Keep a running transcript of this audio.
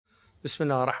بسم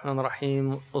الله الرحمن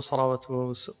الرحيم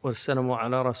والصلاة والسلام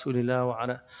على رسول الله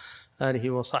وعلى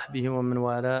آله وصحبه ومن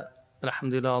والاه.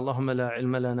 الحمد لله. اللهم لا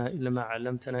علم لنا إلا ما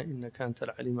علمتنا إنك أنت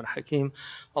العليم الحكيم.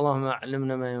 اللهم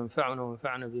علمنا ما ينفعنا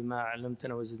وانفعنا بما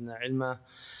علمتنا وزدنا علما.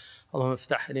 اللهم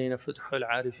افتح علينا فتح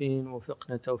العارفين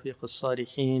ووفقنا توفيق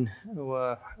الصالحين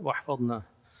واحفظنا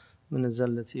من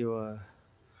الزلة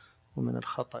ومن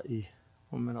الخطأ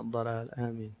ومن الضلال.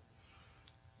 آمين.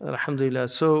 Alhamdulillah.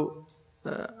 So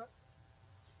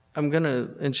I'm going to,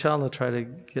 inshallah, try to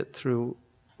get through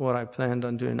what I planned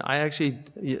on doing. I actually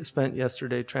spent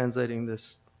yesterday translating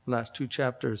this last two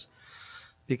chapters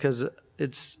because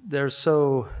they're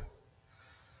so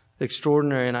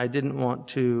extraordinary, and I didn't want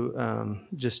to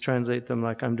just translate them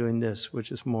like I'm doing this,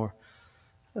 which is more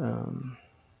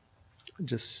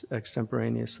just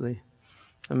extemporaneously.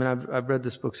 I mean, I've read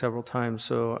this book several times,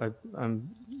 so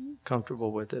I'm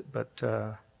comfortable with it, but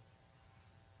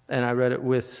and I read it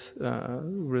with a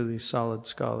really solid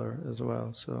scholar as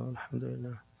well, so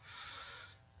alhamdulillah.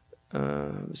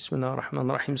 Bismillah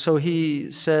ar-Rahman ar-Rahim. So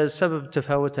he says, Sabab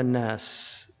tafawut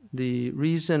an-nas, the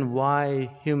reason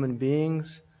why human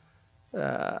beings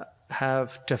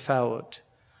have tafawut.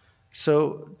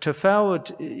 So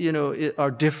tafawut, you know,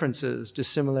 are differences,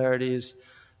 dissimilarities.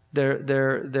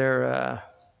 They're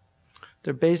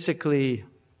basically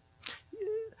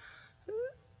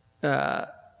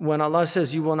when Allah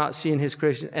says you will not see in His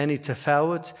creation any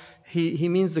tafawut, He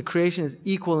means the creation is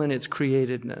equal in its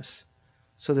createdness.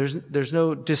 So there's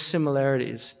no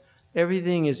dissimilarities.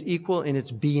 Everything is equal in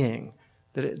its being,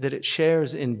 that it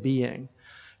shares in being.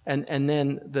 And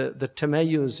then the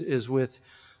tamayyuz is with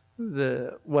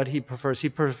what He prefers. He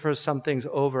prefers some things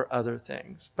over other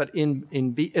things. But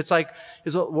it's like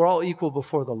we're all equal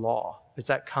before the law. It's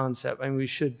that concept. I mean, we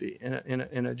should be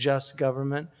in a just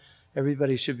government.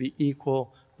 Everybody should be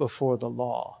equal before the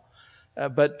law.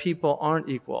 But people aren't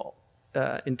equal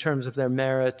in terms of their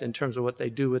merit, in terms of what they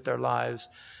do with their lives.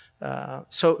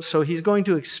 So he's going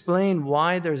to explain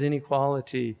why there's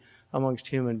inequality amongst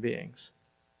human beings.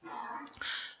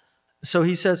 So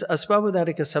he says, أسباب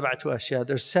ذلك سبعة أشياء.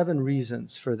 There's 7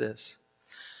 reasons for this.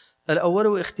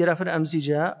 الأول اختلاف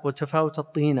الأمزجة وتفاوت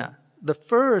الطينة. The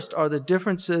first are the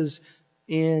differences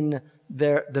in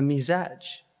the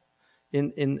mizaj,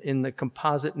 in the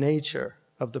composite nature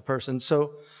of the person.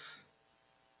 So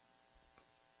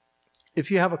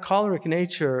if you have a choleric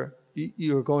nature,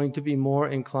 you're going to be more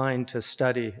inclined to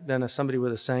study than somebody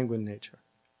with a sanguine nature.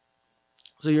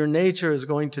 So your nature is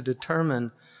going to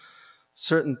determine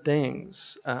certain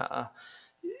things.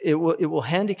 It will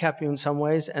handicap you in some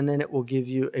ways, and then it will give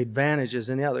you advantages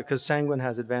in the other, because sanguine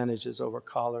has advantages over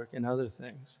choleric and other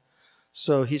things.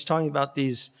 So he's talking about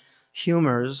these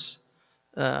humors,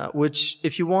 which,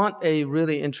 if you want a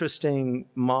really interesting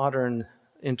modern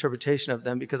interpretation of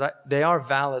them, because they are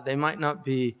valid, they might not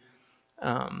be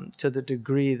to the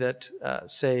degree that,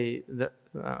 say,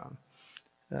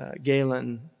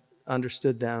 Galen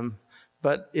understood them,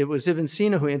 but it was Ibn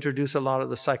Sina who introduced a lot of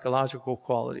the psychological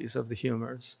qualities of the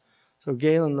humors. So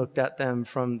Galen looked at them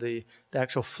from the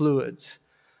actual fluids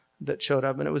that showed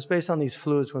up, and it was based on these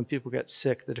fluids when people get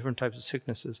sick, the different types of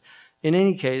sicknesses. In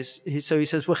any case, he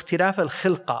says واختلاف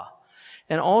الخلقة,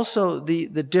 and also the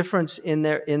difference in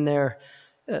their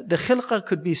the khilqa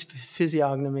could be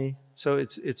physiognomy, so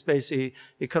it's basically,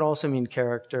 it could also mean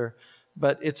character,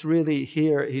 but it's really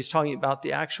here he's talking about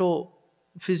the actual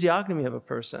physiognomy of a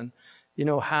person, you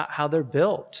know, how they're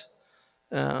built.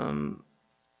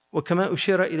 وكما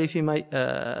أشير إليه فيما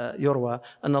يروى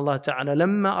أن الله تعالى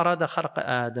لما أراد خلق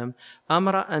آدم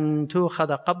أمر أن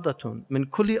تؤخذ قبضة من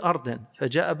كل أرض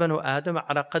فجاء بنو آدم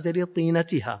على قدر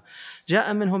طينتها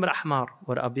جاء منهم الأحمر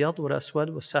والأبيض والأسود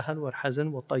والسهل والحزن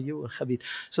والطيب والخبيث.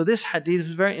 So this hadith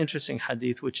is a very interesting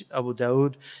hadith which Abu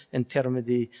Dawood and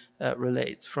Tirmidhi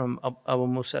relate from Abu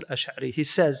Musa al-Ash'ari. He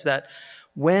says that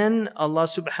when Allah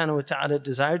subhanahu wa ta'ala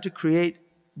desired to create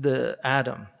the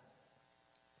Adam,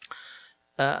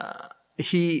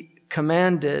 He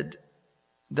commanded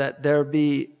that there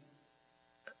be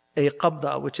a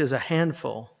qabda, which is a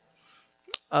handful,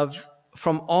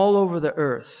 from all over the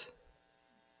earth.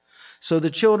 So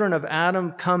the children of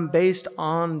Adam come based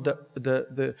on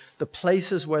the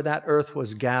places where that earth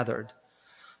was gathered.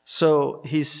 So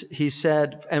he said,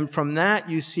 and from that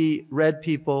you see red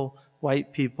people,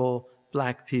 white people,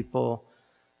 black people,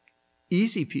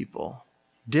 easy people,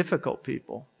 difficult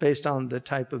people, based on the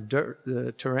type of dirt,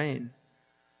 the terrain.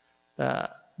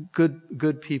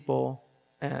 Good people,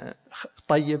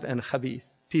 tayyib and khabith,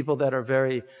 people that are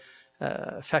very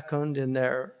fecund in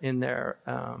their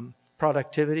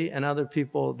productivity, and other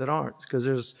people that aren't, because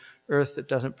there's earth that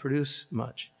doesn't produce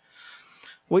much.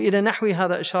 وإلى نحو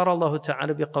هذا أشار الله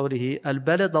تعالى بقوله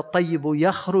البلد الطيب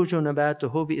يخرج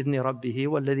نباته بإذن ربه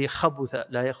والذي خبث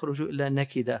لا يخرج إلا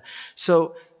نكدا.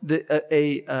 So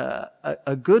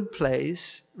a good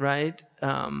place, right?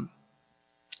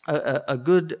 A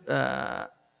good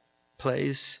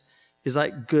place is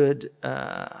like good,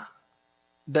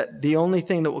 that the only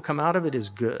thing that will come out of it is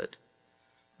good,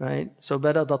 right? So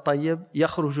بلد الطيب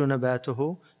يخرج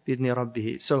نباته بإذن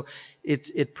ربه. So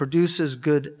it produces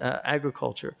good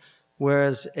agriculture,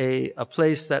 whereas a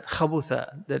place that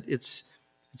khabutha, that it's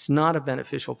not a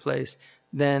beneficial place,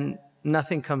 then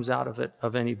nothing comes out of it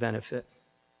of any benefit.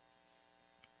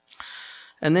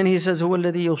 And then he says, هو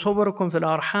الذي يصوركم في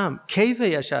الأرحام كيف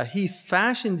يشاء. He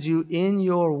fashions you in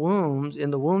your wombs,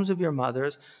 in the wombs of your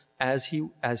mothers, as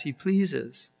he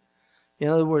pleases. In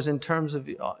other words, in terms of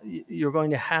you're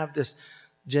going to have this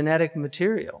genetic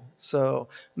material. So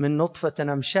min nutfatin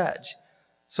amshaj.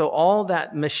 So all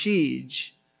that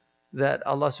mashij that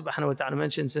Allah subhanahu wa ta'ala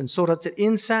mentions in Surah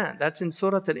al-Insan, that's in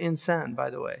Surah al-Insan, by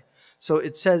the way. So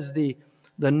it says the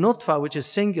nutfa, which is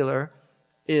singular,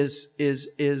 is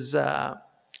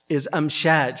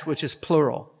amshaj, which is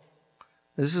plural.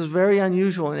 This is very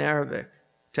unusual in Arabic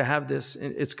to have this.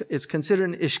 It's considered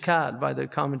an ishkal by the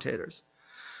commentators.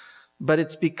 But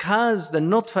it's because the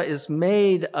nutfa is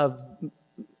made of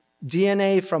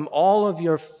DNA from all of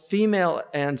your female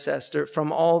ancestor,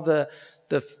 from all the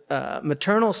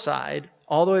maternal side,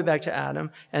 all the way back to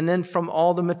Adam, and then from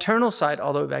all the maternal side,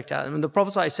 all the way back to Adam. And the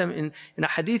Prophet ﷺ, in a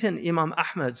hadith in Imam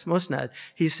Ahmad's Musnad,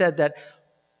 he said that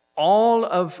all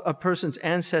of a person's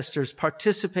ancestors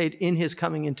participate in his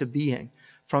coming into being,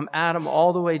 from Adam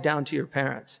all the way down to your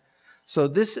parents. So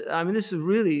this is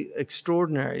really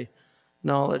extraordinary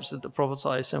knowledge that the Prophet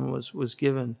ﷺ was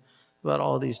given about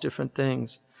all these different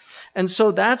things. And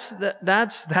so that's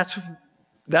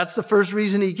the first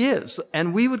reason he gives.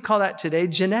 And we would call that today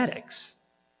genetics.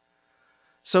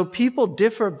 So people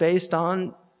differ based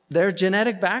on their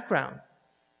genetic background.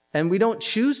 And we don't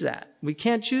choose that. We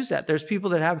can't choose that. There's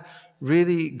people that have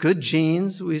really good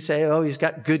genes. We say, oh, he's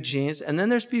got good genes. And then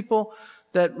there's people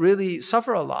that really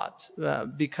suffer a lot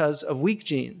because of weak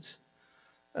genes.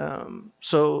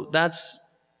 So that's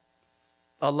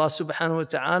Allah subhanahu wa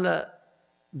ta'ala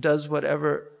does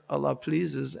whatever Allah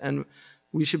pleases, and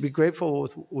we should be grateful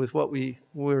with what we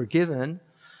were given.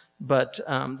 But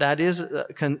that is a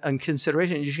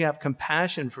consideration. You should have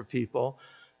compassion for people.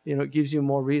 You know, it gives you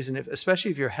more reason,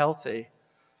 especially if you're healthy.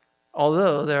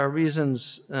 Although there are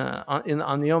reasons on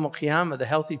the Yawm al-Qiyamah, the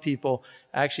healthy people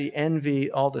actually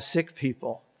envy all the sick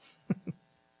people.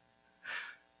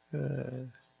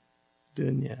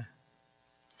 Dunya.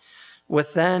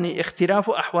 والثاني اختلاف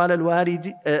أحوال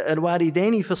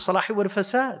الوالدين في الصلاح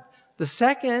والفساد. The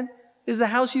second is the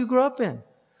house you grew up in.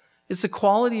 It's the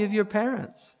quality of your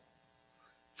parents,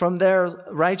 from their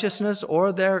righteousness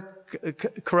or their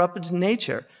corrupt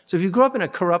nature. So if you grew up in a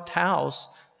corrupt house,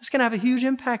 it's going to have a huge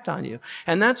impact on you.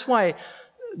 And that's why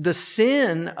the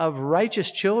sin of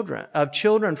righteous children, of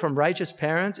children from righteous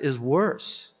parents, is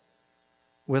worse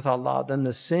with Allah than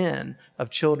the sin of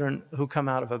children who come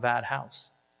out of a bad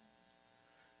house.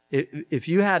 If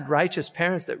you had righteous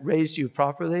parents that raised you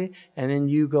properly and then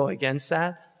you go against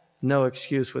that, no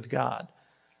excuse with God.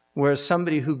 Whereas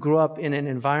somebody who grew up in an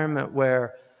environment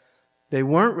where they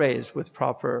weren't raised with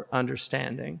proper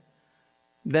understanding,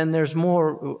 then there's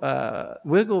more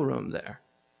wiggle room there.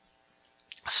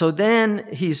 So then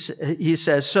he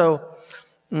says, so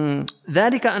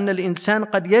ذلك أن الإنسان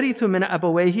قد يرث من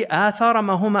أبويه آثار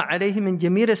ما هما عليه من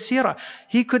جميل السيرة.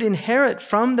 He could inherit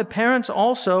from the parents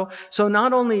also. So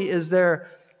not only is there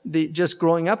the just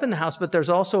growing up in the house, but there's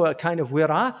also a kind of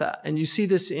wiratha. And you see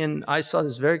this I saw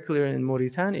this very clear in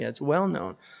Mauritania. It's well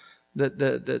known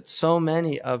that so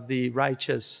many of the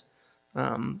righteous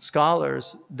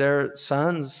scholars, their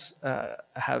sons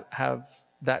have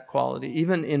that quality,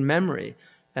 even in memory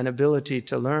and ability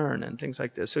to learn and things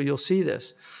like this. So you'll see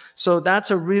this. So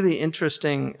that's a really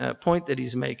interesting point that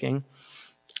he's making.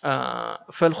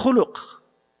 فالخلق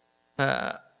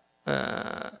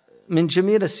من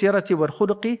جميل السيرة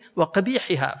والخلق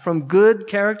وقبيحها, from good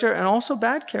character and also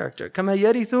bad character. كما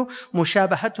يرث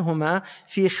مشابهتهما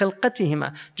في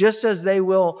خلقتهما, just as they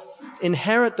will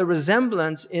inherit the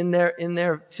resemblance in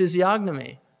their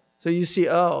physiognomy. So you see,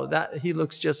 oh, that he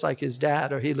looks just like his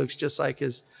dad, or he looks just like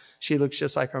she looks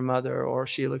just like her mother, or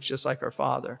she looks just like her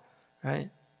father,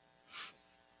 right?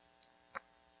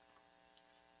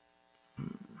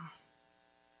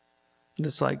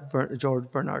 It's like George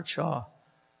Bernard Shaw.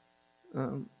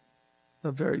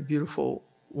 A very beautiful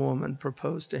woman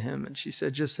proposed to him, and she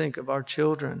said, just think of our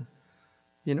children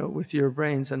with your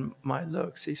brains and my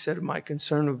looks. He said, my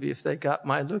concern would be if they got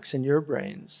my looks and your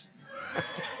brains.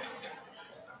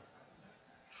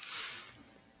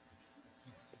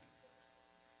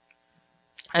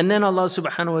 And then Allah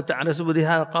subhanahu wa ta'ala said,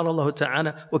 وَلِهَذَا قَالَ اللَّهُ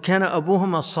تَعَالَى وَكَانَ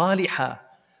أَبُوهُمَا صَالِحًا.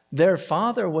 Their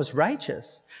father was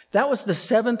righteous. That was the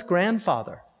seventh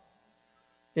grandfather,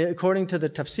 according to the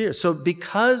Tafsir. So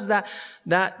because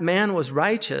that man was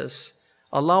righteous,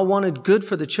 Allah wanted good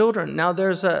for the children. Now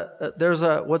there's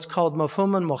a what's called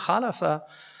mafhum al-mukhalafa,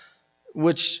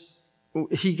 which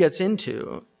he gets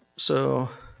into. So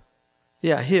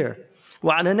yeah, here.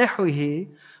 وَعَلَى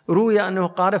نَحْوِهِ روي أنه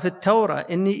قال في التوراة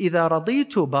إني إذا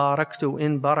رضيت باركت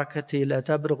إن بركتي لا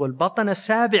تبلغ البطن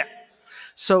السابع.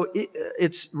 So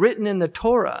it's written in the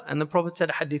Torah, and the Prophet said,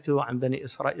 حدثوا عن بني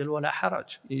إسرائيل ولا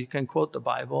حرج. You can quote the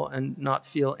Bible and not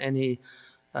feel any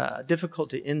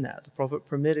difficulty in that. The Prophet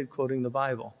permitted quoting the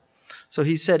Bible. So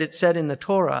he said, it said in the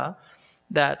Torah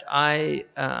that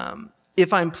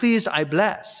if I'm pleased, I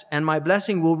bless, and my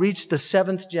blessing will reach the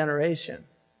seventh generation.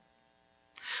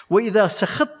 وَإِذَا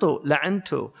سَخِطْتُ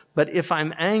لَعَنْتُ. But if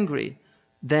I'm angry,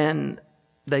 then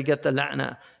they get the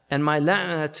la'na. And my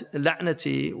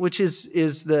la'nati, which is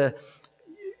the,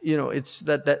 it's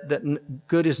that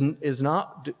good is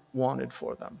not wanted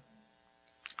for them.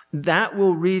 That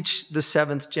will reach the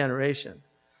seventh generation.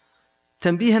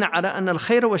 تنبيها على أن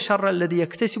الخير والشر الذي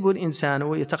يكتسبه الإنسان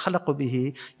ويتخلق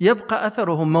به يبقى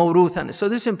أثره موروثا. So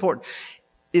this is important.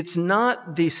 It's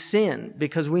not the sin,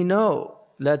 because we know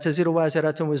لا تزر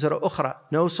وازرة وزر أخرى.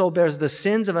 No soul bears the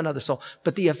sins of another soul,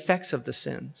 but the effects of the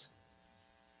sins.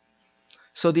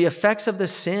 So the effects of the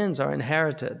sins are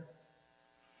inherited.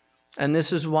 And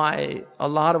this is why a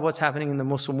lot of what's happening in the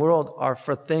Muslim world are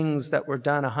for things that were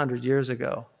done 100 years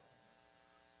ago.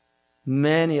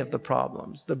 Many of the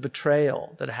problems, the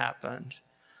betrayal that happened.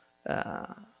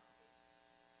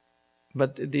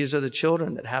 But these are the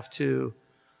children that have to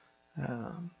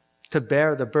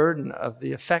bear the burden of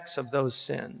the effects of those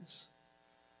sins.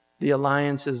 The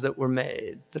alliances that were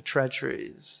made, the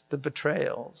treacheries, the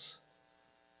betrayals.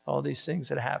 All these things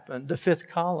that happened. The fifth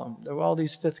column. There were all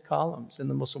these fifth columns in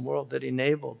the Muslim world that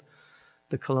enabled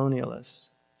the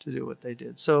colonialists to do what they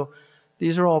did. So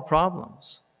these are all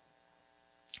problems.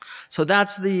 So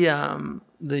that's and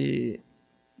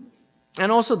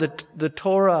also the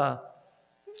Torah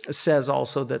says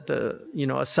also that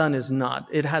a son is not.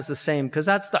 It has the same, because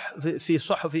that's the في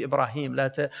صحف إبراهيم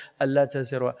لا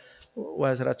تزر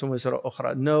وازرة وزر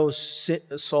أخرى. No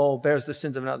soul bears the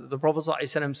sins of another. The Prophet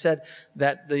ﷺ said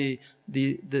that the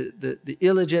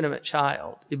illegitimate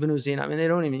child, Ibn Zina, I mean, they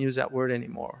don't even use that word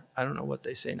anymore. I don't know what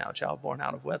they say now, child born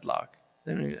out of wedlock.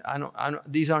 They don't even,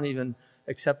 these aren't even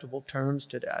acceptable terms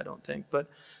today, I don't think. But,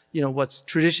 what's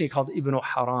traditionally called Ibn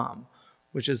Haram,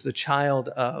 which is the child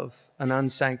of an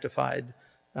unsanctified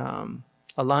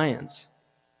alliance.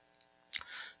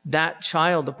 That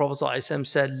child, the Prophet ﷺ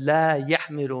said, لا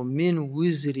يحمل من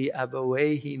وزر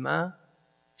أبويهما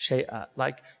شيئا.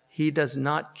 Like, he does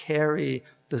not carry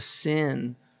the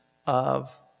sin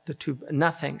of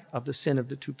nothing of the sin of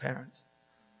the two parents.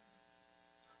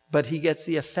 But he gets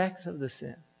the effects of the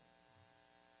sin.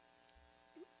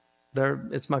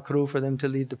 It's makruh for them to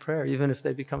lead the prayer, even if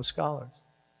they become scholars.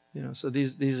 So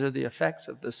these are the effects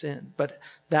of the sin. But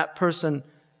that person,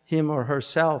 him or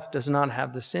herself, does not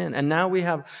have the sin. And now we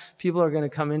have people are going to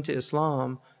come into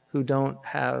Islam who don't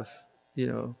have,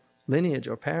 lineage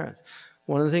or parents.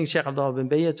 One of the things Sheikh Abdullah bin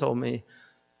Bayyah told me,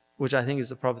 which I think is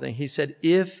the proper thing, he said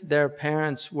if their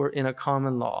parents were in a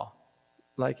common law,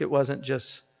 like it wasn't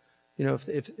just,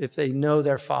 if they know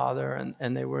their father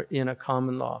and they were in a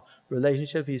common law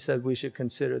relationship, he said we should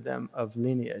consider them of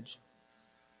lineage.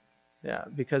 Yeah,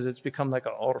 because it's become like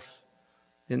an urf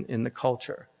in the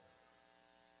culture.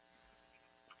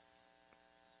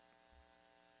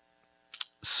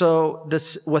 So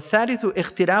this والثالث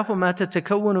اختلاف ما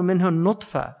تتكون منه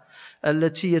النطفة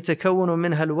التي يتكون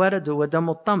منها الولد ودم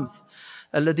الطمث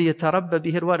الذي يتربى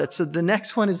به الولد. So the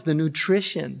next one is the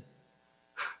nutrition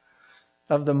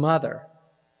of the mother.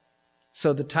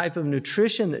 So the type of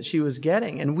nutrition that she was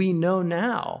getting, and we know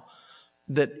now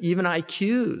that even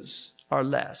IQs are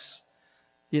less.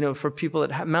 For people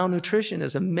that have malnutrition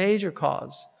is a major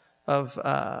cause of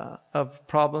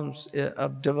problems,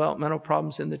 of developmental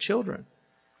problems in the children.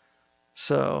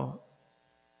 So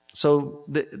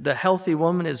the healthy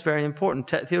woman is very important.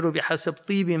 تأثير بحسب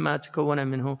طيب ما تكون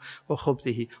منه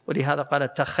وخبثه. ولهذا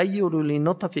قال تخيلوا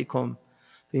لنطفكم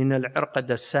فإن العرق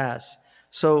دساس.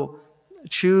 So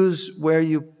choose where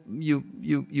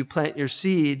you plant your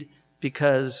seed,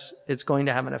 because it's going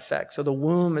to have an effect. So the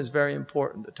womb is very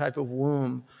important, the type of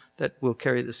womb that will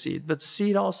carry the seed, but the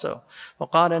seed also.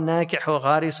 وَقَالَ النَّاكِحُ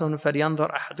غَارِسٌ فَلْيَنْظُرْ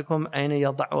أَحَدُكُمْ أَيْنَ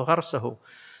يَضَعُ غَرْسَهُ.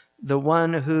 The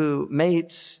one who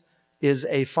mates is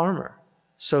a farmer.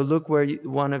 So look where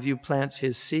one of you plants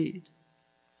his seed.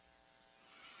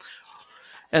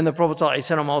 And the Prophet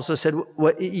ﷺ also said,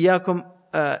 وَإِيَّاكُمْ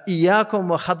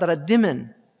وَخَضْرَ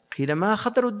الدِّمَنِ. قِيلَ مَا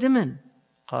خَضْرُ الدِّمَنِ؟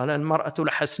 قَالَ الْمَرْأَةُ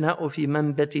الْحَسْنَاءُ فِي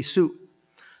مَنْبَتِ سُوءٍ.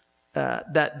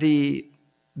 That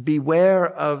beware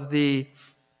of the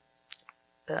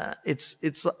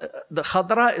the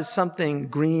khadra is something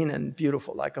green and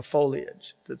beautiful, like a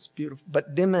foliage that's beautiful,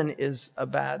 but diman is a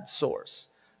bad source.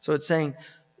 So it's saying,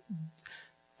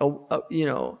 you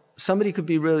know, somebody could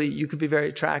be you could be very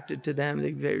attracted to them,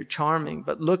 they're very charming,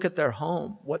 but look at their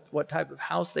home, what type of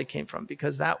house they came from,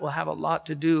 because that will have a lot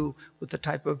to do with the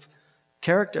type of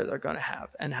character they're going to have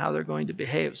and how they're going to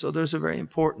behave. So those are very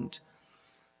important.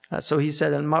 So he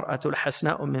said, "Al-mar'atu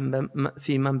al-hasna'u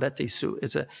fi manbati su."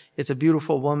 It's a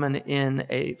beautiful woman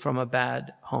from a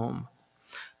bad home.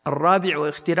 الرابع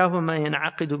اختلاف ما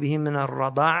ينعقد به من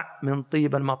الرضاع من طيب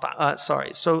المطعم.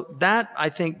 Sorry. So that, I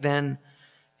think, then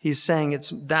he's saying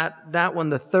it's that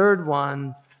one. The third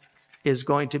one is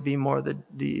going to be more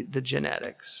the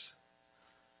genetics.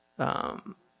 Yeah,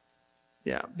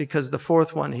 because the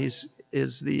fourth one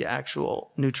is the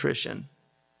actual nutrition.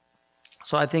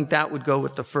 So I think that would go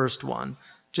with the first one,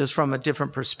 just from a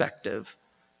different perspective.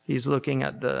 He's looking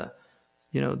at the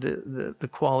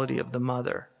quality of the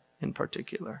mother in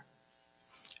particular.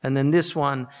 And then this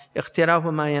one, اختلاف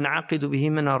ما ينعقد به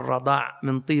من الرضاع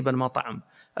من طيب المطعم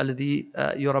الذي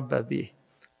يربى به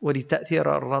ولتأثير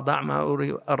الرضاع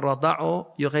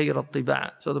يغير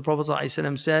الطباع. So the Prophet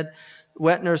ﷺ said,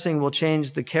 wet nursing will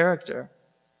change the character.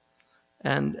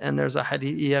 And there's a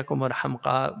hadith, إياكم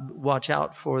والحمقى, watch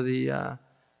out for the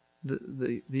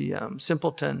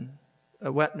simpleton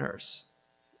wet nurse,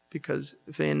 because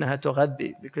فإنها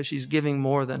تغذي, because she's giving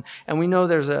more than. And we know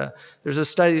there's a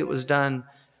study that was done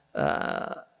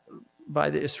by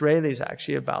the Israelis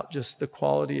actually about just the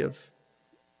quality of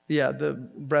the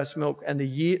breast milk and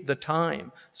the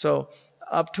time. So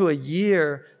up to a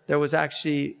year there was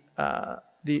actually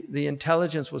the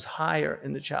intelligence was higher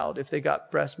in the child if they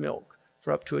got breast milk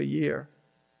for up to a year.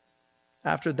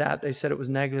 After that, they said it was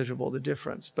negligible, the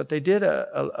difference. But they did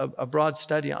a broad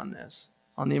study on this,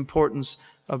 on the importance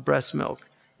of breast milk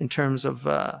in terms of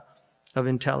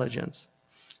intelligence.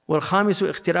 والخامس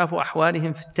اختلاف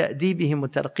أحوالهم في تأديبهم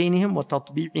وتلقينهم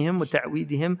وتطبيعهم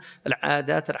وتعويدهم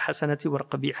العادات الحسنة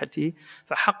والقبيحة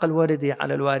فحق الوالد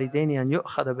على الوالدين أن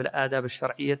يؤخذ بالآداب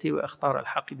الشرعية وإخطار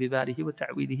الحق بباله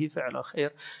وتعويده فعل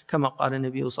الخير كما قال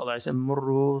النبي صلى الله عليه وسلم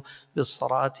مروا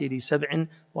بالصلاة ل7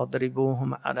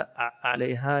 واضربوهم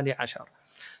عليها ل10.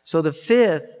 So the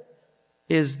fifth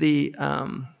is the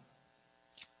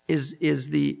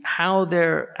how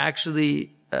they're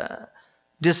actually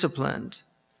disciplined.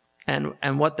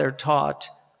 And what they're taught,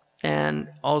 and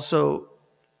also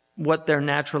what they're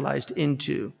naturalized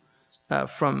into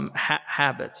from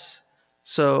habits.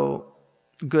 So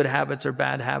good habits or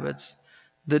bad habits.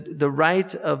 The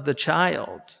right of the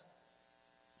child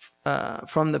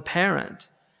from the parent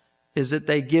is that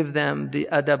they give them the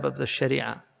adab of the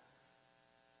sharia,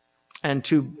 and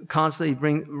to constantly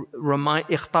remind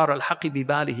ikhtar al-haqi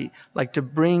bibalihi, like to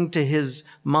bring to his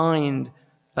mind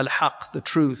al-haq, the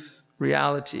truth,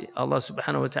 reality, Allah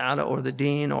subhanahu wa ta'ala, or the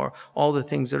deen, or all the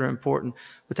things that are important.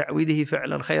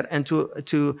 And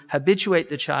to habituate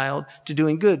the child to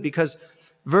doing good, because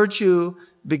virtue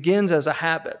begins as a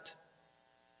habit.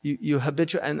 You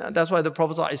habituate, and that's why the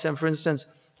Prophet ﷺ, for instance,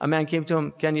 a man came to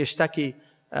him, كان يشتكي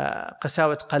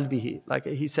قساوة قلبه, like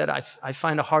he said, I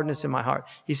find a hardness in my heart.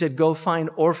 He said, go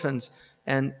find orphans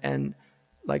and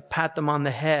like pat them on the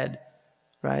head,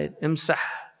 right? امسح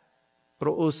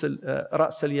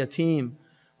رأس اليتيم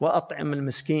وأطعم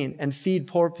المسكين, and feed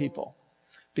poor people.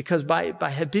 Because by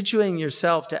habituating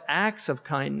yourself to acts of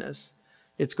kindness,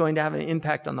 it's going to have an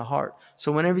impact on the heart.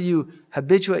 So whenever you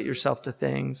habituate yourself to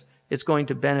things, it's going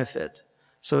to benefit.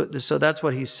 So that's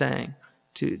what he's saying.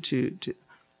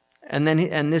 And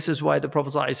this is why the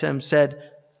Prophet ﷺ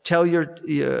said,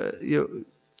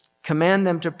 command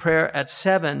them to prayer at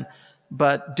 7,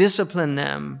 but discipline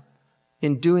them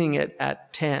in doing it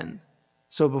at 10.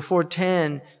 So before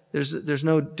 10, there's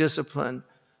no discipline.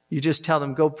 You just tell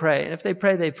them, go pray. And if they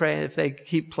pray, they pray. And if they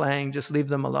keep playing, just leave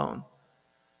them alone.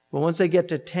 But once they get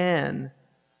to 10,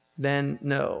 then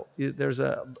no, there's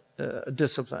a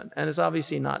discipline. And it's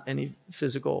obviously not any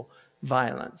physical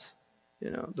violence.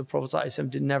 You know, the Prophet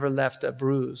ﷺ never left a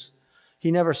bruise.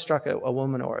 He never struck a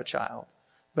woman or a child.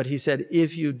 But he said,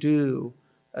 if you do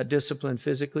a discipline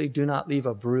physically, do not leave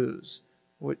a bruise.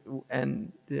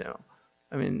 And, you know,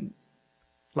 I mean,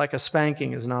 like a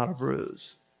spanking is not a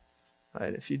bruise,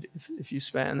 right? If you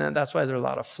spank, then that's why there's a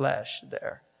lot of flesh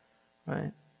there,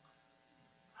 right?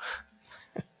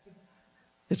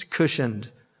 It's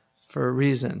cushioned for a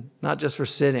reason, not just for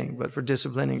sitting, but for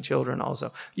disciplining children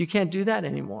also. You can't do that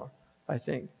anymore, I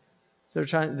think. They're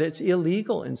trying. It's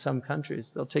illegal in some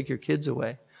countries. They'll take your kids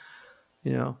away,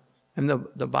 you know. And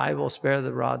the Bible, spare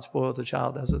the rod, spoil the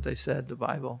child. That's what they said, the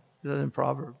Bible. That's in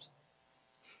Proverbs.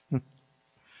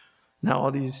 Now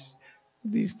all these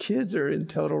kids are in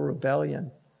total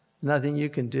rebellion. Nothing you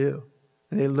can do.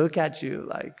 And they look at you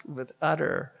like with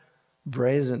utter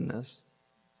brazenness.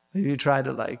 If you try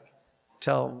to like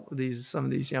tell some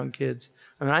of these young kids.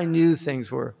 I mean, I knew things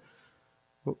were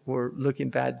looking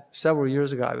bad. Several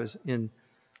years ago, when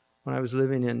I was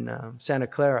living in Santa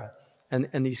Clara,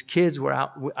 and these kids were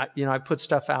out. You know, I put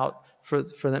stuff out for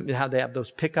them. How they have those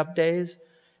pickup days,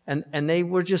 and they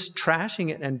were just trashing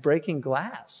it and breaking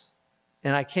glass.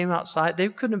 And I came outside. They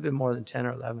couldn't have been more than 10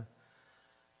 or 11.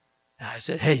 And I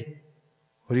said, "Hey,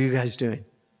 what are you guys doing?"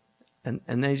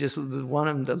 And they just, one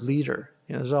of them, the leader.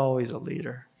 You know, there's always a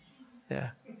leader.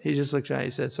 Yeah. He just looked at me. He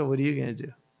said, "So what are you going to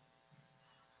do?"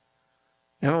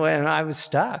 And I was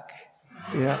stuck.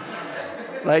 You know,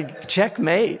 like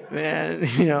checkmate, man.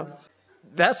 You know,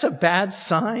 that's a bad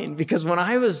sign, because when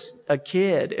I was a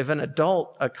kid, if an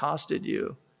adult accosted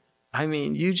you, I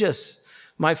mean,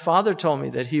 my father told me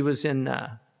that he was in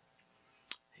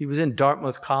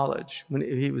Dartmouth College when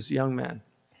he was a young man.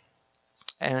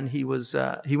 And he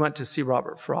went to see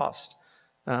Robert Frost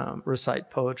recite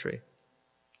poetry.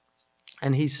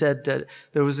 And he said that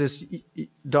there was this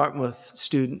Dartmouth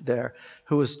student there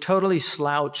who was totally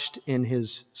slouched in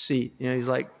his seat. You know, he's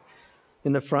like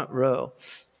in the front row.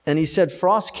 And he said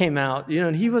Frost came out, you know,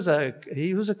 and he was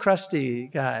a crusty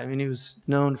guy. I mean, he was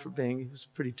known for he was a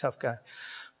pretty tough guy.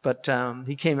 But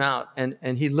he came out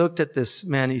and he looked at this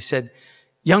man. He said,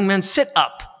 "Young man, sit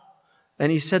up."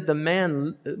 And he said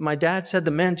my dad said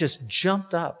the man just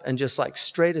jumped up and just like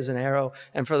straight as an arrow.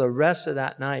 And for the rest of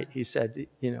that night, he said,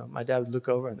 you know, my dad would look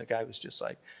over and the guy was just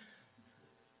like,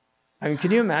 I mean,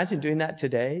 can you imagine doing that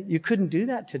today? You couldn't do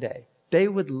that today. They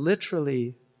would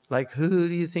literally, like, who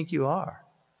do you think you are?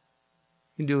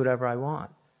 You can do whatever I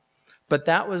want. But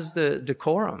that was the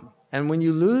decorum. And when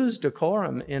you lose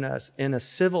decorum in a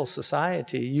civil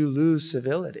society, you lose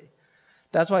civility.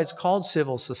 That's why it's called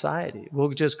civil society. We'll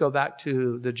just go back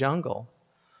to the jungle,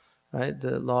 right?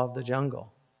 The law of the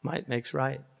jungle. Might makes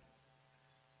right.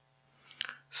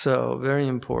 So, very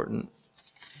important.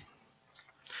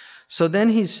 So then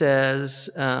he says,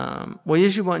 وَيَجِبُ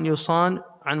أَنْ يُصَانْ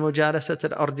عَنْ مُجَالَسَةِ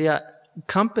الْأَرْضِيَاءِ,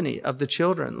 company of the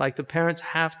children. Like the parents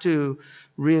have to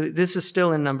really, this is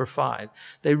still in number 5.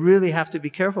 They really have to be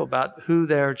careful about who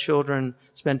their children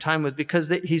spend time with, because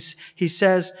he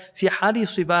says, فِي حَالِ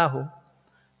صِبَاهُ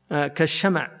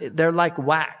كَالشَّمَعِ, they're like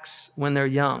wax when they're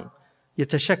young.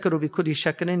 يَتَشَكَّرُ بِكُلِّ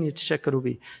شَكْرٍ يَتَشَكَّرُ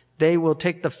بِهِ. They will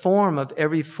take the form of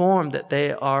every form that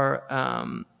they are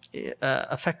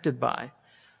affected by.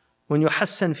 وَنْ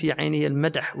يُحَسَّنْ فِي عَيْنِهِ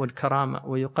الْمَدْحِ وَالْكَرَامَةِ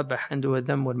وَيُقَبَّحْ عِنْدُهُ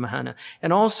الذَّمُّ وَالْمَهَانَةِ.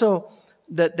 And also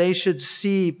that they should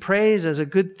see praise as a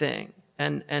good thing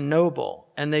and noble,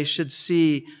 and they should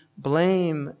see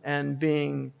blame and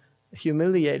being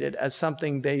humiliated as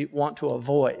something they want to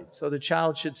avoid. So the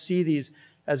child should see these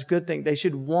as good things. They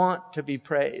should want to be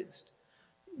praised.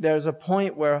 There's a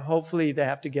point where hopefully they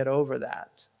have to get over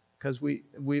that, because we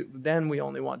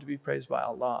only want to be praised by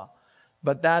Allah.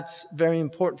 But that's very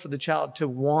important for the child, to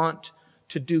want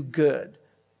to do good,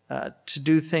 to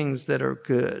do things that are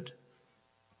good.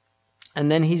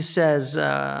 And then he says,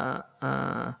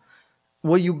 وَيُبَغَّضْ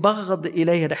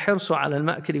إِلَيْهِ الْحِرْصُ عَلَى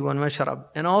الْمَأْكِلِ وَالْمَشْرَبِ.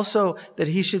 And also that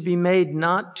he should be made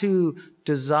not to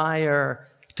desire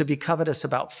to be covetous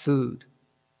about food.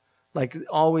 Like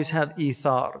always have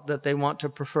ithar, that they want to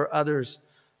prefer others.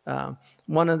 I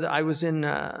was in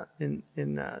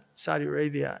Saudi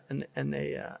Arabia, and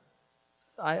they,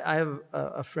 I have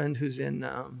a friend who's in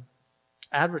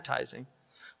advertising,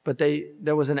 but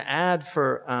there was an ad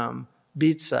for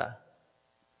pizza,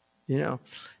 you know,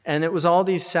 and it was all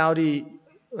these Saudi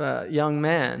young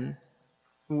men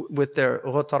with their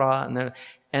ghutara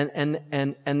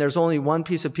and there's only one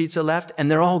piece of pizza left, and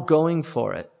they're all going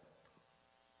for it.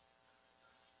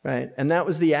 Right, and that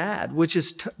was the ad, which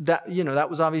is that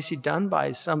was obviously done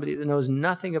by somebody that knows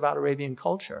nothing about Arabian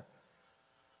culture,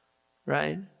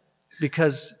 right?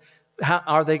 Because how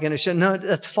are they going to show? No,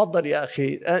 that's faddal ya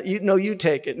akhi. No, you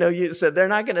take it. No, you said they're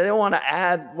not going to. They don't want to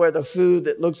add where the food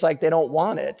that looks like they don't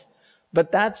want it,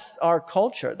 but that's our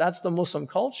culture. That's the Muslim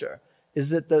culture. Is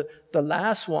that the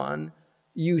last one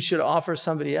you should offer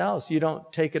somebody else. You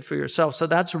don't take it for yourself. So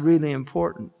that's really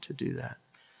important to do that.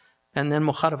 And then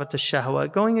mukharafat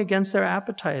al-shahwa, going against their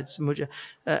appetites,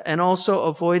 and also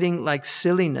avoiding like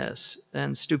silliness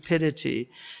and stupidity.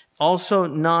 Also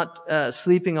not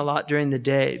sleeping a lot during the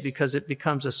day because it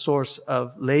becomes a source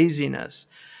of laziness.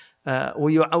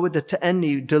 ويعود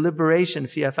التأني, deliberation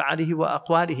في أفعاله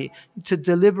وأقواله, to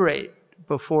deliberate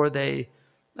before they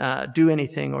do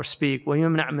anything or speak.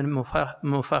 ويمنع من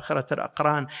مفاخرة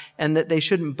الأقران, and that they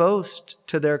shouldn't boast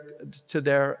to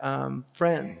their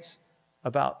friends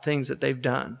about things that they've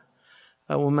done.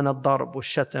 ومن الضرب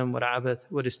والشتم والعبث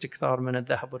والاستكثار من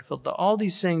الذهب والفضة. All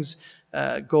these things,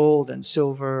 gold and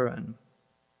silver. And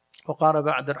وقال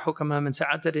بعد الحكماء من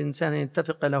سعادة الإنسان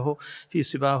يتفق له في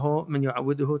سباه من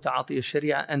يعوده تعاطي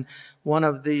الشريعة. And one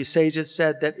of the sages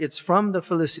said that it's from the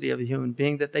felicity of a human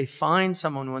being that they find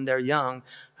someone when they're young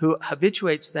who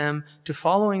habituates them to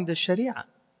following the Sharia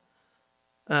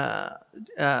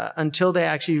until they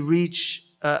actually reach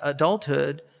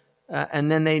adulthood.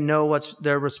 And then they know what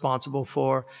they're responsible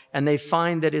for, and they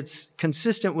find that it's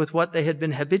consistent with what they had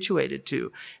been habituated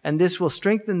to, and this will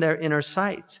strengthen their inner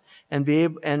sight and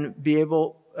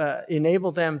enable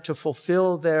them to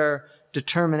fulfill their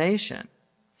determination.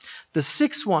 The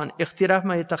sixth one, اختلاف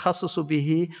ما يتخصص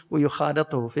به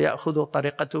ويخالطه فيأخذ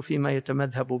طريقته فيما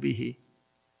يتمذهب به.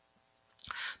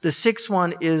 The sixth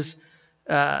one is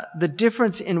the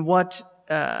difference in what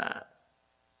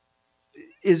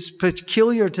is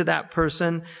peculiar to that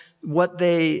person, what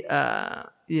they,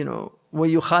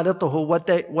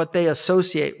 ويخالطه, what they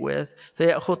associate with.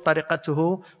 فيأخذ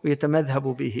طريقته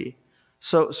ويتمذهب به.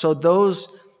 So those,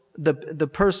 the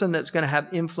person that's going to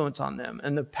have influence on them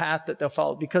and the path that they'll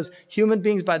follow, because human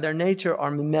beings by their nature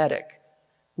are mimetic.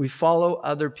 We follow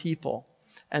other people,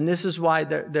 and this is why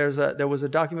there was a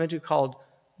documentary called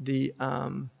the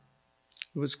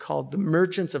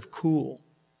Merchants of Cool.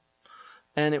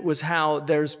 And it was how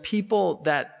there's people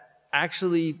that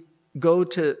actually go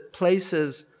to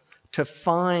places to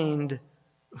find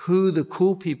who the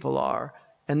cool people are,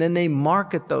 and then they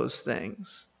market those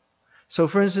things. So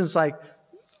for instance, like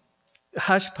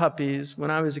hush puppies,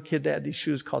 when I was a kid, they had these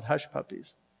shoes called hush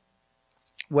puppies.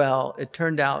 Well, it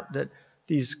turned out that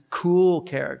these cool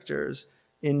characters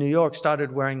in New York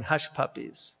started wearing hush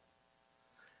puppies.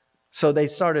 So they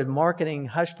started marketing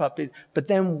hush puppies. But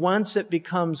then once it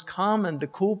becomes common, the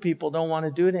cool people don't want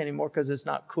to do it anymore because it's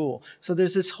not cool. So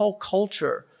there's this whole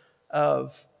culture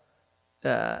of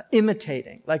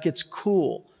imitating, like it's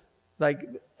cool.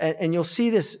 And you'll see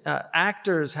this,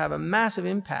 actors have a massive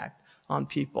impact on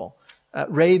people.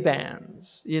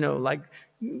 Ray-Bans, like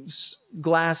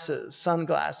glasses,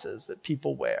 sunglasses that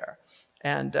people wear.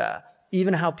 And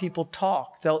even how people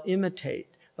talk, they'll imitate.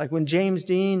 Like when James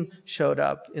Dean showed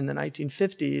up in the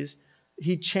 1950s,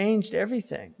 he changed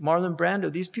everything. Marlon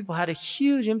Brando, these people had a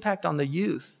huge impact on the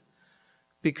youth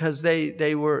because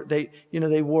they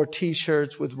wore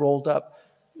T-shirts with rolled up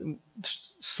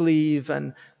sleeve,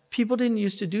 and people didn't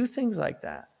used to do things like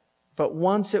that. But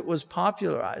once it was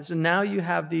popularized, and now you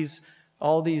have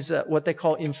all these what they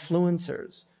call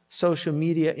influencers, social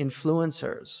media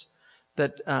influencers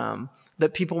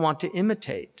that people want to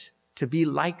imitate, to be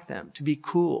like them, to be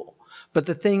cool. But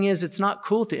the thing is, it's not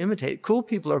cool to imitate. Cool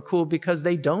people are cool because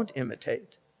they don't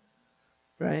imitate,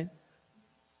 right?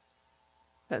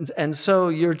 And so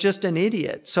you're just an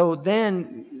idiot. So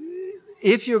then,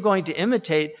 if you're going to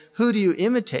imitate, who do you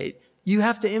imitate? You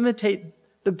have to imitate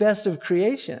the best of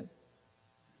creation.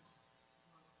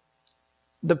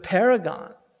 The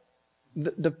paragon,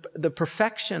 the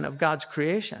perfection of God's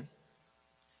creation.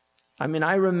 I mean,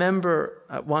 I remember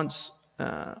once,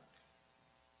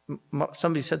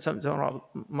 somebody said something to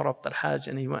Marabt al-Hajj,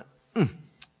 and he went,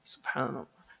 subhanallah.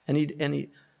 And he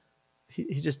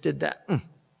just did that,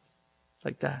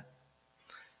 like that.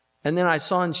 And then I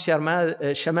saw in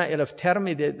Shama'il of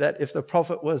Tirmidhi that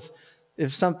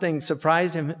if something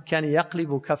surprised him, كان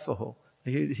يقلب كفه.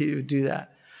 He would do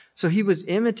that. So he was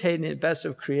imitating the best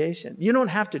of creation. You don't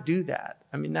have to do that.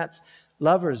 I mean,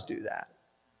 lovers do that.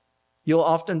 You'll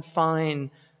often find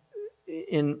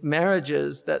in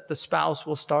marriages that the spouse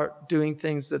will start doing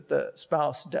things that the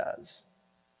spouse does,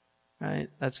 right?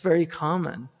 That's very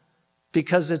common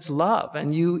because it's love,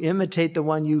 and you imitate the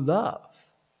one you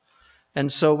love. And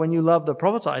so when you love the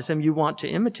Prophet ﷺ, you want to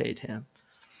imitate him.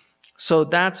 So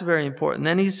that's very important.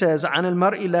 Then he says, عن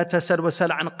المرء لا تسأل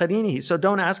وسل عن قرينه. So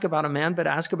don't ask about a man, but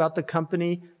ask about the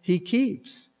company he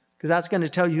keeps, because that's going to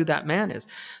tell you who that man is.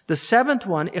 The seventh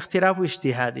one, اختلاف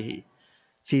اجتهاده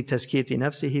في تزكية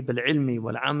نفسه بالعلم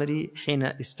والعمل حين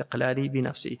استقلاله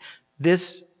بنفسه.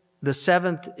 This the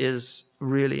seventh is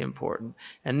really important.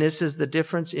 And this is the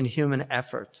difference in human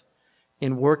effort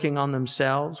in working on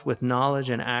themselves with knowledge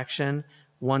and action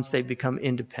once they become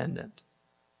independent.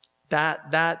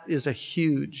 That is a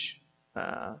huge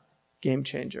game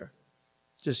changer.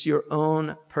 Just your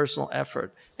own personal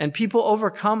effort. And people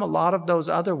overcome a lot of those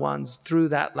other ones through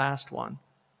that last one.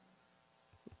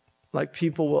 Like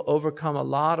people will overcome a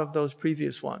lot of those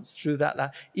previous ones through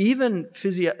that. Even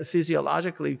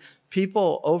physiologically,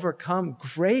 people overcome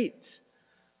great.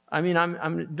 I mean,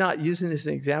 I'm not using this as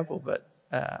an example, but,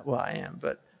 well, I am,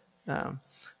 but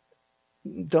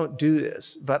don't do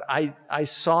this. But I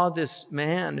saw this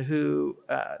man who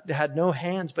had no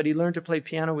hands, but he learned to play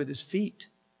piano with his feet.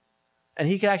 And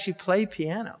he could actually play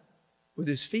piano with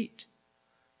his feet.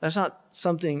 That's not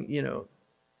something, you know,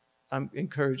 I'm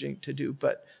encouraging to do.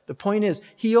 But the point is,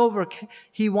 he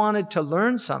wanted to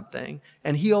learn something,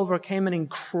 and he overcame an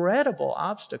incredible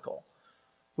obstacle,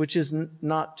 which is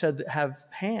not to have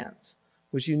hands,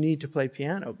 which you need to play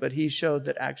piano. But he showed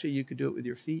that actually you could do it with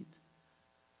your feet.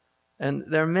 And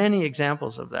there are many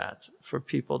examples of that for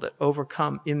people that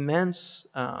overcome immense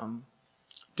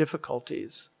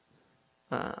difficulties,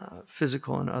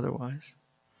 physical and otherwise.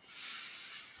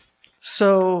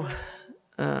 So,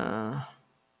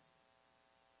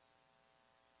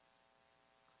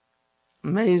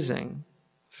 amazing.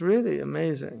 It's really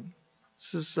amazing.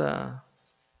 This is,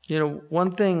 you know,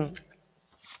 one thing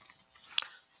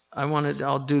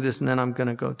I'll do this and then I'm going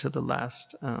to go to the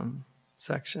last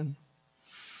section.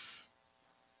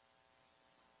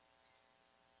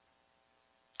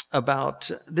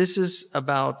 This is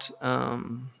about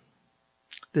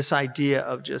this idea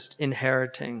of just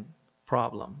inheriting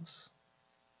problems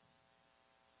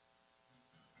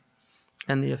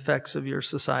and the effects of your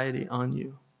society on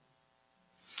you.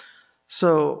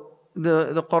 So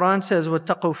the Quran says,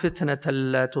 وَاتَّقُوا فِتْنَةً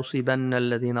لَا تُصِيبَنَّ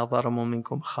الَّذِينَ ظَلَمُوا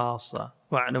مِنْكُمْ خَاصَّةً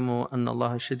وَاعْلَمُوا أَنَّ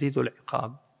اللَّهَ شَدِيدُ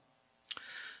الْعِقَابِ.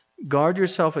 Guard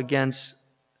yourself against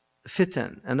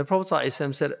fitan. And the Prophet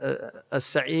ﷺ said,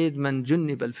 as-sa'id man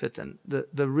junnib al-fitan.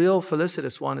 The real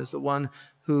felicitous one is the one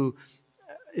who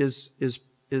is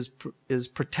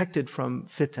protected from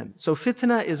fitan. So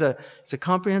fitna is it's a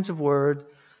comprehensive word.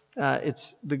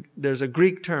 There's a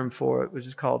Greek term for it, which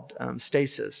is called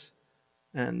stasis.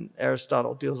 And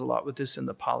Aristotle deals a lot with this in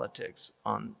the Politics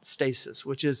on stasis,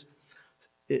 which is,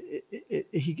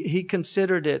 he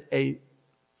considered it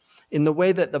in the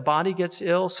way that the body gets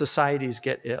ill, societies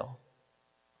get ill.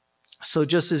 So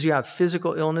just as you have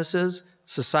physical illnesses,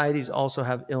 societies also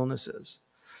have illnesses.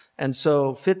 And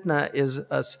so fitna is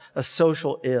a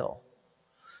social ill.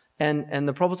 And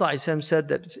the Prophet ﷺ said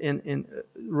that,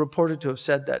 reported to have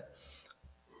said that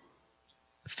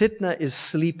fitna is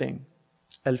sleeping.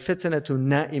 Al-fitnatu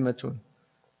na'imatun.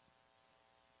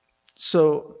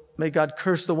 So may God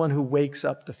curse the one who wakes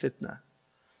up the fitna.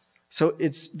 So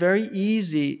it's very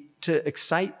easy to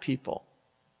excite people.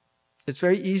 It's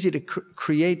very easy to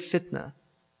create fitna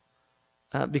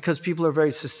because people are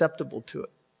very susceptible to it.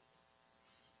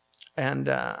 And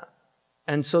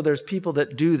so there's people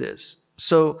that do this.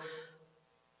 So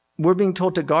we're being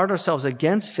told to guard ourselves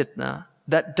against fitna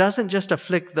that doesn't just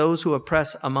afflict those who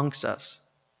oppress amongst us.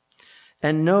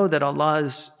 And know that Allah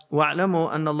is,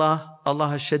 وَاعْلَمُوا أَنَّ اللَّهَ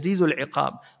شَدِيدُ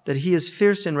الْعِقَابِ, that He is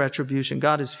fierce in retribution.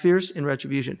 God is fierce in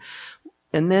retribution.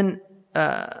 And then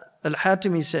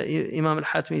Al-Hatimi Imam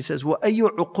Al-Hatimi says,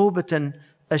 وَأَيُّ عُقُوبَةٍ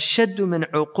أَشَدُّ مِنْ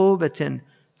عُقُوبَةٍ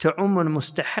تَعُمُّ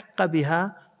الْمُسْتَحِقَّ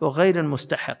بِهَا وَغَيْرَ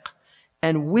الْمُسْتَحِقِّ.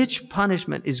 And which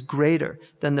punishment is greater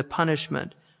than the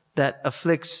punishment that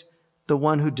afflicts the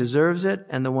one who deserves it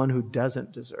and the one who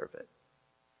doesn't deserve it?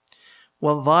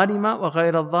 وَالظَّالِمَ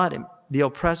وَغَيْرَ الظَّالِمِ, the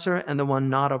oppressor and the one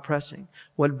not oppressing.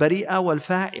 وَالْبَرِيءَ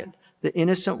وَالْفَاعِلِ, the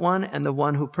innocent one and the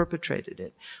one who perpetrated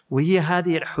it. وَهِيَ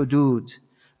هَذِهِ الْحُدُودِ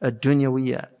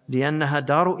الدُّنْيَوِيَّةِ لِأَنَّهَا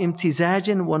دَارُ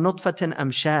امْتِزَاجٍ وَنُطْفَةٍ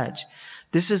أَمْشَاجٍ.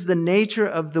 This is the nature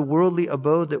of the worldly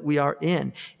abode that we are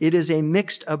in. It is a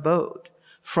mixed abode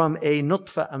from a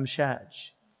nutfa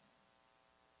amshaj.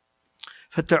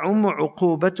 فَتَعُمُّ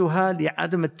عُقُوبَتُهَا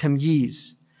لِعَدَمِ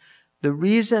التَّمْيِيزِ. The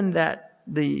reason that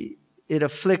it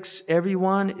afflicts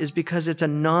everyone is because it's a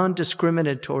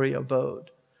non-discriminatory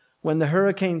abode. When the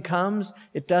hurricane comes,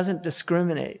 it doesn't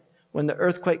discriminate. When the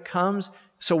earthquake comes,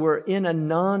 so we're in a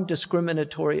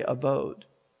non-discriminatory abode.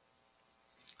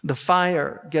 The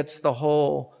fire gets the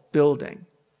whole building.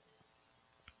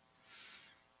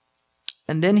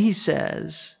 And then he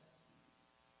says,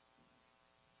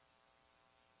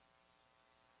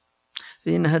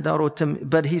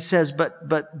 but he says, but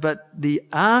the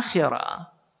akhirah,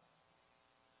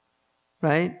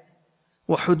 right?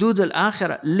 وحدود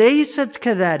الآخرة ليست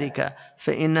كذلك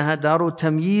فإنها دار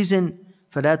تمييز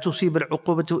فلا تصيب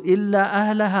العقوبة إلا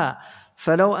أهلها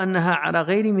فلو أنها على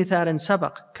غير مثال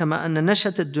سبق كما أن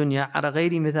نشأة الدنيا على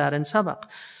غير مثال سبق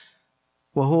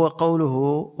وهو قوله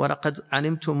ولقد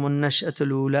علمتم النشأة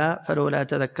الأولى فلولا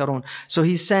تذكرون. So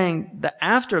he's saying the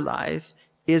afterlife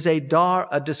is a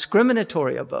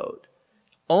discriminatory abode.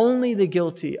 Only the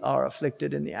guilty are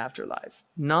afflicted in the afterlife,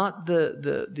 not the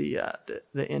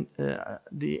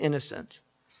innocent.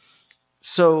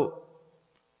 So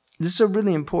this is a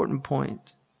really important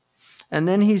point. And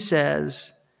then he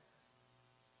says,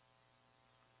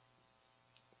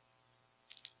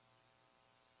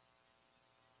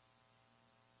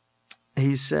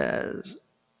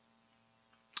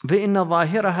 فإن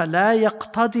ظاهرها لا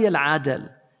يقتضي العدل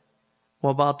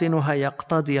وباطنها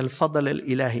يقتضي الفضل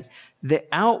الإلهي. The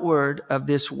outward of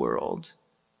this world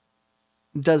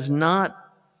does not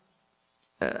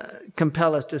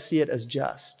compel us to see it as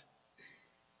just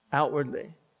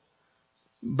outwardly,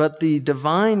 but the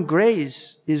divine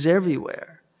grace is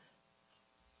everywhere,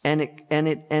 and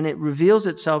it reveals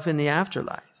itself in the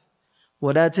afterlife.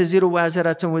 ولا تزر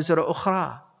وازرة وزر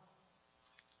أخرى.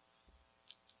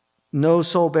 No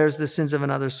soul bears the sins of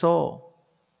another soul.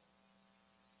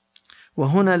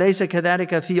 وهنا ليس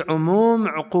كذلك في عموم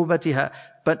عقوبتها.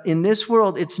 But in this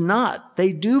world, it's not.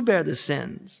 They do bear the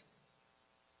sins.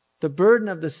 The burden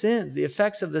of the sins, the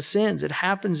effects of the sins, it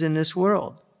happens in this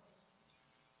world.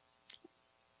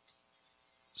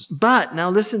 But, now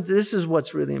listen, this is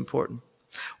what's really important.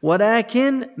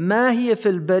 ولكن ما هي في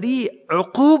البريء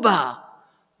عقوبة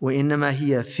وإنما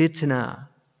هي فتنة.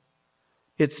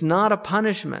 It's not a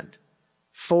punishment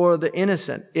for the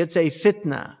innocent. It's a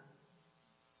fitna.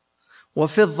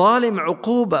 وَفِي الظَّالِمِ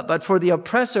عُقُوبَةٌ. But for the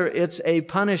oppressor, it's a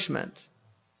punishment.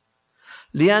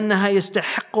 لِأَنَّهَا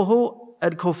يَسْتَحِقُّهُ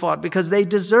الْكُفَّارِ. Because they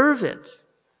deserve it.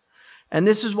 And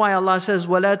this is why Allah says,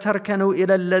 وَلَا تَرْكَنُوا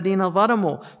إِلَى الَّذِينَ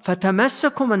ظَلَمُوا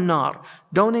فَتَمَسَّكُمُ النَّارِ.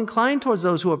 Don't incline towards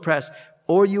those who oppress,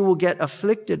 or you will get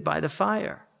afflicted by the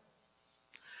fire.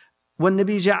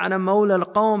 وَالنَّبِي جَعَلَ مَوْلَى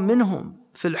الْقَوْمِ مِنْهُمْ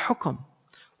فِي الْحُكْمِ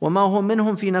وَمَا هُوَ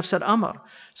مِنْهُمْ فِي نَفْسِ الْأَمْرِ.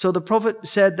 So the Prophet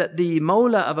said that the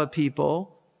mawla of a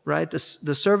people, right,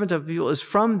 the servant of people, is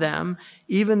from them,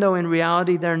 even though in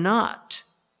reality they're not.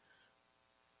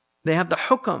 They have the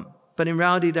hukam, but in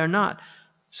reality they're not.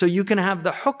 So you can have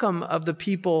the hukam of the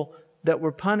people that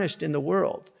were punished in the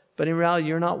world, but in reality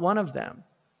you're not one of them.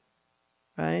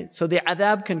 Right? So the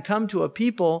adab can come to a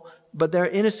people, but they're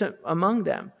innocent among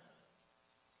them.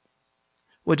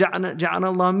 وَجَعَلَ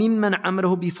اللَّهُ مِمَّنْ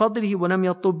عَمَلَهُ بِفَضْلِهِ وَلَمْ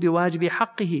يَطُبْ بِوَاجِبِ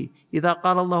حَقِّهِ إِذَا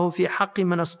قَالَ اللَّهُ فِي حَقِّ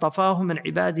مَنْ اصْطَفَاهُ مِنْ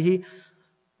عِبَادِهِ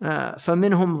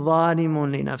فَمِنْهُمْ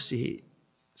ظَالِمٌ لِنَفْسِهِ.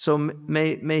 So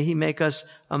may He make us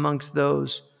amongst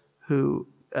those who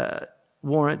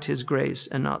warrant His grace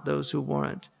and not those who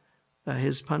warrant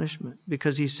His punishment.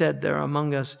 Because He said there are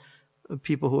among us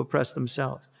people who oppress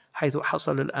themselves. حيث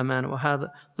حصل الأمان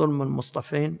وهذا ظلم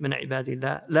المصطفين من عباد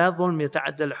الله لا ظلم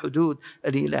يتعدى الحدود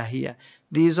الإلهية.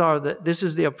 This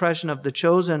is the oppression of the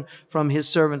chosen from His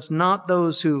servants, not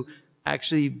those who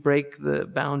actually break the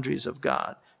boundaries of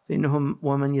God. إنهم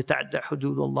ومن يتعدى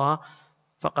حدود الله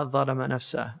فقد ظلم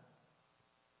نفسه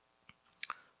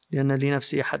لأن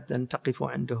لنفسه حدا تقف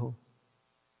عنده.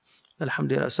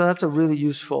 Alhamdulillah. So that's a really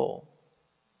useful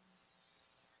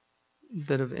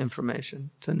bit of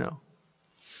information to know.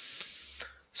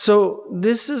 So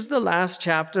this is the last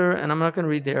chapter, and I'm not going to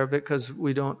read the Arabic because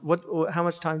we don't. How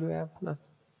much time do we have left?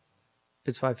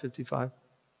 It's 5:55.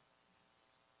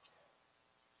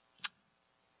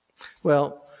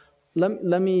 Well,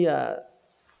 let me. The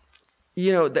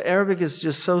Arabic is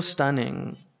just so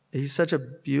stunning. He's such a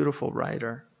beautiful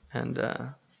writer, and.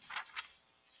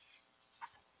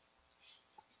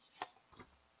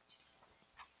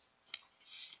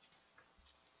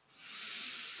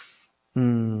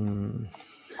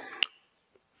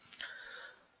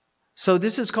 So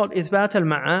this is called إثبات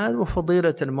المعاد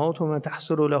وفضيلة الموت وما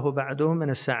تحصل له بعده من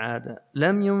السعادة.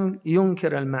 لم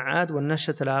ينكر المعاد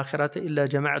والنشأة الآخرة إلا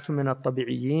جماعة من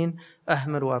الطبيعيين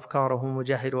أهملوا أفكارهم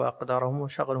وجاهلوا أقدارهم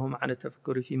وشغلهم عن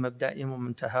التفكر في مبدأهم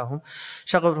ومنتهاهم.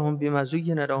 شغلهم بما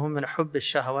زين لهم من حب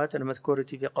الشهوات المذكورة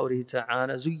في قوله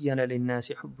تعالى زين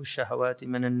للناس حب الشهوات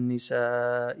من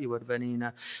النساء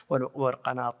والبنين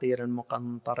والقناطير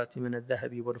المقنطرة من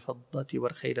الذهب والفضة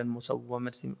والخيل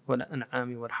المسومة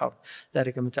والأنعام والحرث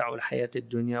ذلك متاع الحياة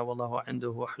الدنيا والله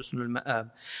عنده حسن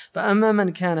المآب. فأما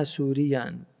من كان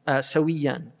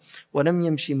سويا ولم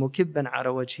يمشي مكبا على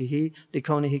وجهه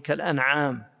لكونه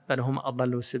كالأنعام بل هم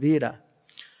أضلوا سبيلا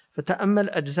فتأمل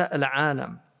أجزاء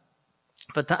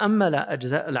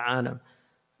العالم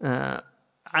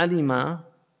علم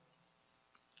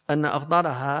أن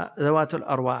أفضلها ذوات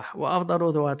الأرواح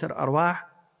وأفضل ذوات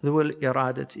الأرواح ذو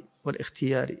الإرادة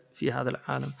والاختيار في هذا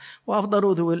العالم.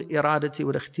 وأفضل ذوي الإرادة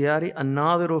والاختيار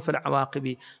الناظر في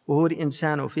العواقب وهو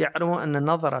الإنسان، فيعلم أن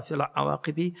النظر في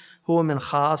العواقب هو من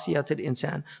خاصية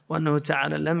الإنسان، وأنه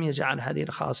تعالى لم يجعل هذه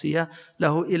الخاصية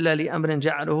له إلا لأمر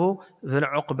جعله في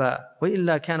العقبى،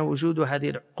 وإلا كان وجود هذه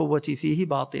القوة فيه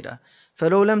باطلة.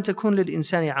 فلو لم تكن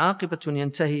للإنسان عاقبة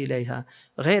ينتهي إليها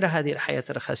غير هذه الحياة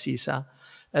الخسيسة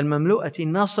المملوءة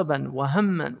نصبا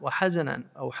وهما وحزنا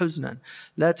أو حزنا،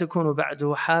 لا تكون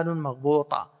بعده حال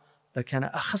مغبوطة، لكان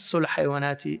أخص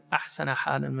الحيوانات أحسن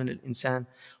حالا من الإنسان،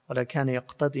 ولكان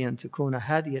يقتضي أن تكون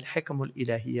هذه الحكم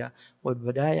الإلهية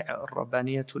والبدائع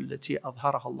الربانية التي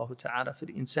أظهرها الله تعالى في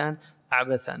الإنسان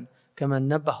عبثا، كما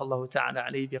نبه الله تعالى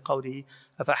عليه بقوله: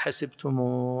 أفحسبتم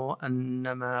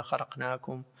أنما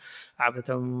خلقناكم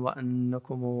عبثا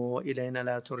وأنكم إلينا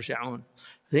لا ترجعون.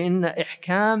 لأن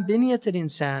إحكام بنية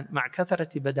الإنسان مع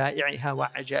كثرة بدائعها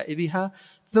وعجائبها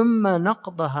ثم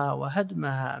نقضها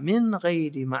وهدمها من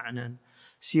غير معنى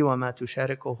سوى ما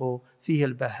تشاركه فيه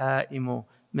البهائم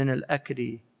من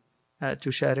الأكل،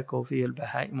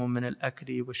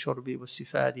 والشرب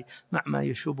والسفاد، مع ما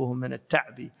يشوبه من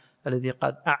التعب الذي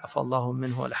قد أعفى الله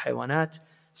منه الحيوانات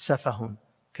سفه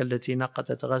كالتي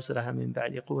نقضت غزلها من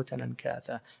بعد قوة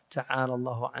أنكاثا، تعالى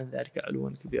الله عن ذلك علوا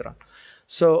كبيرا.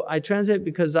 So I translate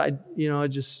because I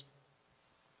just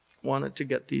wanted to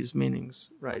get these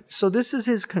meanings right. So this is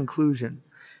his conclusion.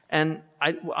 And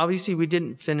obviously we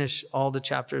didn't finish all the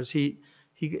chapters. He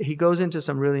goes into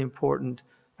some really important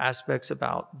aspects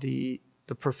about the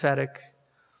prophetic,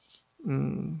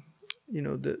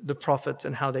 the prophets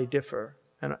and how they differ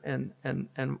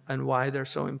and why they're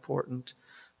so important.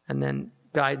 And then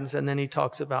guidance. And then he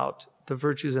talks about the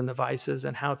virtues and the vices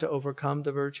and how to overcome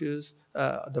the virtues,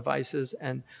 the vices,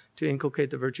 and to inculcate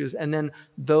the virtues. And then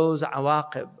those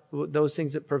awaqib, those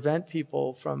things that prevent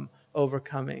people from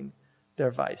overcoming their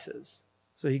vices.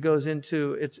 So he goes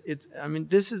into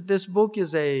this book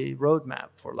is a roadmap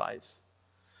for life.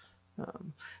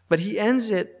 But he ends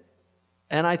it,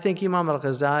 and I think Imam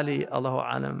al-Ghazali, Allahu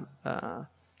alam,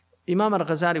 Imam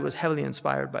al-Ghazali was heavily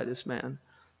inspired by this man.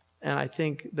 And I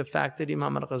think the fact that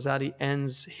Imam al-Ghazali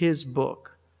ends his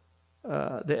book,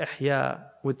 the Ihya,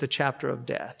 with the chapter of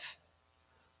death,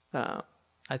 he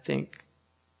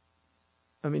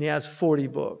has 40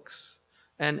 books,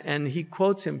 and he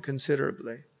quotes him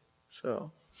considerably.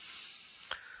 So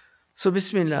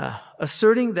Bismillah,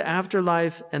 asserting the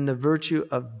afterlife and the virtue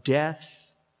of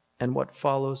death and what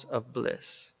follows of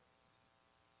bliss.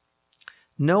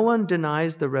 No one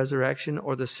denies the resurrection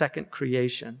or the second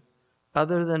creation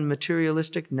other than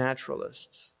materialistic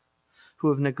naturalists who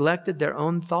have neglected their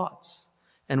own thoughts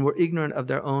and were ignorant of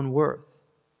their own worth.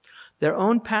 Their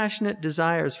own passionate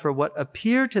desires for what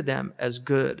appear to them as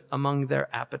good among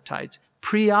their appetites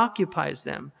preoccupies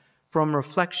them from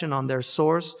reflection on their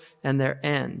source and their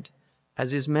end,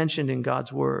 as is mentioned in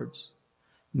God's words.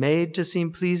 Made to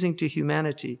seem pleasing to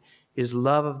humanity is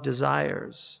love of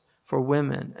desires for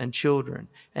women and children,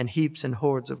 and heaps and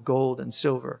hoards of gold and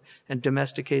silver, and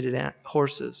domesticated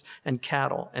horses and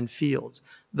cattle and fields.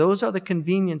 Those are the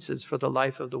conveniences for the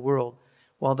life of the world,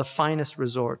 while the finest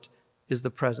resort is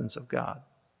the presence of God.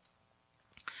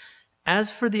 As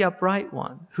for the upright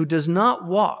one, who does not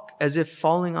walk as if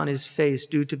falling on his face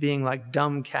due to being like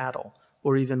dumb cattle,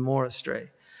 or even more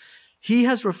astray, he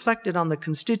has reflected on the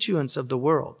constituents of the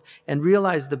world and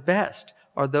realized the best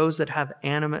are those that have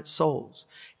animate souls.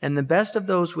 And the best of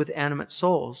those with animate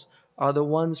souls are the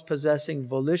ones possessing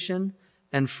volition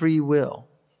and free will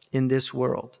in this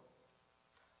world.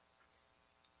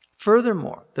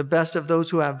 Furthermore, the best of those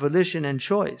who have volition and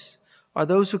choice are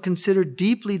those who consider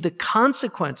deeply the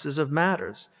consequences of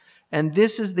matters. And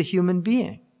this is the human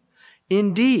being.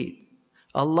 Indeed,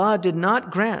 Allah did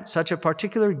not grant such a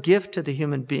particular gift to the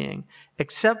human being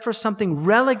except for something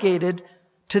relegated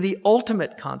to the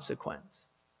ultimate consequence.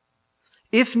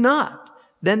 If not,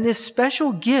 then this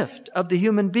special gift of the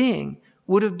human being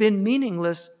would have been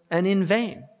meaningless and in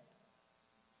vain.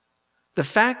 The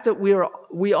fact that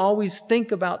we always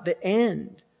think about the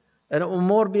end,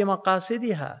 al-umur bi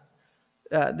maqasidiha.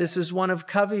 This is one of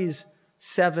Kavi's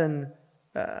 7,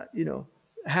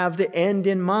 have the end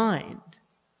in mind.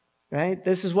 Right?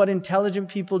 This is what intelligent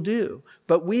people do.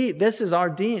 But this is our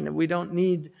deen. We don't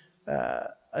need a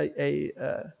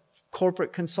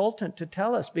corporate consultant to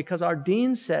tell us, because our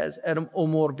deen says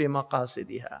umur bi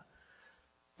maqasidiha.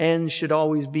 Ends should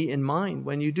always be in mind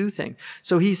when you do things.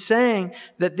 So he's saying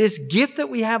that this gift that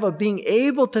we have of being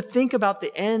able to think about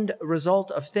the end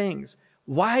result of things,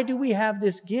 why do we have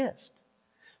this gift?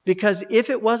 Because if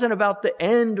it wasn't about the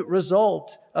end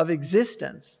result of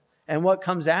existence and what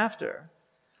comes after,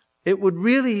 it would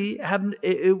really have,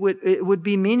 it would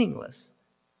be meaningless.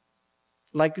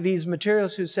 Like these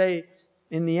materialists who say,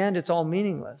 in the end, it's all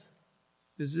meaningless.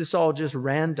 Is this all just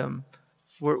random?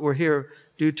 We're here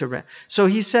due to random. So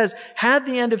he says, had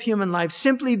the end of human life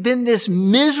simply been this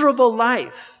miserable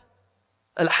life,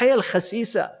 al-hayya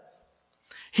al-khasisa,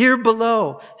 here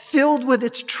below, filled with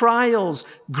its trials,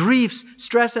 griefs,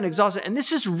 stress, and exhaustion. And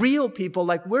this is real, people.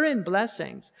 Like, we're in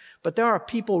blessings, but there are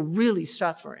people really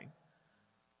suffering.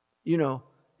 You know,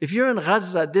 if you're in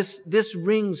Gaza, this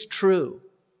rings true.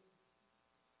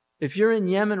 If you're in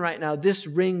Yemen right now, this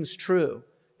rings true.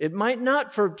 It might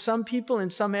not for some people in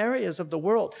some areas of the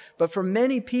world, but for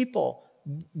many people,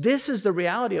 this is the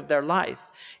reality of their life.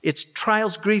 It's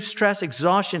trials, grief, stress,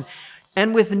 exhaustion,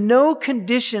 and with no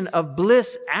condition of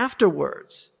bliss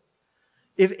afterwards.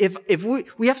 If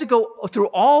we have to go through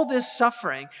all this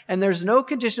suffering and there's no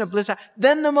condition of bliss,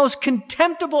 then the most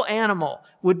contemptible animal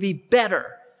would be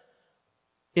better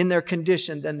in their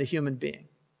condition than the human being.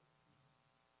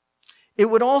 It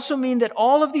would also mean that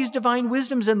all of these divine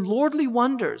wisdoms and lordly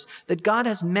wonders that God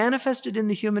has manifested in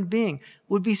the human being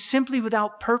would be simply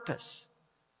without purpose.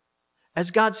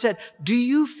 As God said, do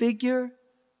you figure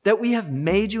that we have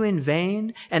made you in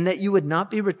vain and that you would not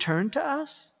be returned to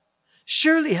us?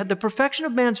 Surely had the perfection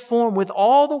of man's form with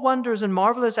all the wonders and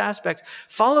marvelous aspects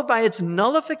followed by its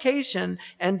nullification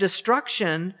and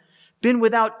destruction been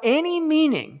without any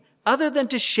meaning other than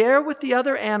to share with the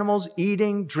other animals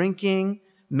eating, drinking,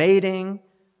 mating,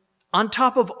 on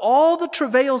top of all the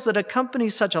travails that accompany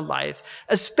such a life,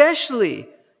 especially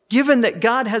given that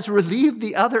God has relieved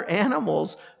the other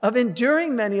animals of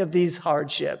enduring many of these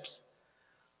hardships.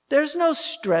 There's no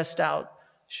stressed out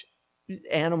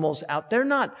animals out. They're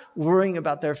not worrying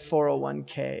about their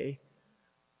 401k.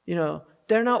 You know,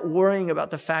 they're not worrying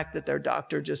about the fact that their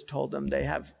doctor just told them they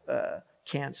have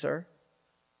cancer,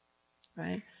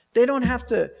 right? They don't have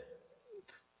to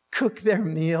cook their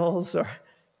meals, or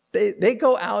they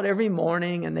go out every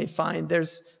morning and they find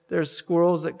there's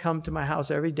squirrels that come to my house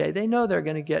every day. They know they're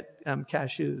going to get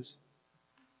cashews.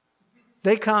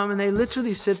 They come and they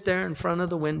literally sit there in front of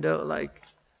the window like,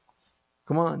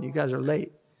 come on, you guys are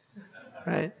late,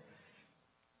 right?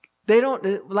 They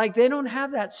don't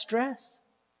have that stress.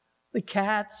 The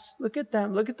cats, look at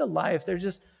them, look at the life. They're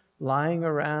just lying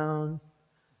around.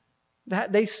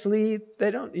 They sleep.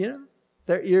 They don't, you know,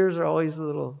 their ears are always a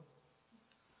little.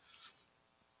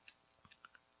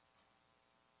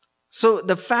 So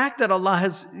the fact that Allah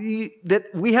has, that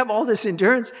we have all this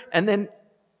endurance, and then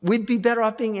we'd be better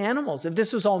off being animals if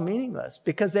this was all meaningless,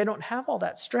 because they don't have all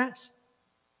that stress.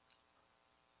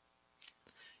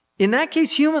 In that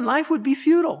case, human life would be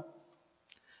futile.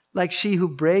 Like she who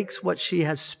breaks what she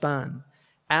has spun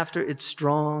after it's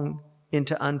strung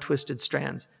into untwisted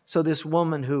strands. So this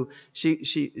woman who,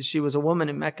 she was a woman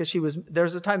in Mecca.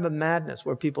 There's a type of madness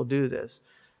where people do this.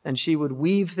 And she would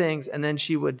weave things and then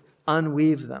she would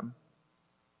unweave them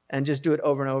and just do it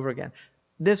over and over again.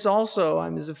 This also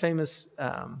is a famous,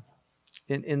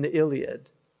 in the Iliad,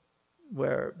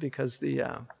 because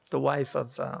the wife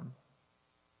of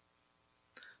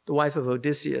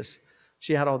Odysseus,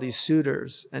 she had all these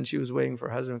suitors and she was waiting for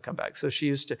her husband to come back. So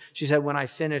she said, when I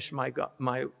finish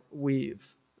my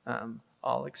weave,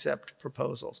 I'll accept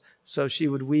proposals. So she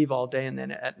would weave all day and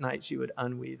then at night she would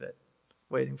unweave it,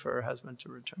 waiting for her husband to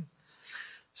return.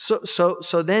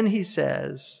 So then he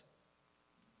says,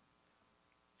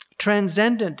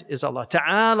 transcendent is Allah,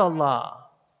 Ta'ala Allah.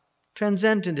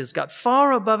 Transcendent is God,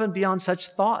 far above and beyond such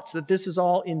thoughts that this is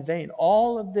all in vain.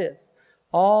 All of this.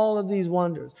 All of these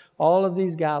wonders, all of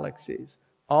these galaxies,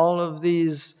 all of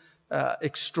these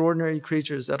extraordinary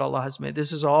creatures that Allah has made.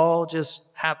 This is all just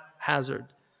haphazard,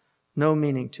 no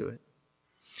meaning to it.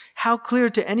 How clear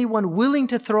to anyone willing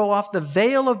to throw off the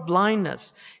veil of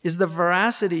blindness is the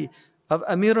veracity of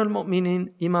Amir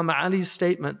al-Mu'minin Imam Ali's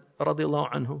statement,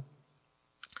 radiyallahu anhu.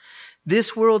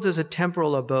 This world is a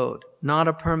temporal abode, not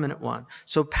a permanent one.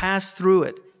 So pass through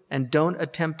it and don't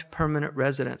attempt permanent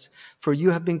residence, for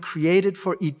you have been created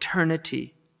for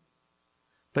eternity.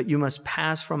 But you must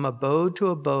pass from abode to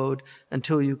abode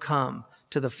until you come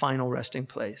to the final resting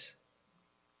place.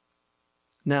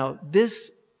 Now,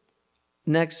 this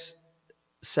next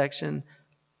section,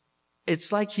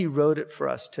 it's like he wrote it for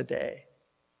us today.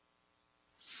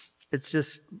 It's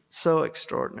just so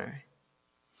extraordinary.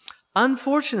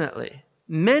 Unfortunately,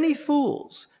 many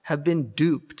fools have been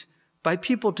duped by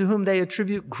people to whom they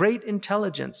attribute great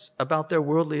intelligence about their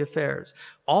worldly affairs.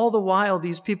 All the while,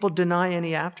 these people deny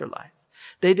any afterlife.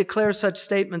 They declare such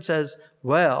statements as,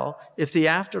 well, if the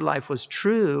afterlife was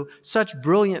true, such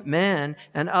brilliant men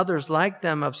and others like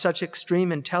them of such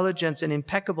extreme intelligence and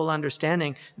impeccable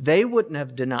understanding, they wouldn't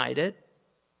have denied it.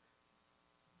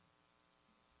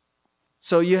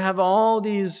 So you have all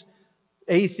these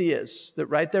atheists that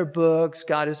write their books,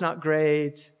 God is not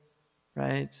great,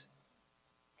 right?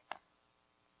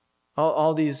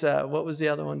 All these, what was the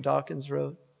other one Dawkins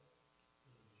wrote?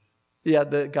 Yeah,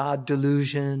 the God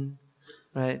delusion,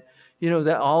 right? You know,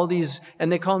 that all these,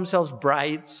 and they call themselves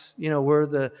brights, you know, we're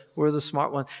the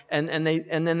smart ones. And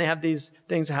then they have these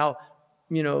things how,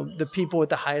 you know, the people with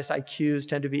the highest IQs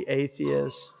tend to be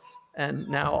atheists. And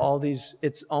now all these,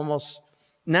 it's almost,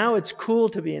 now it's cool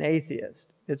to be an atheist.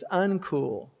 It's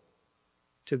uncool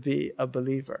to be a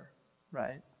believer,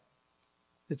 right?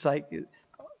 It's like,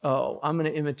 oh, I'm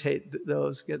going to imitate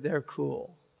those. They're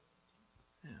cool.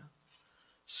 Yeah.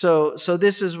 So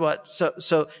this is what.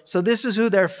 So this is who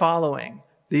they're following.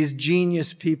 These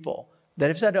genius people that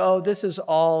have said, oh, this is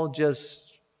all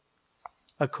just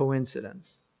a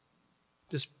coincidence,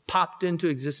 just popped into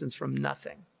existence from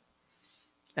nothing.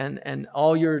 And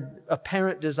all your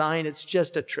apparent design, it's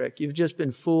just a trick. You've just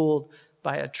been fooled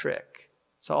by a trick.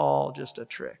 It's all just a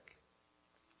trick.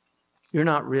 You're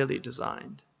not really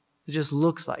designed. It just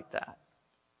looks like that.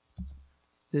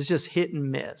 It's just hit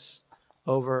and miss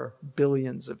over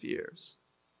billions of years.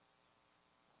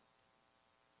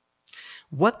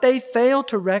 What they fail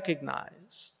to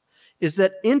recognize is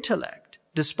that intellect,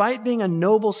 despite being a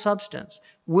noble substance,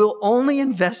 will only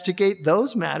investigate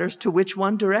those matters to which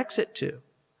one directs it to.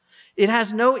 It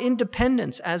has no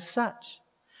independence as such,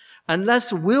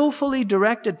 unless willfully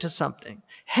directed to something.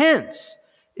 Hence,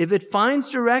 if it finds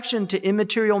direction to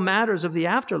immaterial matters of the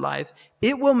afterlife,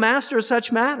 it will master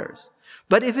such matters.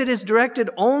 But if it is directed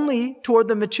only toward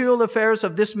the material affairs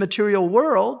of this material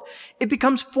world, it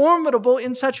becomes formidable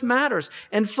in such matters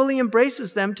and fully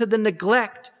embraces them to the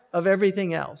neglect of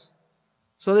everything else.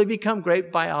 So they become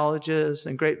great biologists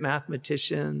and great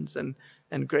mathematicians and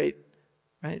great,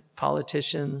 right,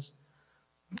 politicians,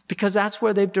 because that's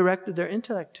where they've directed their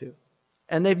intellect to.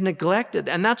 And they've neglected.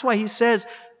 And that's why he says,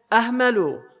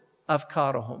 أهملوا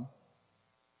أفكارهم.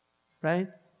 Right?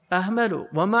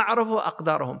 أهملوا وما عرفوا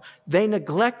أقدارهم. They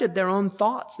neglected their own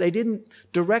thoughts. They didn't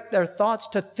direct their thoughts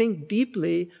to think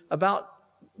deeply about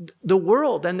the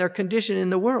world and their condition in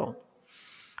the world.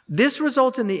 This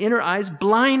results in the inner eye's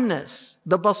blindness.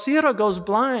 The basira goes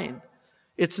blind.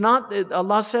 It's not,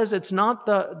 Allah says it's not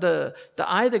the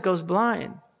eye that goes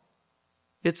blind.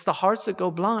 It's the hearts that go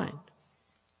blind.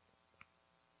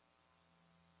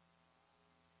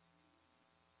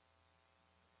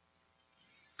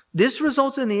 This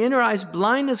results in the inner eye's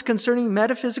blindness concerning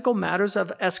metaphysical matters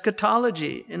of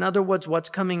eschatology. In other words, what's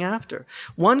coming after.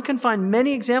 One can find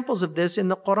many examples of this in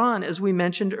the Qur'an, as we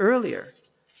mentioned earlier.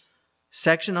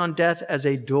 Section on death as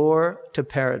a door to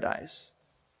paradise.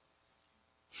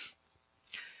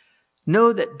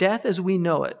 Know that death as we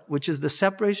know it, which is the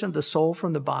separation of the soul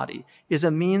from the body, is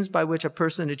a means by which a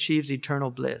person achieves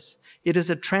eternal bliss. It is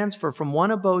a transfer from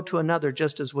one abode to another,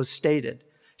 just as was stated.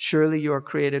 Surely you are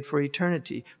created for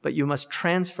eternity, but you must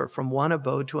transfer from one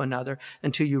abode to another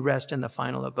until you rest in the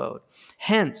final abode.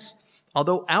 Hence,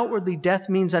 although outwardly death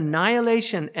means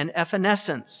annihilation and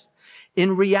evanescence,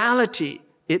 in reality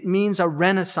it means a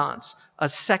renaissance, a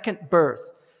second birth.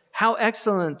 How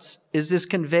excellent is this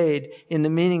conveyed in the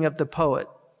meaning of the poet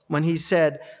when he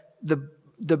said,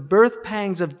 the birth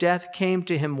pangs of death came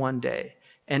to him one day,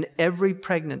 and every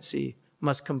pregnancy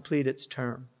must complete its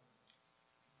term.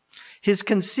 His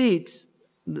conceit,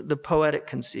 the poetic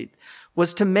conceit,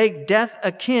 was to make death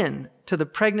akin to the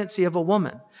pregnancy of a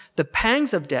woman. The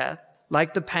pangs of death,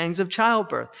 like the pangs of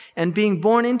childbirth, and being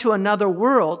born into another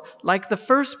world, like the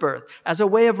first birth, as a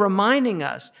way of reminding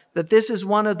us that this is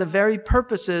one of the very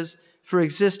purposes for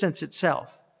existence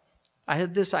itself. I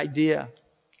had this idea,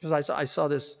 because I saw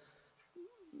this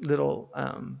little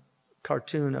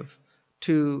cartoon of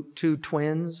two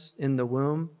twins in the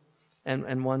womb,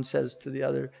 and one says to the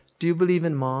other, "Do you believe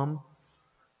in mom?"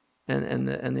 And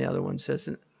the other one says,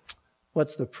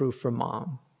 "What's the proof for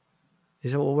mom?" He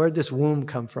said, "Well, where'd this womb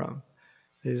come from?"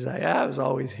 He's like, "I was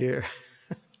always here."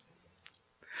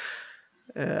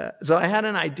 So I had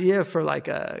an idea for like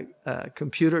a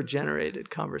computer-generated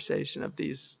conversation of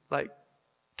these like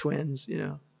twins, you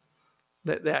know,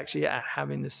 that they actually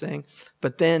having this thing.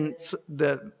 But then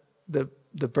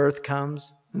the birth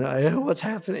comes, and they're like, "What's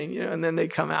happening?" You know, and then they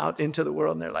come out into the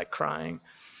world and they're like crying.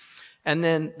 And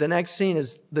then the next scene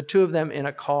is the two of them in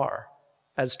a car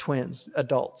as twins,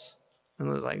 adults. And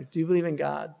they're like, "Do you believe in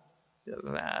God?"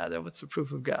 What's the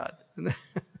proof of God?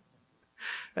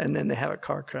 And then they have a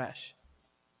car crash.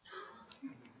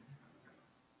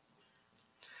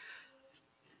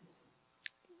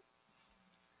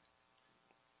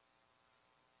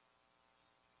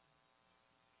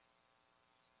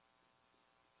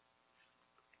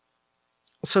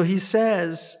 So he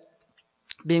says,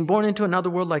 being born into another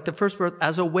world like the first birth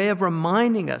as a way of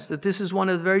reminding us that this is one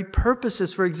of the very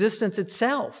purposes for existence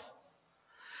itself.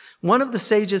 One of the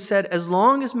sages said, as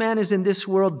long as man is in this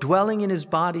world dwelling in his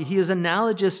body, he is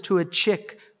analogous to a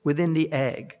chick within the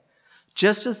egg.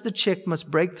 Just as the chick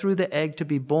must break through the egg to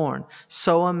be born,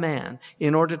 so a man,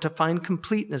 in order to find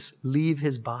completeness, leave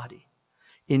his body.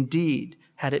 Indeed,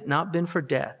 had it not been for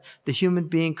death, the human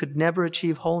being could never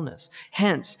achieve wholeness.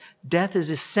 Hence, death is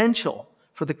essential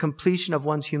for the completion of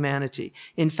one's humanity.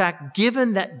 In fact,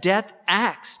 given that death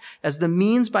acts as the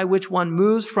means by which one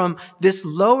moves from this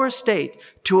lower state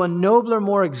to a nobler,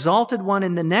 more exalted one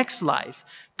in the next life,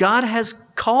 God has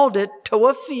called it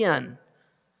tawaffiyan.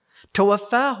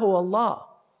 Tawaffahu Allah.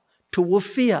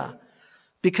 Tawaffiya.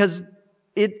 Because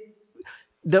it's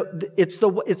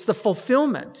the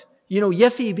fulfillment. You know,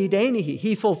 yafi bidaynihi,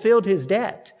 he fulfilled his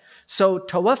debt. So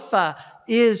tawaffa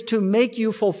is to make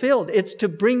you fulfilled. It's to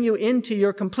bring you into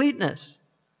your completeness.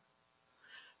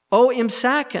 O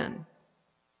imsakan,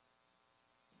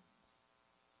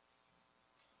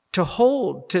 to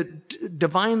hold, to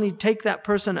divinely take that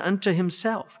person unto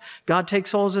himself. God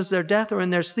takes souls as their death or in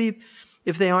their sleep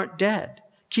if they aren't dead,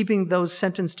 keeping those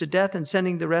sentenced to death and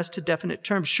sending the rest to definite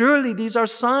terms. Surely these are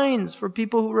signs for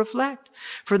people who reflect.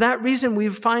 For that reason, we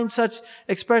find such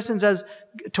expressions as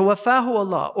tawaffahu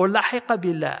Allah or lahiqa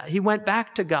billah. He went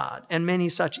back to God, and many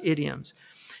such idioms.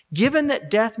 Given that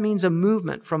death means a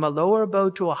movement from a lower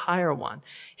abode to a higher one,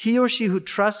 he or she who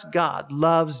trusts God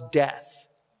loves death.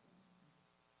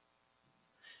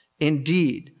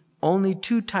 Indeed, only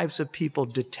two types of people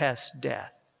detest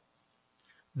death.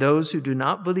 Those who do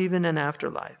not believe in an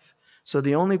afterlife. So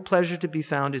the only pleasure to be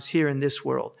found is here in this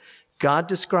world. God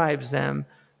describes them.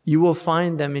 You will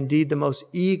find them indeed the most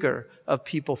eager of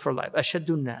people for life.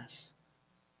 Ashaddun nas,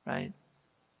 right?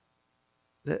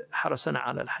 Harasana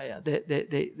ala al-haya.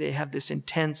 They have this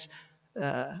intense,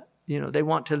 they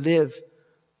want to live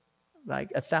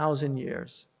like 1,000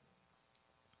 years.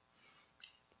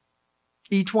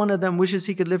 Each one of them wishes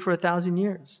he could live for 1,000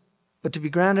 years. But to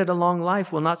be granted a long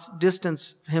life will not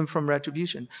distance him from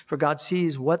retribution, for God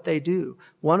sees what they do.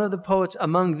 One of the poets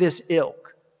among this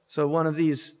ilk, so one of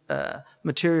these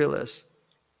materialists,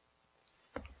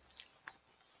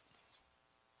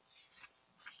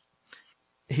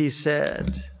 he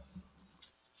said,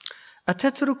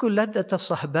 أَتَتْرُكُ لَذَّةَ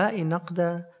الصَّحْبَاءِ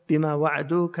نَقْدَ بِمَا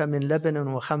وَعَدُوكَ مِنْ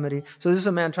لَبَنٍ وَخَمْرِ. So this is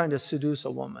a man trying to seduce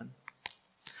a woman.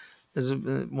 This is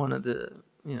one of the,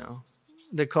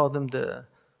 they call them the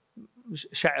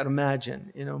sha'ir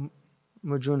majin,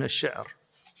 mujun al-shi'r.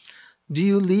 Do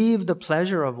you leave the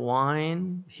pleasure of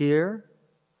wine here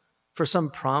for some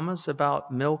promise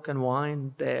about milk and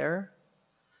wine there?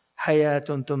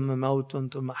 Hayatun thumma mawtun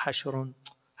thumma hashrun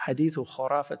hadithu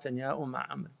khurafatan ya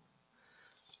Amr.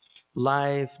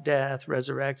 Life, death,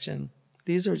 resurrection.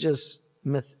 These are just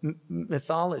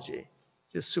mythology,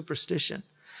 just superstition.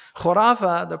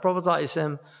 Khurafa, the Prophet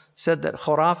ﷺ said that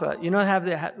khurafa,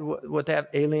 what they have,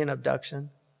 alien abduction.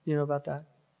 You know about that?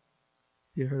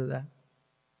 You heard of that?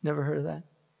 Never heard of that?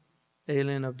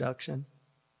 Alien abduction.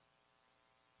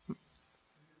 You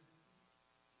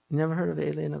never heard of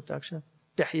alien abduction?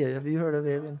 Dahya, have you heard of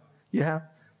alien? You have?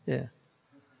 Yeah.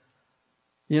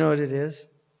 You know what it is?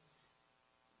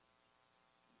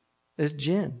 It's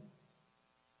jinn.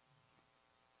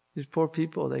 These poor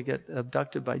people, they get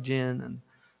abducted by jinn and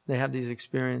they have these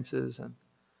experiences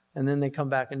and then they come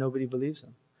back and nobody believes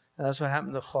them. And that's what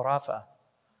happened to Khurafa.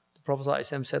 The Prophet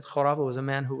ﷺ said Khurafa was a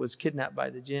man who was kidnapped by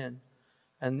the jinn.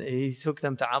 And he took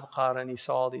them to Abqar and he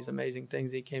saw all these amazing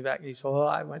things. He came back and he said,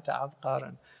 I went to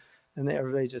Abqar. And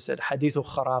everybody just said, Hadithu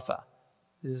Khurafa.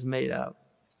 It is made up.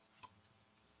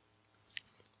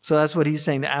 So that's what he's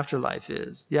saying the afterlife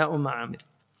is. Ya Amir.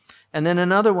 And then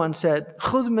another one said,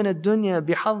 خُذْ مِنَ الدُّنْيَا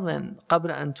بِحَظٍ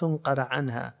قَبْلَ أَن تُنْقَرَ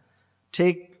عَنْهَا.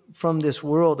 Take from this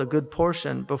world a good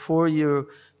portion before you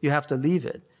have to leave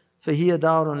it. فَهِيَ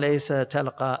دَارٌ لَيْسَ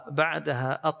تَلْقَى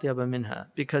بَعْدَهَا أَطْيَبَ مِنْهَا.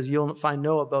 Because you'll find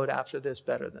no abode after this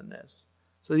better than this.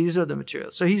 So these are the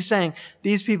materials. So he's saying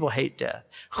these people hate death.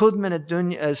 خُذْ مِنَ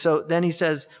الدُّنْيَا. So then he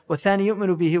says, وَثَانِ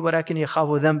يُؤْمِنُ بِهِ وَلَكِنْ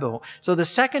يَخَافُ ذَنْبَهُ. So the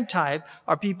second type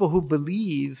are people who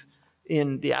believe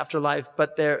in the afterlife,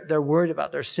 but they're worried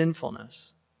about their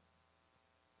sinfulness.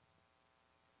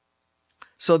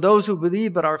 So those who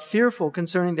believe but are fearful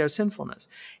concerning their sinfulness.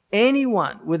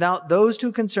 Anyone without those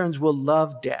two concerns will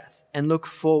love death and look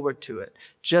forward to it,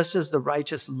 just as the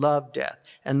righteous love death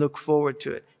and look forward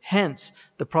to it. Hence,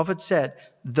 the Prophet said,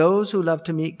 those who love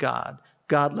to meet God,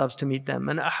 God loves to meet them.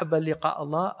 مَنْ أَحَبَّ لِقَاءَ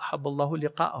اللَّهِ أَحَبَّ اللَّهُ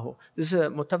لِقَاءَهُ. This is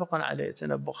مُتَّفَقٌ عَلَيْهِ. It's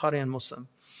in Bukhari and Muslim.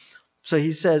 So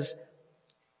he says,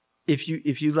 If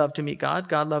you love to meet God,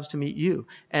 God loves to meet you.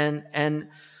 And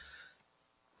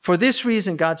for this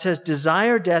reason, God says,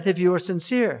 desire death if you are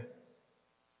sincere.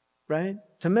 Right?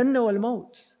 تمنوا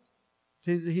الموت.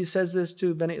 He says this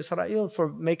to Bani Israel for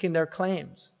making their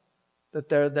claims that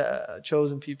they're the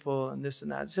chosen people and this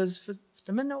and that. It says,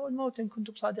 تمنوا الموت إن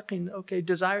كنتم صادقين. Okay,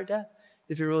 desire death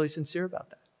if you're really sincere about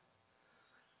that.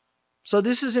 So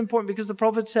this is important because the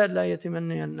Prophet said, لا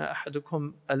يتمنين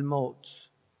أحدكم الموت.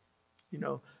 You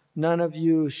know, none of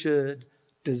you should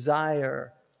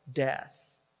desire death.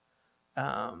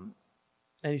 And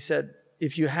he said,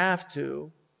 if you have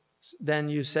to, then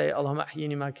you say, اللهم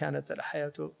أحيني ما كانت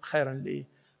الحياة خيرا لي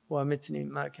ومتني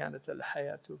ما كانت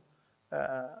الحياة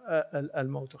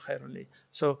الموت خيرا لي.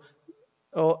 So,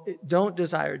 don't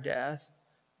desire death,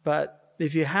 but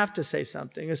if you have to say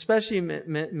something, especially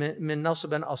من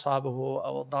نصب أصابه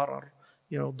أو ضرر,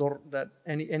 you know, that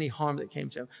any harm that came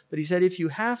to him. But he said, if you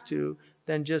have to,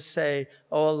 then just say,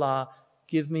 oh Allah,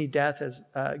 give me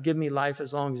life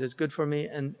as long as it's good for me,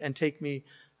 and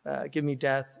give me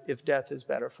death if death is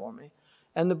better for me.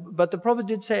 But the Prophet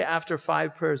did say after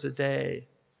 5 prayers a day,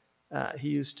 he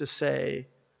used to say,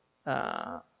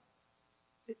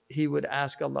 he would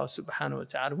ask Allah subhanahu wa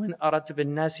ta'ala, when arat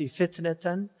bin nasi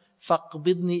fitnatan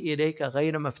faqbidni ilayka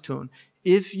ghayra maftun.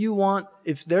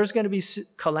 If there's going to be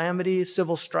calamity,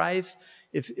 civil strife,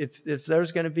 if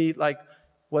there's going to be like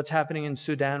what's happening in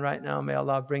Sudan right now, may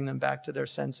Allah bring them back to their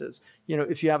senses. You know,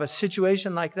 if you have a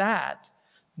situation like that,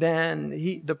 then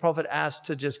the Prophet asked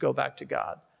to just go back to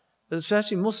God.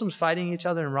 Especially Muslims fighting each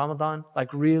other in Ramadan,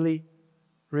 like really?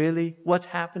 Really? What's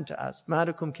happened to us?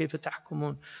 Ma'adukum kayfa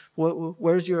tahkumun?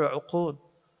 Where's your uqud?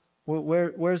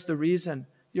 Where's the reason?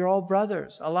 You're all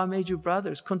brothers. Allah made you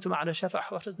brothers. Kuntum ala shafa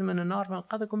hufratin min an-nar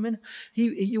fanqadhakum minha.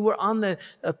 You were on the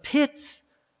pit,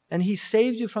 and He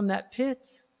saved you from that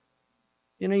pit.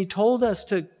 You know, He told us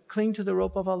to cling to the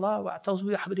rope of Allah.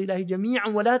 Wa'tasimu bihablillahi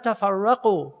jami'an wa la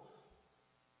tafarraqu.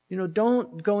 You know,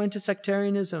 don't go into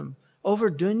sectarianism over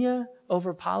dunya,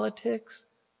 over politics.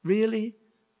 Really?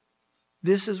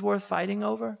 This is worth fighting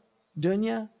over?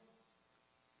 Dunya?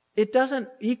 It doesn't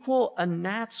equal a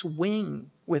gnat's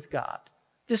wing with God.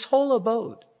 This whole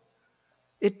abode.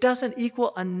 It doesn't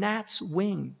equal a gnat's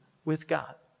wing with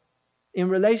God in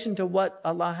relation to what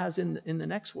Allah has in the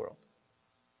next world.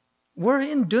 We're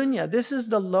in dunya. This is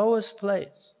the lowest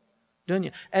place.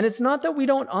 Dunya. And it's not that we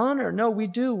don't honor. No, we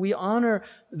do. We honor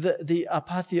the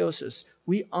apotheosis.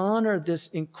 We honor this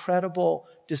incredible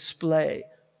display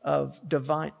of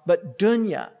divine. But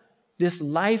dunya, this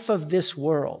life of this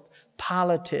world,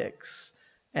 politics,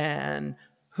 and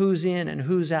who's in and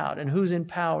who's out, and who's in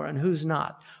power and who's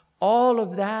not, all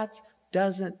of that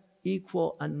doesn't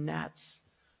equal a gnat's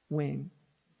wing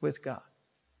with God.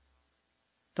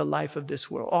 The life of this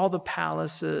world, all the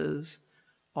palaces,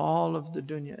 all of the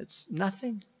dunya, it's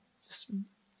nothing, just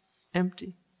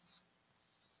empty.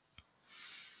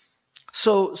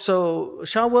 So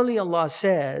Shah Wali Allah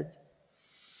said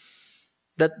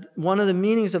that one of the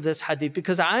meanings of this hadith,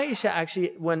 because Aisha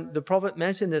actually, when the Prophet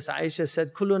mentioned this, Aisha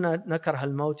said, Kulluna nakarha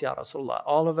al-maut ya Rasulullah.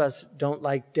 All of us don't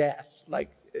like death. Like,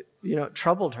 you know, it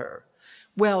troubled her.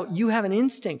 Well, you have an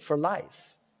instinct for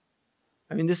life.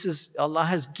 I mean, Allah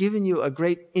has given you a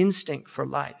great instinct for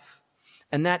life.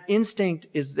 And that instinct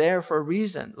is there for a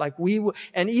reason. Like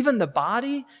and even the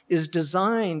body is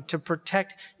designed to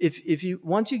protect.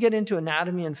 Once you get into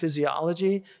anatomy and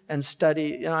physiology and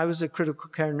study, you know, I was a critical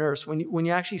care nurse. When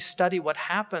you actually study what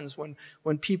happens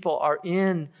when people are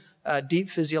in deep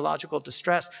physiological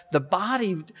distress, the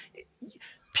body,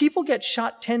 people get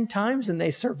shot 10 times and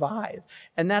they survive.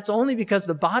 And that's only because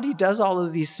the body does all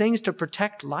of these things to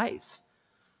protect life.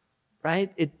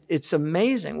 Right? It's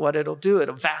amazing what it'll do.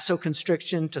 It'll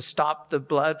vasoconstriction to stop the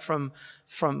blood from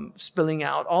spilling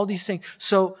out, all these things.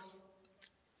 So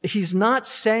he's not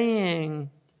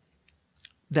saying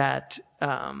that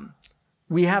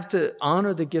we have to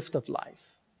honor the gift of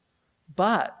life,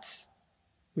 but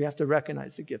we have to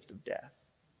recognize the gift of death.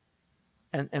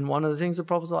 And one of the things the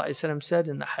Prophet ﷺ said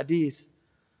in the hadith,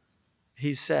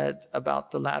 he said about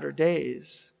the latter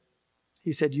days,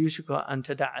 he said, "Yushuka an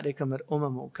tada'alika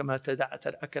al-umamu kama tada'at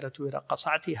al-akaratu ila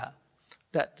qas'atiha."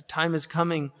 That the time is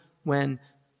coming when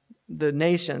the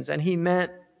nations, and he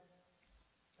meant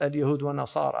al-Yahud wa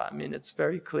Nasara. I mean, it's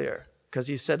very clear because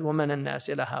he said, "Waman an-nas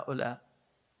ila ha'ula."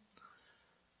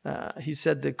 He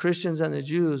said, the Christians and the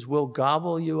Jews will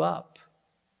gobble you up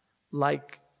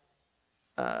like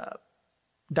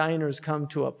diners come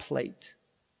to a plate.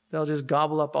 They'll just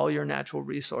gobble up all your natural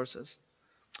resources.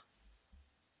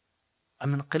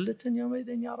 أَمِنْ قِلَّةٍ يَوْمَئِذٍ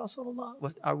يَا رَسُولَ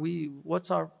اللَّهِ.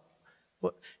 What's our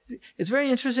It's very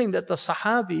interesting that the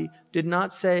Sahabi did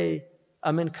not say,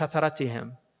 amin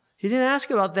katharatihim. He didn't ask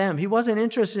about them. He wasn't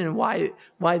interested in why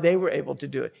they were able to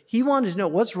do it. He wanted to know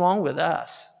what's wrong with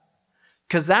us.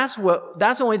 Because that's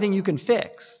the only thing you can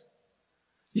fix.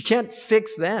 You can't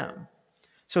fix them.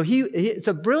 So it's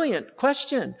a brilliant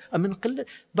question.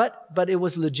 But it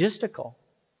was logistical.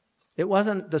 It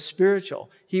wasn't the spiritual.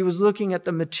 He was looking at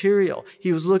the material.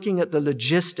 He was looking at the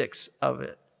logistics of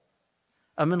it.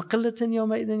 أَمِنْ قِلَّةٍ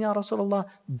يَوْمَئِذٍ يَا رَسُولَ اللَّهِ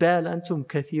بَلْ أَنْتُمْ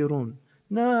كَثِيرُونَ.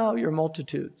 No, you're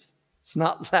multitudes. It's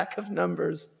not lack of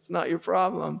numbers. It's not your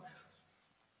problem.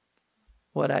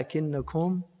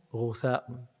 وَلَكِنَّكُمْ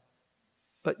غُثَاءٌ.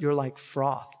 But you're like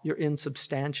froth. You're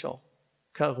insubstantial.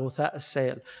 كَغُثَاء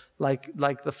السَّيْلِ.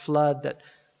 Like the flood that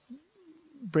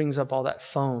brings up all that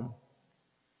foam.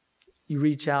 You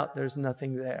reach out, there's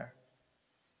nothing there.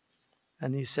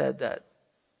 And he said that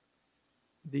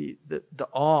the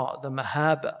awe, the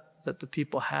mahaba that the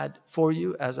people had for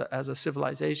you as a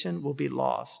civilization will be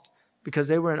lost because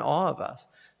they were in awe of us.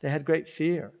 They had great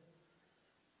fear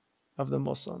of the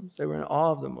Muslims. They were in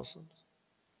awe of the Muslims.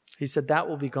 He said that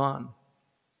will be gone.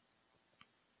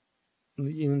 All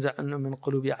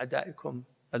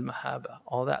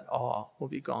that awe will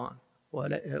be gone.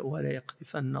 And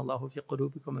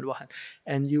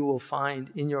you will find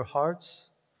in your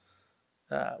hearts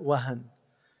wahan.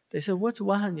 They said, what's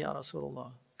wahan, ya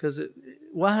Rasulullah? Because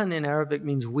wahan in Arabic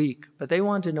means weak, but they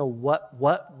want to know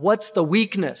what's the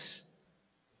weakness.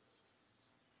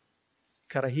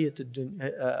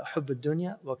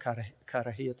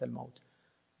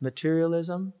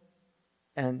 Materialism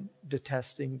and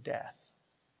detesting death.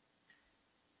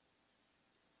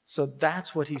 So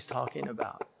that's what he's talking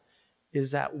about.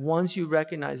 Is that once you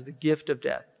recognize the gift of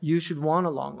death, you should want a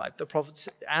long life. The Prophet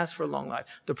asked for a long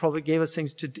life. The Prophet gave us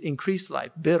things to increase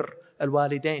life. Bir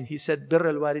al-walidain. He said, Bir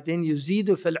al-walidain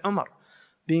yuzidu fil umar.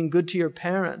 Being good to your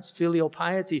parents, filial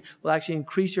piety will actually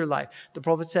increase your life. The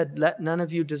Prophet said, let none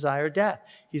of you desire death.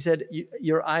 He said,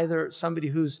 you're either somebody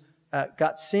who's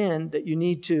got sin that you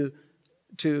need to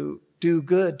do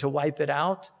good to wipe it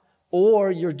out,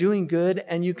 or you're doing good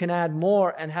and you can add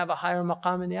more and have a higher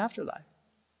maqam in the afterlife.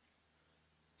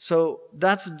 So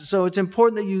it's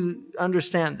important that you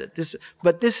understand that this.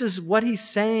 But this is what he's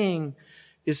saying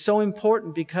is so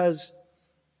important because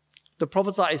the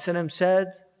Prophet ﷺ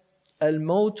said,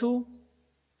 "Al-mautu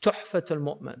tuhfat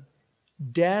al-mu'min."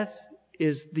 Death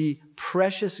is the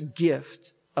precious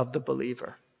gift of the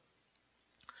believer.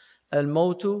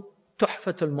 Al-mautu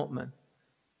tuhfat al-mu'min.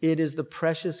 It is the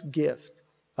precious gift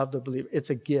of the believer.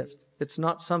 It's a gift. It's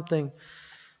not something.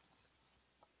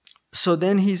 So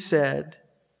then he said,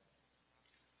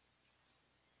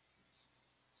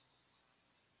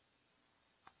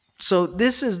 so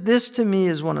this to me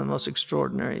is one of the most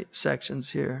extraordinary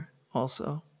sections here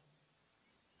also.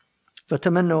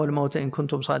 فَتَمَنَّوْا الْمَوْتَ إِن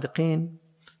كُنْتُمْ صَادِقِينَ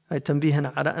أي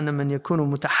تنبيها على أن من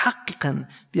يكون متحققا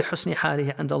بحسن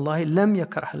حاله عند الله لم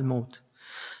يكره الموت.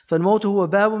 فالموت هو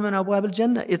باب من أبواب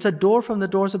الجنة. It's a door from the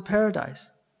doors of paradise.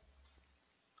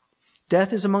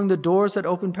 Death is among the doors that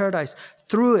open paradise.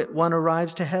 Through it one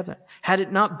arrives to heaven. Had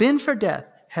it not been for death,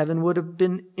 heaven would have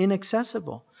been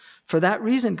inaccessible. For that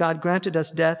reason, God granted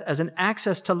us death as an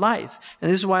access to life.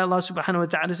 And this is why Allah subhanahu wa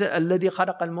ta'ala said, الَّذِي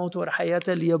خَلَقَ الْمَوْتَ وَالْحَيَاةَ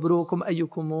لِيَبْلُوكُمْ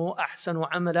أَيُّكُمْ أَحْسَنُ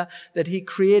عَمَلًا. That He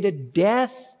created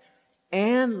death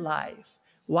and life.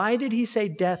 Why did He say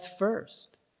death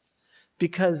first?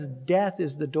 Because death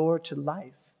is the door to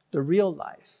life, the real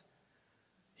life.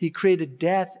 He created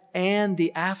death and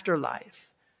the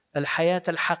afterlife. Al-hayat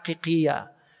al-haqiqiyya,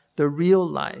 the real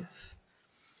life.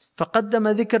 فقدم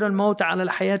ذكر الموت على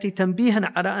الحياة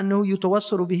تنبيها على أنه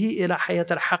يتوصل به إلى حياة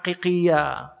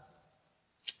الحقيقية.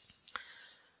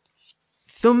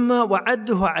 ثم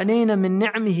وعده علينا من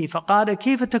نعمه فقال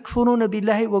كيف تكفرون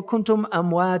بالله وكنتم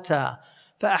أمواتا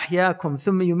فأحياكم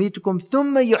ثم يميتكم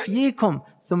ثم يحييكم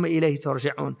ثم إليه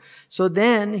ترجعون. So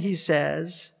then he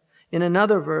says in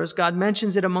another verse, God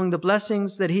mentions it among the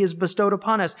blessings that He has bestowed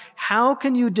upon us. How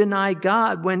can you deny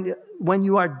God when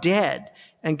you are dead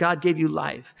and God gave you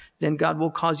life? Then God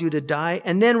will cause you to die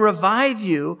and then revive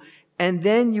you, and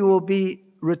then you will be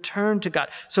returned to God.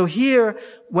 So here,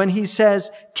 when he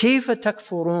says, كَيْفَ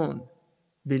تَكْفُرُونَ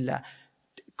بِاللَّهِ,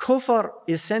 kufr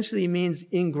essentially means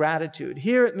ingratitude.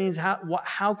 Here it means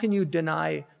how can you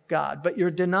deny God? But you're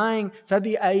denying,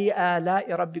 فَبِأَيِّ آلَاءِ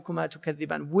رَبِّكُمَا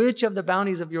تُكَذِّبَانِ. Which of the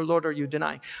bounties of your Lord are you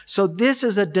denying? So this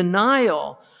is a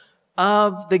denial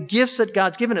of the gifts that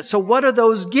God's given us. So what are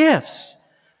those gifts?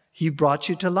 He brought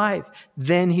you to life.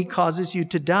 Then He causes you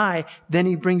to die. Then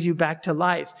He brings you back to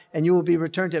life and you will be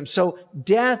returned to Him. So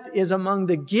death is among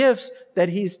the gifts that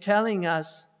He's telling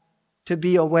us to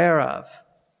be aware of.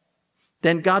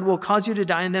 then God will cause you to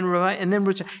die and then revive and then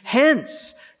return.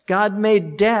 Hence, God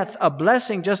made death a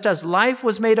blessing just as life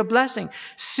was made a blessing,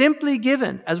 simply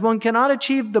given, as one cannot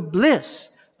achieve the bliss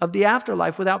of the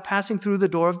afterlife without passing through the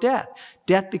door of death.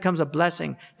 Death becomes a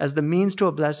blessing, as the means to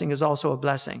a blessing is also a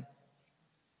blessing.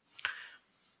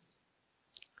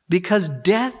 Because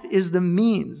death is the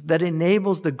means that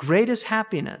enables the greatest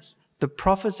happiness, the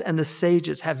prophets and the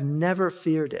sages have never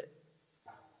feared it.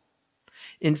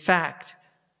 In fact,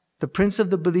 the Prince of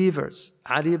the Believers,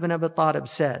 Ali ibn Abi Talib,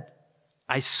 said,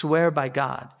 I swear by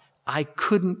God, I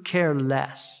couldn't care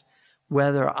less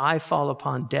whether I fall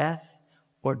upon death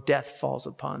or death falls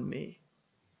upon me.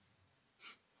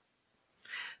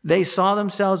 They saw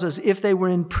themselves as if they were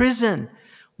in prison,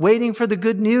 waiting for the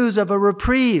good news of a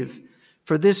reprieve.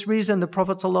 For this reason, the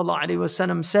Prophet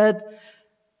ﷺ said,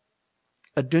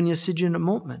 "Ad-dunya sijin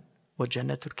al-mu'min wa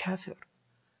jannatul kafir."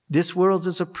 This world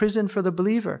is a prison for the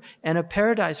believer and a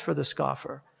paradise for the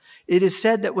scoffer. It is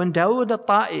said that when Dawood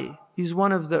al-Ta'i, he's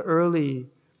one of the early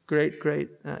great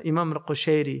Imam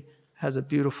al-Qushayri has a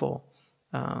beautiful,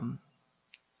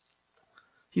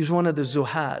 he was one of the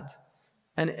Zuhad.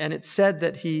 And it's said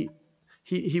that he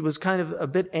was kind of a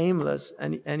bit aimless,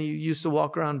 and he used to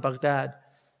walk around Baghdad,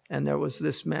 and there was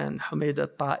this man, Humayd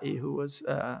al-Ta'i, who was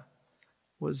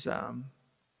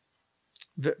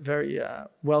very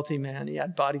wealthy man. He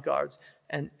had bodyguards,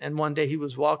 and one day he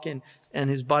was walking, and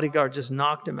his bodyguard just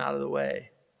knocked him out of the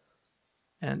way.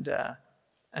 And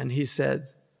he said,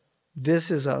 "This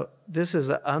is an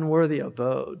unworthy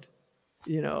abode.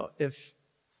 You know, if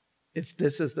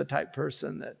this is the type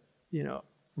person that, you know,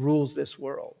 rules this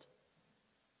world."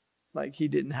 Like, he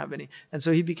didn't have any, and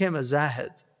so he became a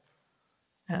zahid,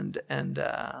 and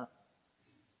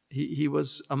he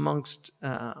was amongst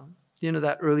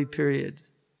that early period.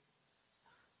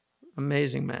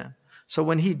 Amazing man. So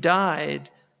when he died,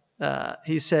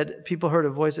 he said, people heard a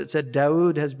voice that said,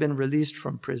 Dawood has been released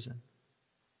from prison.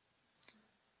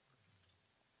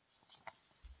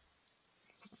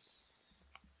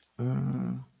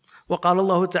 وقال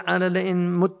الله تعالى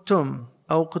لئن متم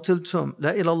أو قتلتم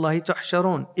لإلى الله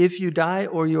تحشرون. If you die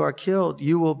or you are killed,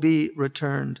 you will be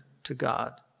returned to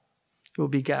God. You will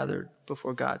be gathered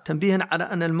before God. تنبيها على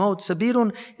أن الموت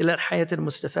سبيل إلى الحياة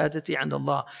المستفادة عند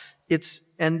الله.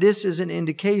 And this is an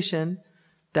indication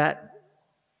that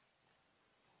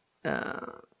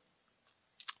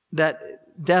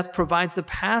death provides the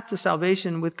path to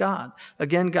salvation with God.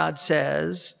 Again, God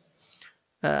says,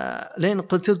 لئن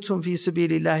قتلتم في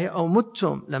سبيل الله أو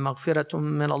متم لمغفرة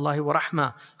من الله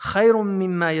ورحمة خير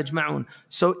مما يجمعون.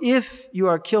 So if you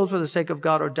are killed for the sake of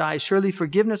God or die, surely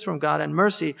forgiveness from God and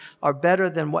mercy are better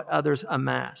than what others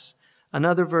amass.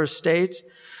 Another verse states,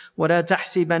 ولا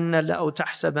تحسبن أو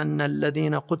تحسبن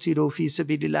الذين قتلوا في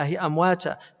سبيل الله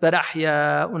أمواتا بل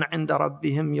أحياء عند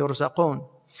ربهم يرزقون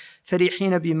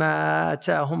فرحين بما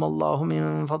آتاهم الله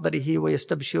من فضله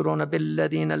ويستبشرون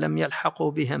بالذين لم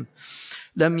يلحقوا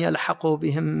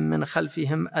بهم من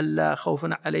خلفهم ألا خوف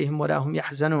عليهم ولا هم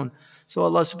يحزنون. So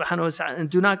Allah subhanahu wa ta'ala, and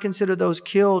do not consider those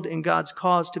killed in God's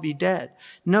cause to be dead.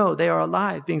 No, they are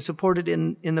alive, being supported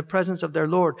in the presence of their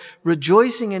Lord,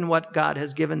 rejoicing in what God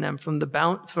has given them from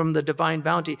the divine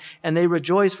bounty. And they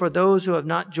rejoice for those who have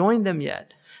not joined them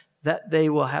yet, that they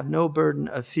will have no burden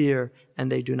of fear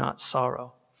and they do not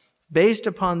sorrow. Based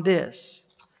upon this,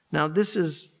 now this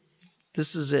is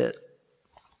it.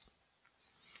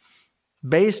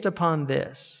 Based upon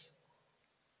this,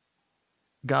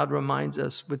 God reminds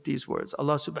us with these words.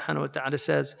 Allah subhanahu wa ta'ala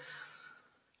says,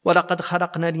 وَلَقَدْ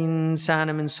خَلَقْنَا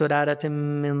الْإِنسَانَ مِنْ سُلَالَةٍ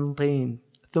مِّن طِينٍ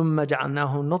ثُمَّ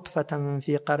جَعَلْنَاهُ نُطْفَةً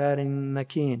فِي قَرَارٍ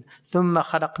مَكِينٍ ثُمَّ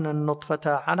خَلَقْنَا النُّطْفَةَ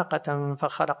عَلَقَةً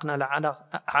فَخَلَقْنَا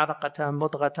الْعَلَقَةَ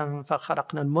مُضْغَةً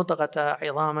فَخَلَقْنَا الْمُضْغَةَ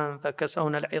عِظَامًا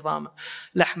فَكَسَوْنَا الْعِظَامَ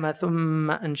لَحْمًا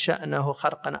ثُمَّ أَنشَأْنَاهُ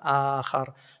خَلْقًا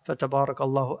آخَرَ فَتَبَارَكَ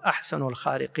اللَّهُ أَحْسَنُ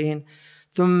الْخَالِقِينَ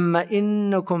ثم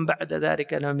إنكم بعد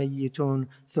ذلك لميتون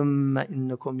ثم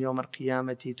إنكم يوم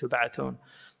القيامة تبعثون.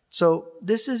 So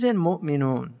this is in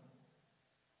Mu'minun,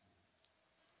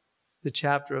 the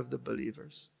chapter of the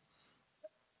believers.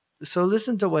 So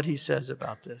listen to what he says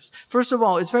about this. First of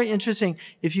all, it's very interesting.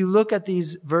 If you look at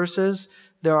these verses,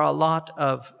 there are a lot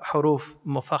of huruf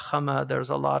mufakhama. There's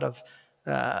a lot of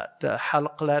the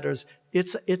halq letters.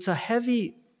 It's a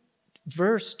heavy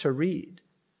verse to read.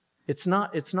 It's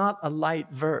not a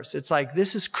light verse. It's like,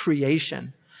 this is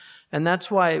creation. And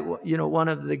that's why, one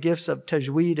of the gifts of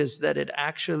tajweed is that it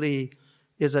actually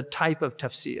is a type of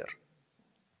tafsir.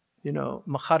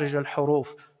 Makharij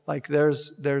al-huruf. Like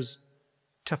there's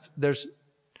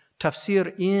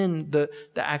tafsir in the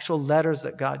actual letters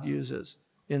that God uses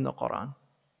in the Qur'an.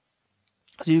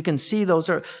 So you can see those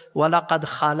are وَلَقَدْ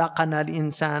خَلَقَنَا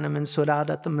الْإِنسَانَ مِنْ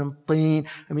سُلَالَةٍ مِنْ طِينٍ.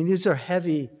 I mean, these are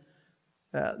heavy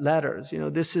letters. You know,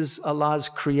 this is Allah's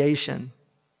creation.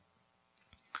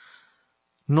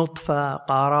 نطفة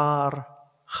قرار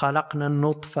خلقنا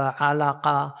النطفة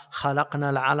علقة خلقنا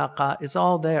العلقة. It's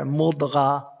all there.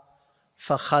 مضغة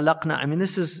فخلقنا. I mean,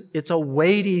 it's a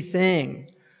weighty thing.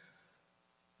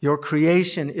 Your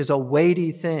creation is a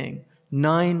weighty thing.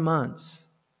 9 months.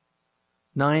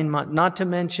 9 months. Not to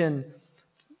mention,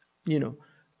 you know,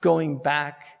 going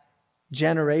back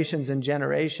generations and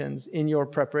generations in your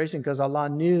preparation, because Allah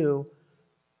knew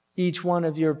each one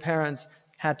of your parents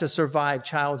had to survive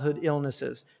childhood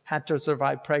illnesses, had to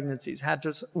survive pregnancies,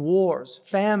 wars,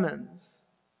 famines,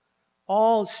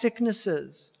 all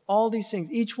sicknesses, all these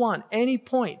things. Each one, any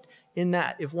point in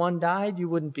that, if one died, you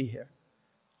wouldn't be here.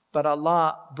 But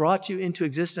Allah brought you into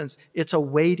existence. It's a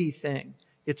weighty thing.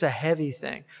 It's a heavy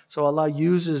thing. So Allah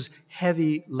uses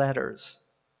heavy letters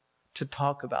to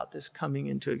talk about this coming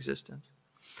into existence.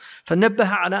 فنبه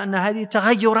على أن هذه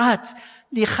تغيرات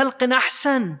لخلق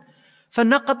أحسن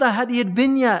فنقض هذه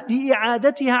البنية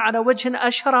لإعادتها على وجه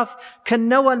أشرف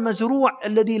كالنوى المزروع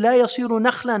الذي لا يصير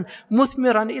نخلا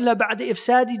مثمرا إلا بعد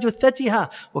إفساد جثتها.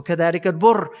 وكذلك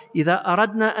البر إذا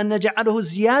أردنا أن نجعله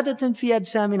زيادة في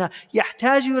أجسامنا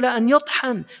يحتاج إلى أن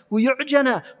يطحن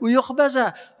ويعجن ويخبز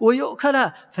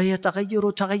ويؤكل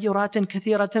فيتغير تغيرات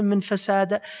كثيرة من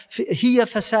فساد هي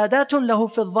فسادات له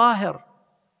في الظاهر.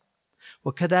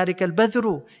 وكذلك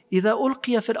البذر إذا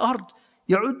ألقي في الأرض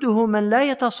يعده من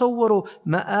لا يتصور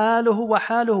مآله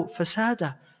وحاله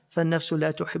فساده. فالنفس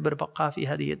لا تحب البقاء في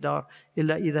هذه الدار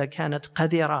إلا إذا كانت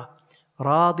قذرة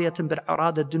راضية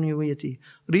بالأعراض الدنيوية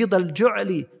رضا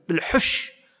الجعل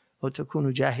بالحش أو تكون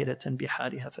جاهلة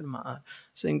بحالها في المآل.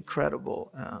 It's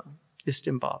incredible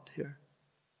istinbat here.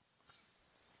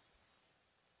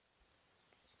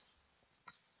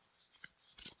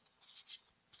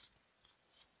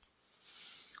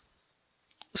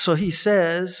 So he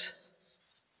says,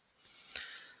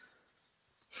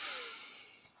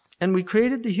 and we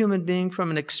created the human being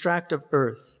from an extract of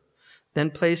earth,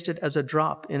 then placed it as a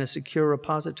drop in a secure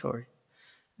repository,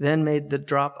 then made the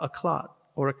drop a clot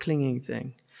or a clinging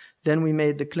thing. Then we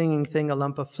made the clinging thing a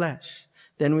lump of flesh.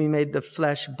 Then we made the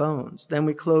flesh bones. Then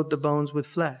we clothed the bones with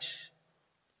flesh.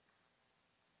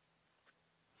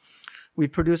 We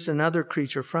produced another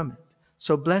creature from it.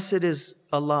 So blessed is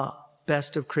Allah,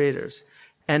 best of creators.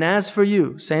 And as for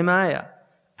you, same ayah,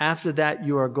 after that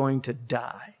you are going to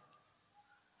die.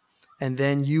 And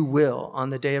then you will, on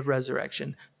the day of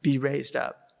resurrection, be raised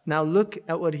up. Now look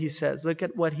at what he says. Look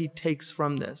at what he takes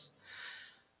from this.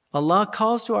 Allah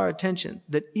calls to our attention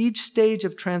that each stage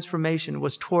of transformation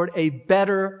was toward a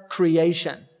better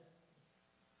creation.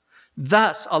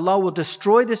 Thus, Allah will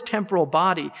destroy this temporal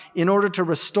body in order to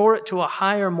restore it to a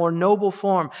higher, more noble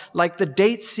form, like the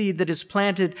date seed that is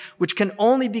planted, which can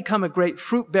only become a great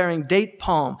fruit-bearing date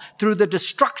palm through the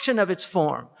destruction of its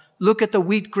form. Look at the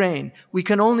wheat grain. We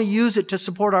can only use it to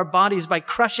support our bodies by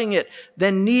crushing it,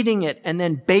 then kneading it, and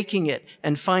then baking it,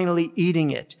 and finally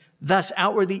eating it. Thus,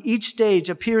 outwardly, each stage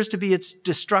appears to be its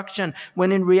destruction,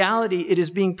 when in reality, it is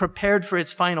being prepared for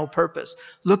its final purpose.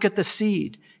 Look at the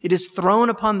seed. It is thrown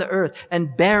upon the earth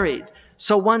and buried.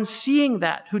 So one seeing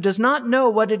that, who does not know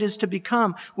what it is to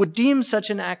become, would deem such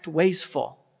an act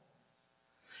wasteful.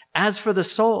 As for the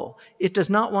soul, it does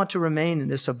not want to remain in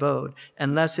this abode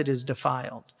unless it is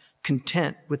defiled,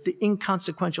 content with the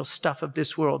inconsequential stuff of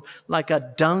this world, like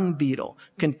a dung beetle,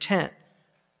 content.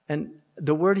 And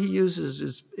the word he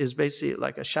uses is basically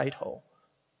like a shite hole.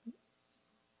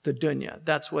 The dunya,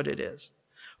 that's what it is.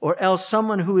 Or else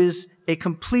someone who is a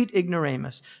complete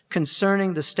ignoramus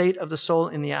concerning the state of the soul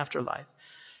in the afterlife.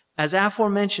 As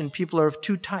aforementioned, people are of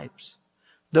two types.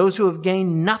 Those who have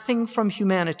gained nothing from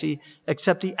humanity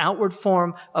except the outward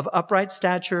form of upright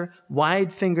stature,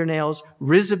 wide fingernails,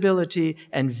 risibility,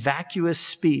 and vacuous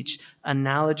speech,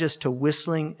 analogous to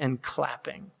whistling and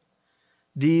clapping.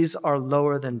 These are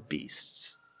lower than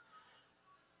beasts.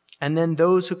 And then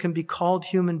those who can be called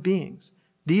human beings.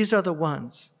 These are the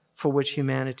ones for which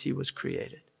humanity was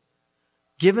created.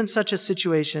 Given such a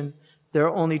situation, there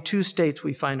are only two states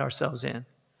we find ourselves in.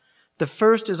 The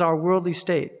first is our worldly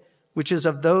state, which is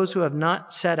of those who have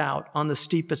not set out on the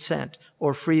steep ascent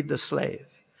or freed the slave.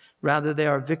 Rather, they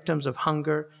are victims of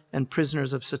hunger and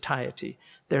prisoners of satiety.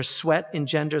 Their sweat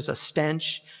engenders a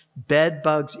stench. Bed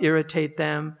bugs irritate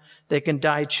them. They can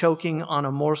die choking on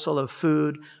a morsel of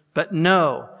food. But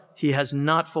no, he has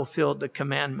not fulfilled the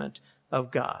commandment of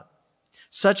God.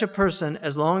 Such a person,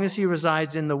 as long as he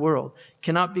resides in the world,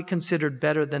 cannot be considered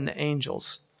better than the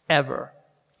angels, ever.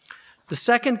 The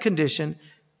second condition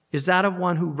is that of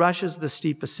one who rushes the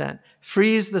steep ascent,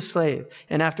 frees the slave,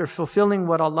 and after fulfilling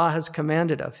what Allah has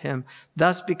commanded of him,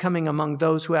 thus becoming among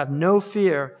those who have no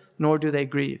fear, nor do they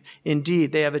grieve.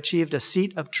 Indeed, they have achieved a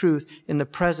seat of truth in the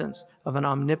presence of an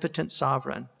omnipotent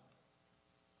sovereign.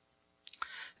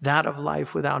 That of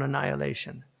life without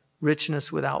annihilation,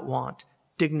 richness without want,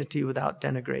 dignity without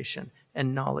denigration,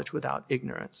 and knowledge without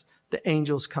ignorance. The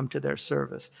angels come to their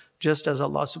service, just as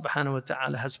Allah subhanahu wa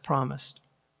ta'ala has promised.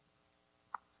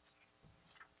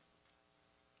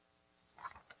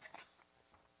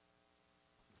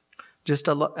 Just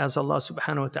as Allah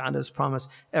subhanahu wa ta'ala has promised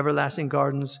everlasting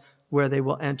gardens where they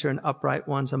will enter and upright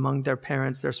ones among their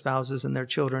parents, their spouses, and their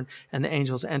children, and the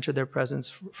angels enter their presence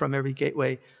from every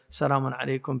gateway. Salamun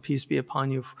alaykum, peace be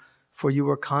upon you, for you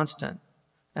were constant,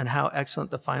 and how excellent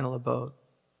the final abode.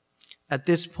 At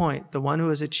this point, the one who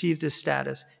has achieved this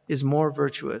status is more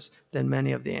virtuous than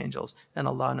many of the angels, and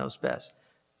Allah knows best.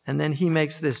 And then he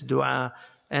makes this dua,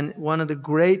 and one of the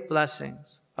great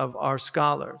blessings of our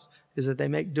scholars is that they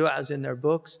make du'as in their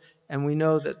books, and we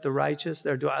know that the righteous,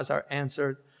 their du'as are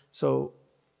answered. So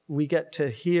we get to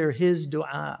hear his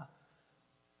du'a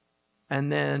and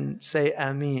then say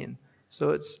Ameen.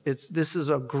 So this is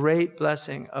a great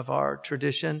blessing of our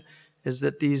tradition, is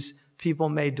that these people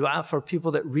made du'a for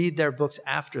people that read their books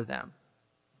after them.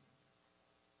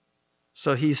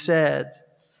 So he said,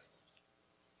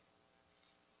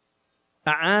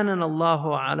 أعاننا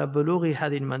الله على بلوغ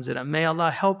هذه المنزلة. May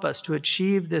Allah help us to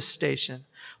achieve this station.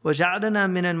 وجعلنا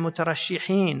من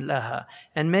المترشحين لها,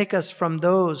 and make us from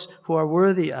those who are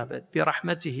worthy of it.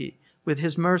 برحمته, with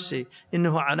His mercy.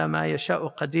 إنه على ما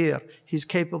يشاء قدير. He's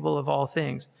capable of all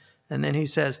things. And then he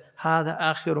says, هذا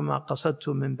آخر ما قصدت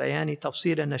من بيان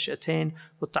تفصيل النش'atayn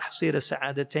وتحصيل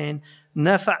السعادتين.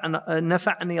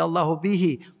 نفعني الله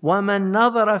به ومن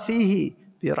نظر فيه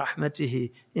برحمته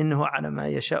إنه على ما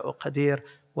يشاء قدير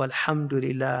والحمد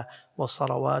لله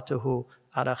وصلواته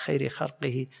على خير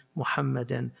خلقه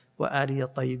محمد وآله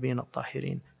الطيبين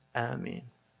الطاهرين آمين.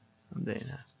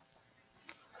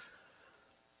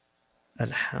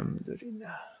 الحمد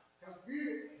لله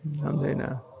الحمد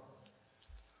لله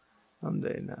الحمد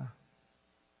لله.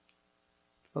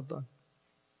 تفضل.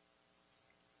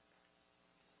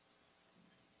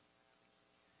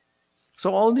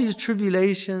 So all these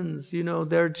tribulations, you know,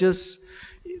 they're just,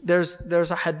 there's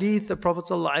a hadith, the Prophet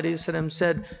ﷺ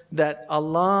said that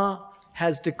Allah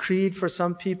has decreed for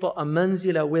some people a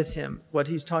manzila with him, what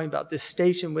he's talking about, this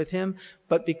station with him,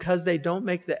 but because they don't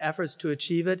make the efforts to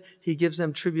achieve it, he gives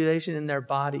them tribulation in their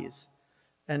bodies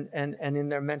and in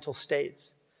their mental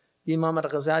states. Imam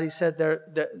al-Ghazali said their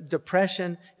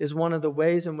depression is one of the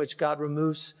ways in which God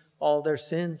removes all their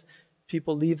sins.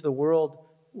 People leave the world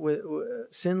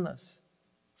sinless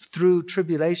through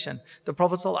tribulation. The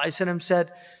Prophet ﷺ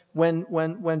said,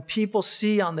 when people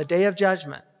see on the Day of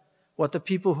Judgment what the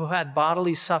people who had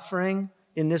bodily suffering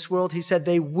in this world, he said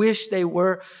they wish they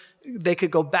could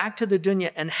go back to the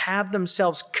dunya and have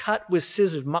themselves cut with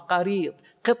scissors, maqarid,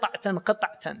 qita'tan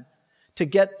qita'tan, to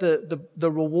get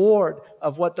the reward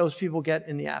of what those people get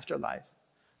in the afterlife.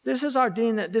 This is our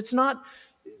deen. It's not,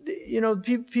 you know,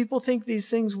 people think these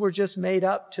things were just made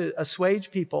up to assuage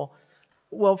people.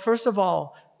 Well, first of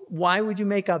all, why would you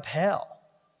make up hell?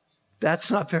 That's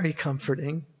not very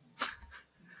comforting.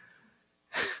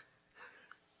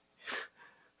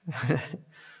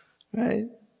 Right?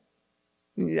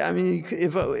 I mean,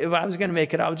 if I was going to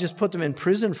make it, I would just put them in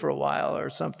prison for a while or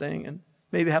something and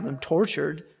maybe have them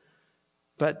tortured.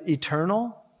 But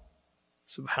eternal?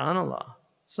 Subhanallah.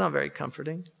 It's not very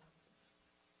comforting.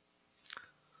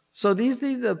 So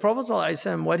the Prophet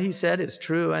ﷺ, what he said is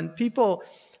true. And people,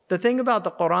 the thing about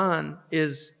the Qur'an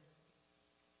is,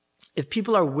 if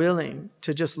people are willing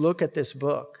to just look at this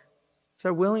book, if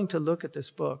they're willing to look at this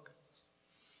book,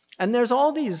 and there's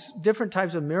all these different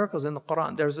types of miracles in the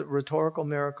Qur'an. There's rhetorical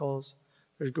miracles,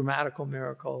 there's grammatical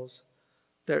miracles,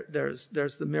 there's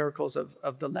the miracles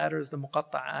of the letters, the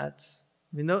muqatta'ats.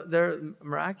 I mean, they're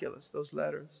miraculous, those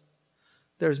letters.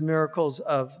 There's miracles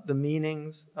of the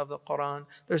meanings of the Qur'an.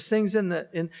 There's things in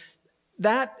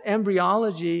that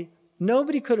embryology,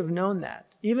 nobody could have known that.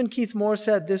 Even Keith Moore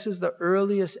said this is the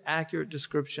earliest accurate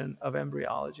description of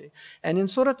embryology. And in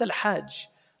Surah Al-Hajj,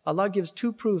 Allah gives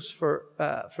two proofs for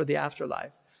the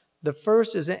afterlife. The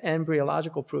first is an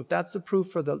embryological proof. That's the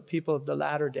proof for the people of the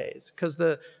latter days, because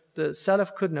the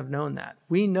Salaf couldn't have known that.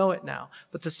 We know it now.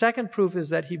 But the second proof is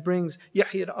that he brings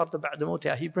يحيي الأرض بعد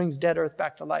موتها. He brings dead earth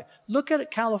back to life. Look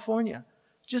at California.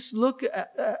 Just look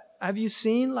at, have you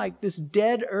seen like this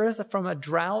dead earth from a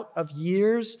drought of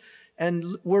years? And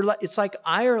it's like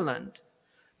Ireland.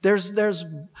 There's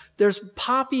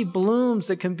poppy blooms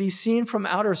that can be seen from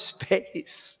outer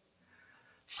space.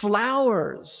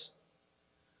 flowers,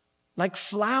 like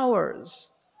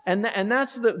flowers. And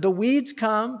that's the weeds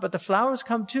come, but the flowers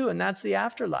come too, and that's the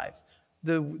afterlife.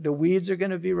 The weeds are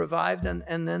going to be revived,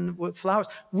 and then with flowers.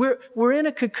 We're in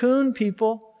a cocoon,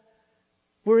 people.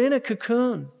 We're in a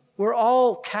cocoon. We're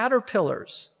all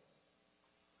caterpillars.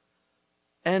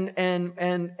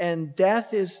 And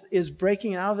death is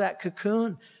breaking out of that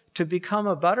cocoon to become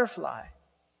a butterfly.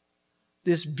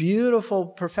 This beautiful,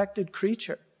 perfected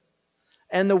creature.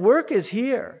 And the work is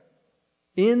here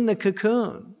in the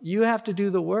cocoon. You have to do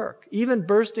the work, even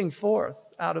bursting forth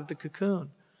out of the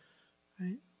cocoon.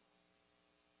 Right?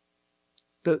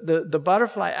 The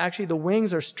butterfly, actually, the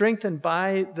wings are strengthened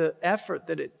by the effort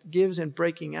that it gives in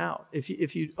breaking out.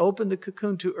 If you open the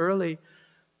cocoon too early,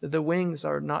 the wings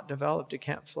are not developed. It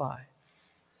can't fly.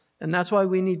 And that's why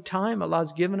we need time.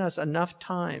 Allah's given us enough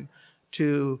time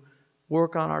to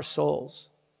work on our souls.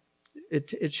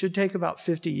 It should take about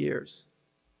 50 years.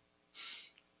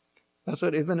 That's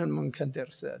what Ibn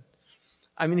al-Munkadir said.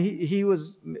 I mean, he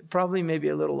was probably maybe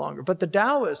a little longer. But the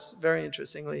Taoists, very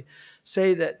interestingly,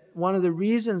 say that one of the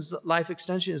reasons life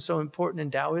extension is so important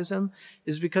in Taoism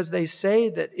is because they say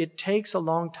that it takes a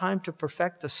long time to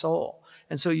perfect the soul.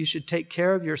 And so you should take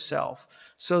care of yourself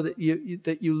so that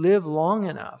you live long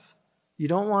enough. You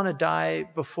don't want to die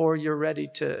before you're ready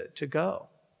to go.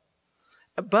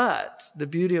 But the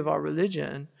beauty of our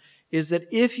religion is that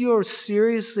if you're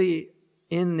seriously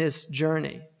in this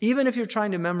journey, even if you're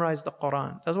trying to memorize the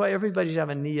Qur'an, that's why everybody should have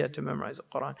a niyyah to memorize the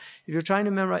Qur'an. If you're trying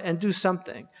to memorize and do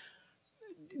something,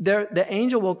 the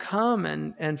angel will come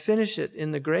and finish it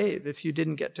in the grave if you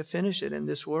didn't get to finish it in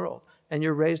this world, and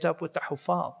you're raised up with the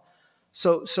hufal.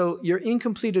 So your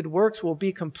incompleted works will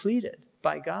be completed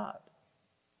by God.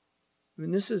 I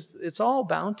mean, it's all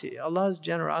bounty. Allah's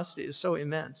generosity is so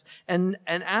immense. And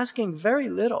asking very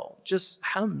little, just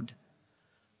hamd.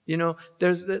 You know,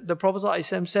 there's the Prophet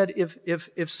ﷺ said,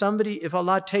 if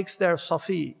Allah takes their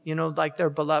safi, you know, like their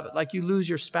beloved, like you lose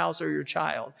your spouse or your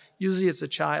child. Usually it's a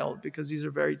child because these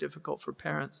are very difficult for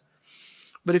parents.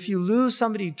 But if you lose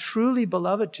somebody truly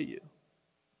beloved to you,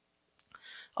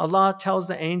 Allah tells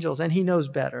the angels, and He knows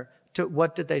better,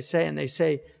 what did they say? And they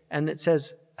say, and it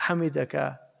says,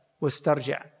 Hamidaka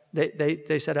wastarja'.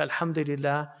 They said,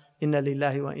 Alhamdulillah, inna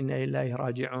lillahi wa inna ilayhi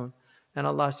raji'un. And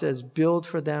Allah says, build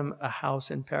for them a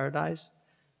house in paradise.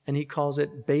 And He calls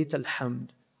it Bayt al-Hamd,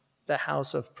 the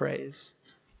house of praise.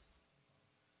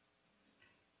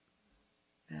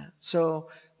 Yeah. So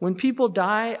when people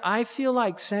die, I feel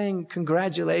like saying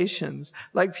congratulations.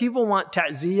 Like people want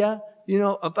ta'ziyah, you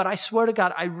know, but I swear to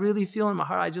God, I really feel in my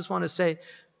heart, I just want to say,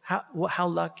 how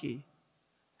lucky,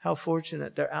 how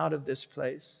fortunate they're out of this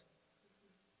place.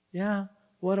 Yeah,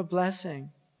 what a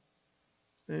blessing,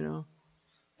 you know.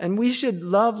 And we should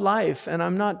love life. And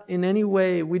I'm not in any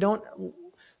way,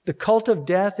 the cult of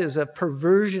death is a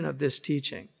perversion of this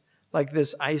teaching. Like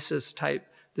this ISIS type,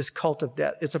 this cult of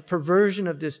death. It's a perversion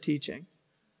of this teaching.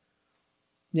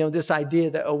 You know, this idea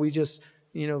that, we just,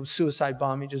 you know, suicide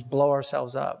bombing, just blow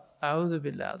ourselves up. A'udhu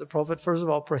billah. The Prophet, first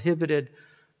of all, prohibited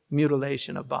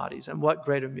mutilation of bodies. And what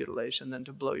greater mutilation than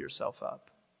to blow yourself up?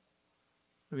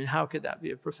 I mean, how could that be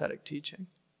a prophetic teaching?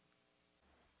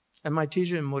 And my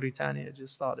teacher in Mauritania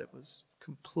just thought it was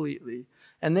completely,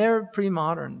 and they're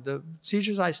pre-modern. The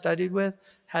teachers I studied with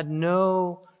had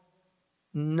no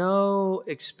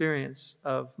experience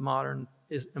of modern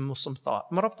Muslim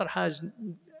thought. Marabt al-Hajj,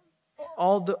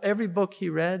 every book he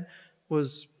read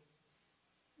was,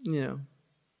 you know,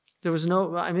 there was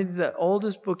no, I mean, the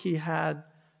oldest book he had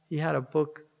a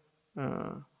book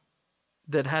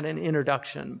that had an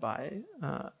introduction by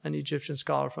an Egyptian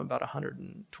scholar from about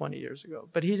 120 years ago.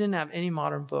 But he didn't have any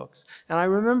modern books. And I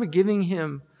remember giving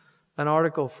him an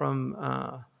article from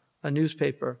a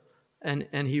newspaper,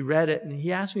 and he read it, and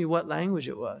he asked me what language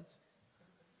it was.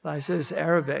 I said, it's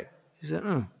Arabic. He said,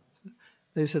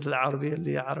 They said, al-Arabiya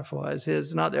li ya'rafuha. I said,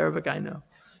 it's not the Arabic I know.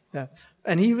 Yeah.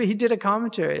 And he did a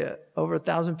commentary, over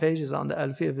 1,000 pages on the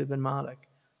Alfiya of Ibn Malik,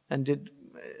 and did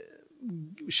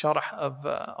sharh of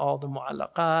all the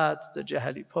mu'allaqat, the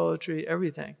Jahili poetry,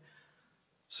 everything.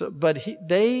 So, but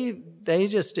they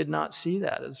just did not see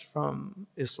that as from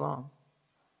Islam.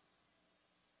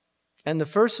 And the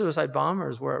first suicide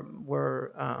bombers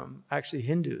were actually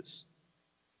Hindus.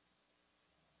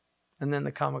 And then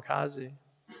the kamikaze,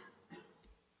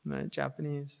 the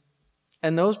Japanese.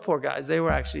 And those poor guys, they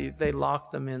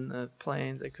locked them in the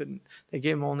planes. They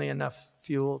gave them only enough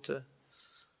fuel to,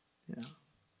 you know.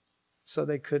 So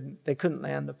they couldn't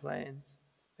land the planes.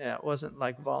 Yeah, it wasn't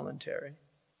like voluntary.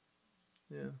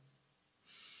 Yeah.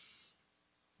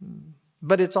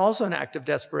 But it's also an act of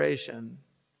desperation.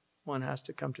 One has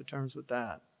to come to terms with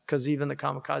that. because even the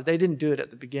kamikaze, they didn't do it at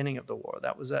the beginning of the war.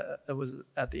 That was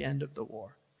at the end of the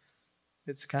war.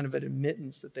 It's kind of an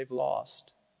admittance that they've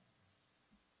lost.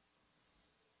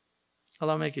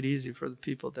 Allah make it easy for the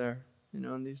people there,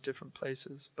 in these different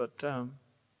places. But I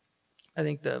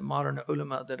think the modern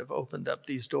ulama that have opened up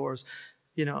these doors,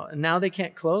 and now they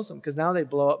can't close them because now they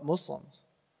blow up Muslims,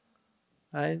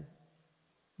 right?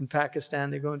 In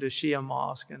Pakistan, they go into a Shia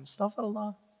mosque and stuff.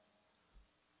 Allah,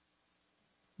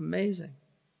 amazing.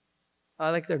 I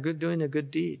like they're doing a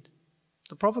good deed.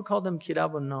 The Prophet called them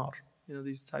kirabun nar,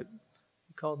 these type.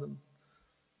 He called them,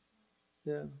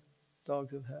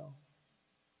 dogs of hell.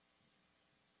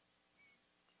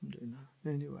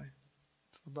 Anyway,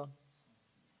 well done.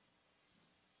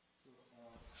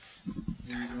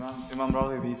 Imam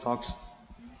Raghib, he talks.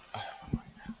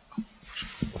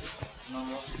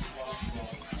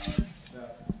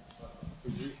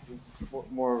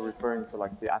 More referring to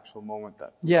like the actual moment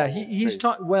that. Yeah, he's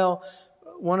taught. Well,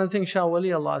 one of the things Shah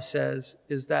Wali Allah says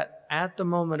is that at the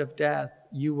moment of death,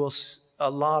 a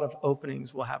lot of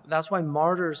openings will happen. That's why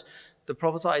martyrs, the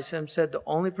Prophet ﷺ said, the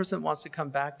only person that wants to come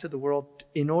back to the world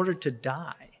in order to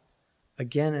die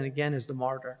again and again is the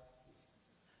martyr.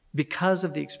 Because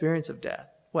of the experience of death,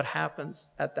 what happens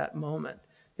at that moment.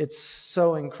 It's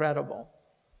so incredible.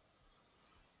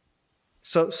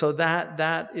 So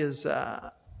that is,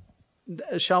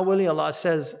 Shah Wali Allah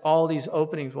says all these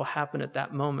openings will happen at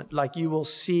that moment. Like you will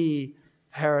see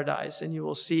paradise and you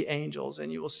will see angels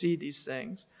and you will see these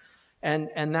things. And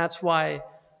that's why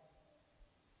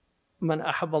Man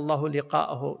ahabba Allahu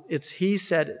liqa'ahu, he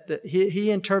said that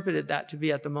he interpreted that to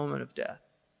be at the moment of death.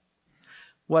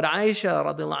 What Aisha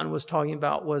radiallahu anha was talking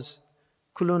about was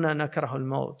kuluna nakrahul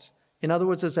maut. In other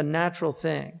words, it's a natural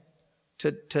thing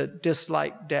to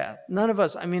dislike death. None of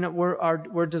us,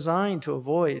 we're designed to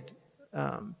avoid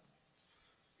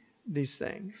these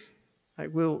things.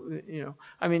 Like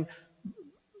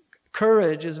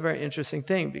courage is a very interesting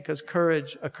thing because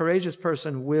a courageous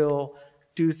person will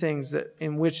do things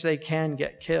in which they can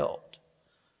get killed,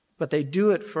 but they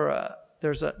do it for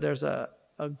there's a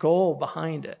goal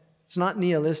behind it. It's not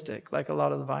nihilistic like a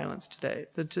lot of the violence today.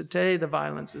 Today the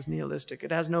violence is nihilistic.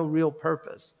 It has no real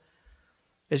purpose.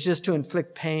 It's just to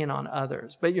inflict pain on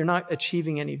others, but you're not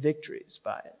achieving any victories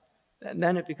by it. And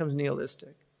then it becomes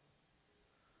nihilistic.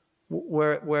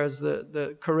 Whereas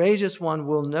the courageous one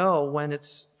will know when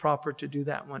it's proper to do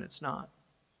that and when it's not.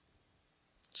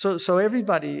 So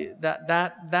everybody,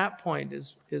 that point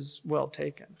is well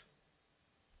taken.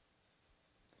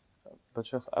 But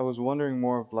Sheikh, I was wondering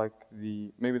more of like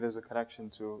maybe there's a connection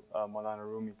to Maulana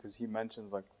Rumi because he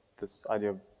mentions like this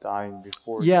idea of dying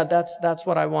before. Yeah, that's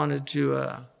what I wanted to.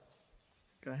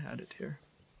 I had it here.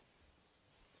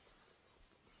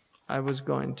 I was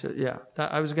going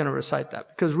to recite that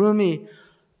because Rumi,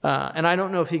 and I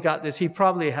don't know if he got this. He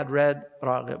probably had read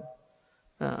Raghib.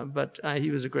 But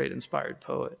he was a great inspired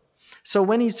poet. So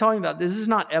when he's talking about this is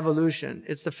not evolution.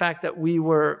 It's the fact that we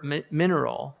were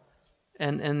mineral,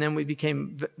 and then we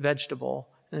became vegetable,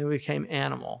 and then we became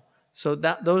animal. So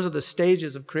those are the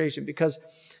stages of creation. Because,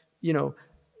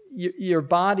 your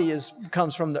body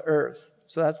comes from the earth,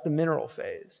 so that's the mineral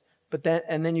phase.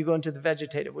 And then you go into the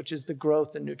vegetative, which is the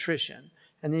growth and nutrition,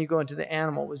 and then you go into the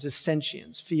animal, which is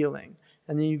sentience, feeling,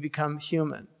 and then you become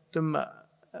human.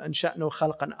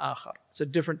 It's a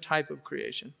different type of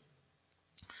creation.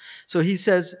 So he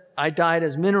says, I died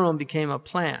as mineral and became a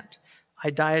plant. I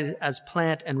died as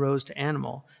plant and rose to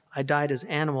animal. I died as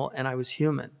animal and I was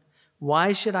human.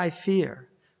 Why should I fear?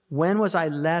 When was I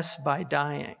less by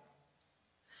dying?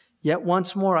 Yet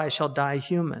once more I shall die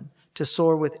human, to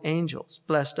soar with angels,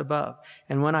 blessed above.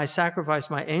 And when I sacrifice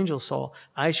my angel soul,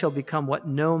 I shall become what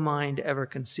no mind ever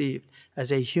conceived.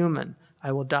 As a human,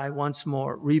 I will die once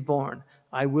more, reborn.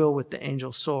 I will with the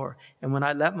angel soar. And when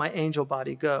I let my angel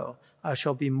body go, I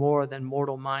shall be more than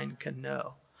mortal mind can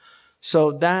know.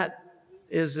 So that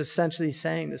is essentially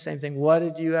saying the same thing. What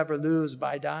did you ever lose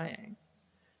by dying?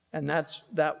 And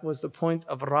that was the point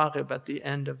of Raghib at the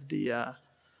end of the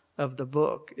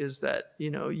book, is that,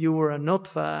 you were a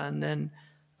nutfa, and then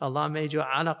Allah made you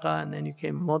alaqa, and then you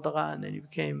became mudgha, and then you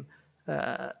became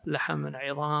laham and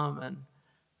idam, and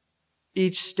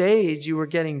each stage you were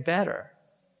getting better.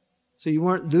 So you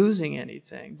weren't losing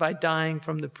anything by dying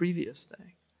from the previous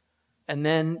thing. And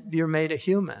then you're made a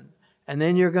human. And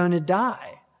then you're going to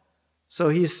die. So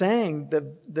he's saying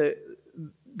the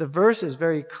verse is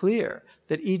very clear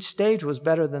that each stage was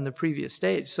better than the previous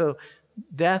stage. So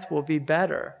death will be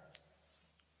better.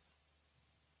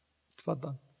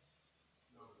 Tfaddal.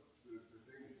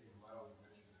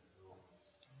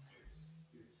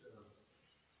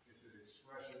 It's an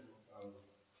expression of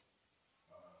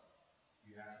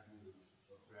the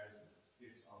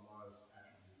gets Allah's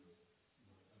attribute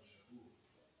of al-shakur.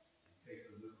 He takes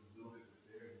a little bit that's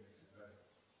there and makes it better.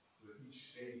 But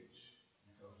each stage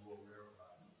becomes more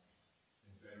rarefied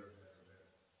and better and better and better.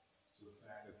 So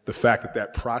the fact that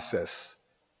that process,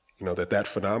 that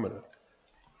phenomena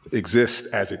exists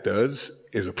as it does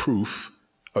is a proof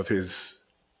of his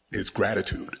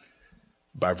gratitude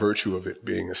by virtue of it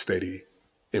being a steady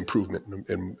improvement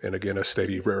and again, a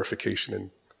steady rarefication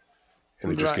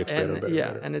and it just gets better and better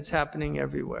and better. And it's happening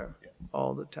everywhere,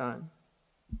 all the time.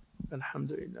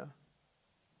 Alhamdulillah.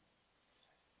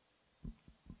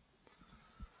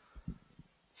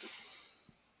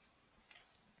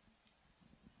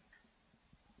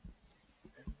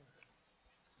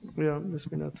 Yeah,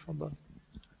 Bismillah, tafadhal.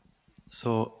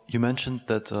 So you mentioned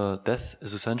that death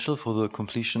is essential for the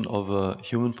completion of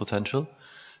human potential,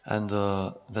 and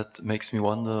that makes me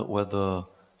wonder whether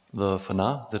the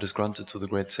fana that is granted to the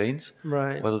great saints,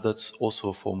 whether that's also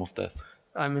a form of death.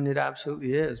 I mean, it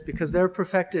absolutely is, because they're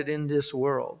perfected in this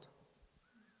world.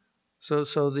 So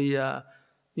the,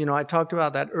 I talked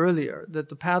about that earlier, that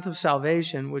the path of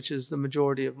salvation, which is the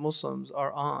majority of Muslims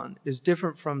are on, is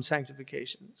different from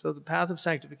sanctification. So the path of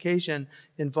sanctification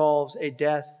involves a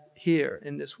death here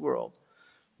in this world,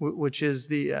 which is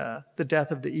the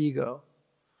death of the ego,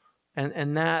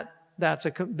 and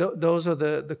those are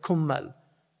the kummal.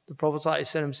 The Prophet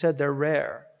ﷺ said they're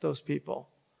rare, those people,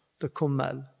 the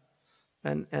kummal,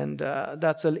 and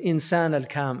that's al-insan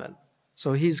al-kamil.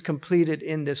 So he's completed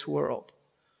in this world,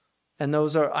 and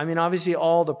those are, I mean, obviously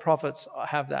all the prophets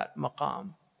have that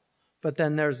maqam, but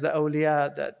then there's the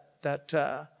awliya that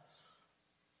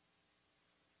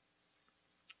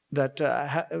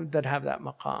have that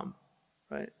maqam,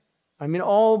 right? I mean,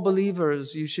 all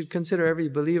believers, you should consider every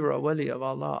believer a wali of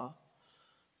Allah.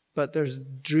 But there's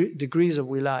degrees of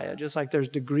wilaya, just like there's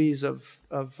degrees of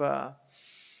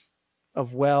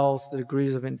wealth,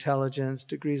 degrees of intelligence,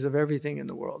 degrees of everything in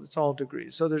the world. It's all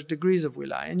degrees. So there's degrees of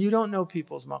wilaya. And you don't know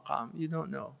people's maqam. You don't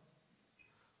know.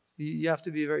 You have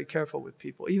to be very careful with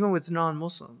people, even with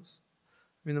non-Muslims.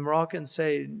 I mean, the Moroccans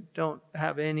say don't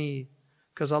have any,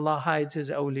 because Allah hides His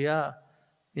awliya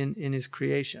in His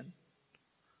creation.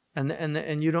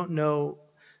 And you don't know.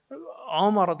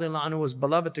 Umar radiallahu anhu was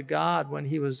beloved to God when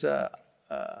he was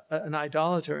an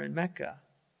idolater in Mecca.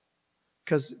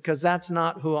 Because that's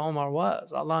not who Umar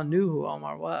was. Allah knew who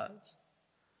Umar was.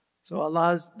 So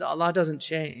Allah doesn't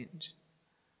change.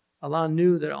 Allah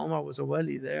knew that Umar was a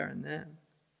wali there and then.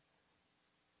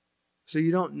 So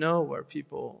you don't know where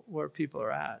people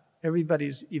are at.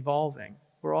 Everybody's evolving.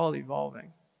 We're all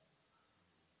evolving.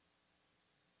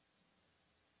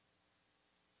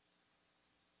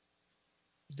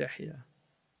 Dahya.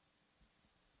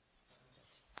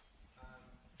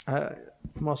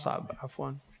 Musab,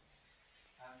 afwan.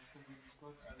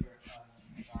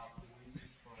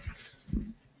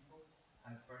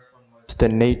 The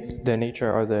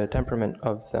nature or the temperament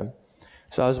of them.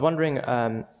 So I was wondering,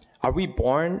 are we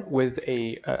born with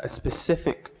a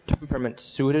specific temperament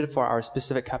suited for our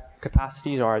specific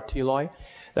capacities or our teloi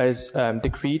that is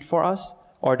decreed for us?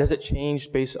 Or does it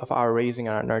change based off our raising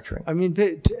and our nurturing? I mean,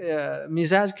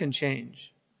 mizaj can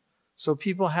change. So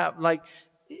people have, like,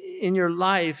 in your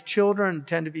life, children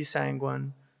tend to be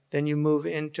sanguine, then you move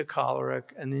into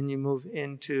choleric, and then you move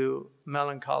into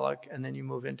melancholic, and then you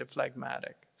move into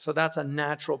phlegmatic. So that's a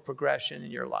natural progression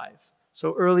in your life.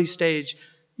 So early stage,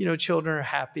 children are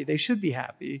happy. They should be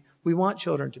happy. We want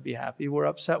children to be happy. We're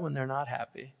upset when they're not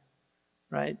happy,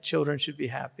 right? Children should be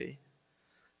happy.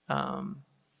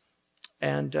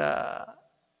 And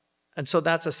so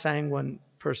that's a sanguine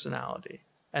personality.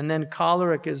 And then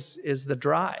choleric is the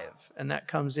drive, and that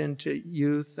comes into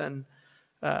youth and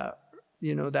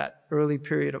that early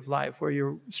period of life where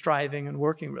you're striving and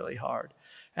working really hard.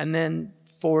 And then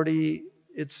 40,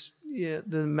 the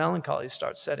melancholy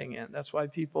starts setting in. That's why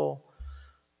people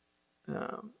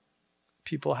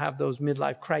have those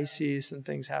midlife crises and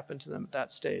things happen to them at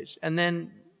that stage. And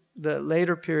then the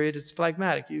later period, it's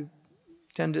phlegmatic. You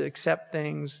tend to accept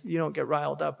things. You don't get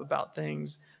riled up about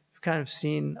things. You've kind of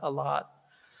seen a lot.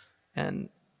 And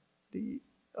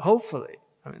hopefully,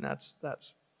 I mean, that's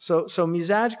so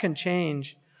mizaj can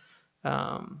change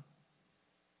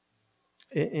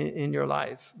in your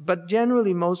life. But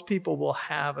generally, most people will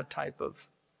have a type of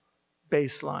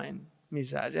baseline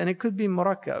mizaj. And it could be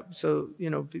murakkab. So,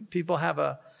 people have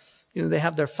they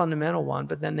have their fundamental one,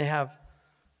 but then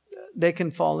they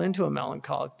can fall into a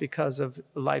melancholic because of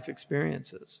life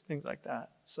experiences, things like that.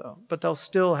 So, but they'll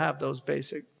still have those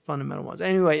basic fundamental ones.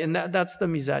 Anyway, and that's the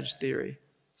mizaj theory.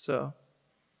 So,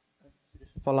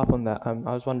 just to follow up on that, I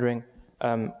was wondering,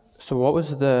 So what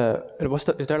was is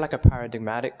there like a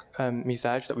paradigmatic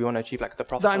mizaj that we want to achieve, like the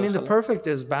Prophet? I mean, the perfect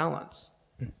is balance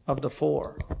of the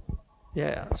four.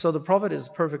 Yeah, so the Prophet is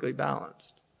perfectly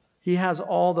balanced. He has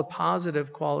all the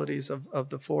positive qualities of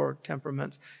the four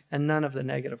temperaments and none of the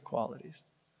negative qualities.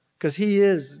 Because he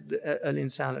is an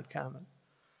insan al-kamil.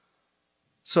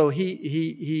 So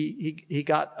he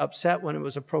got upset when it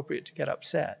was appropriate to get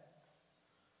upset.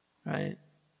 Right?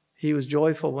 He was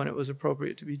joyful when it was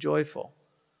appropriate to be joyful.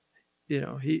 You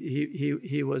know,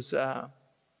 he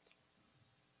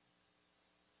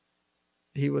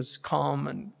was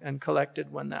calm and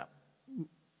collected when that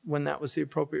was the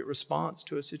appropriate response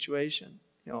to a situation,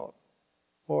 you know,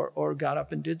 or got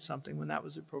up and did something when that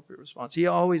was the appropriate response. He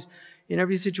always, in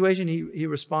every situation, he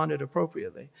responded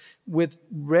appropriately, with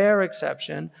rare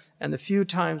exception, and the few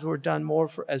times were done more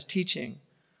as teaching,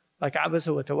 like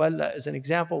Abasa wa Tawalla is an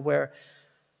example where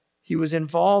he was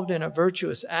involved in a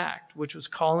virtuous act, which was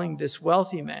calling this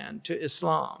wealthy man to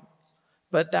Islam.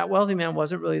 But that wealthy man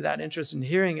wasn't really that interested in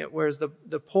hearing it, whereas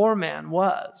the poor man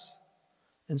was.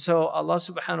 And so Allah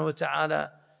subhanahu wa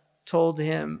ta'ala told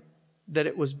him that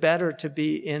it was better to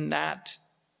be in that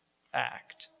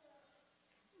act.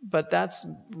 But that's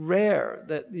rare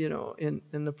that, you know,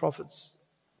 in the Prophets.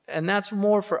 And that's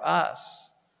more for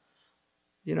us.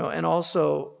 You know, and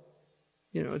also,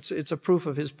 you know, it's a proof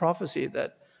of his prophecy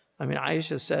that, I mean,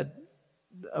 Aisha said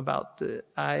about the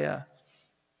ayah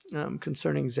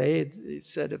concerning Zayd, he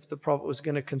said if the Prophet was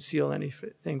going to conceal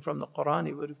anything from the Qur'an,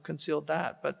 he would have concealed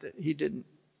that, but he didn't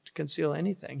conceal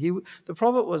anything. The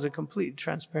Prophet was a complete,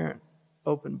 transparent,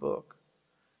 open book.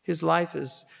 His life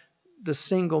is the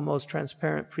single most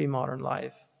transparent pre-modern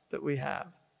life that we have.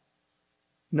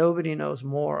 Nobody knows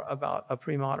more about a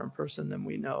pre-modern person than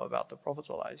we know about the Prophet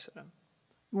ﷺ.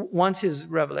 Once his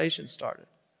revelation started.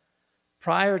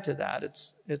 Prior to that,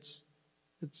 it's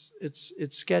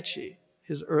sketchy.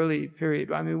 His early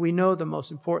period. I mean, we know the most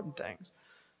important things,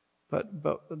 but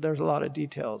there's a lot of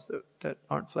details that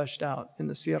aren't fleshed out in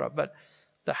the seerah. But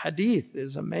the hadith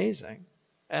is amazing,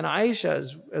 and Aisha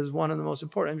is one of the most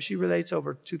important. I mean, she relates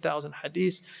over 2,000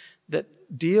 hadiths that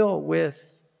deal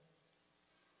with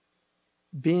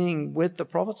being with the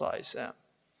Prophet ﷺ.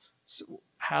 So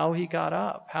how he got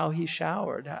up, how he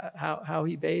showered, how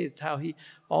he bathed,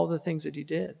 all the things that he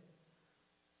did.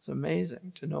 It's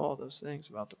amazing to know all those things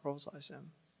about the Prophet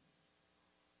ﷺ.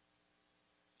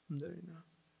 Alhamdulillah.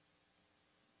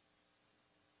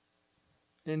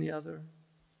 Any other?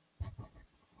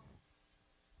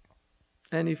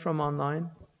 Any from online?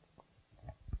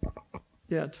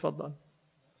 Yeah, tfaddal.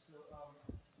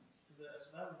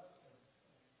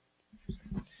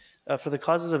 For the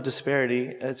causes of disparity,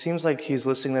 it seems like he's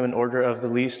listing them in order of the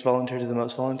least voluntary to the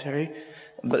most voluntary.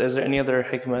 But is there any other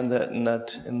hikmah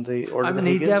in the order I mean, that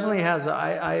he he gives? definitely has,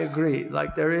 I agree.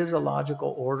 Like, there is a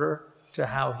logical order to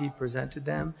how he presented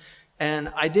them.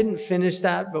 And I didn't finish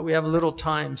that, but we have a little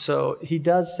time. So he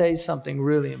does say something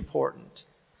really important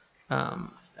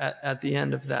at the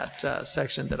end of that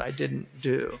section that I didn't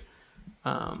do.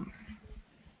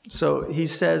 So he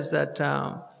says that...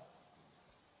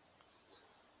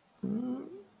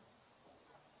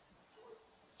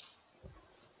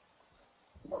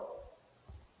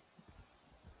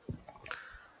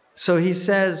 So he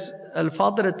says,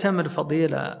 الفاضل التم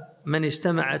الفضيلة من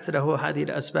اجتمعت له هذه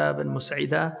الأسباب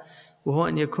المسعدة وهو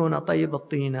أن يكون طيب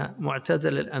الطينة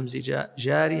معتدل الأمزجة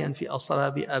جاريا في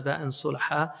أصلاب آباء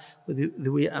صلحاء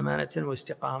وذوي أمانة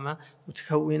واستقامة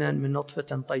متكونا من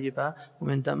نطفة طيبة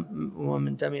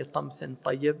ومن دم طمث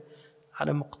طيب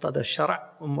على مقتضى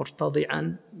الشرع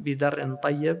ومرتضعا بدر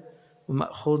طيب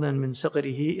ومأخوذا من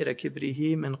صغره إلى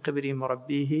كبره من قبل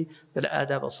مربيه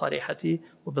بالآداب الصالحة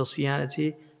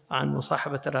وبالصيانة عن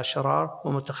مصاحبة الأشرار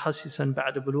ومتخصصا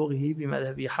بعد بلوغه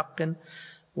بمذهب حق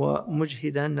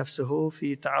ومجهدا نفسه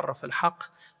في تعرف الحق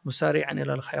مسارعا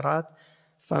إلى الخيرات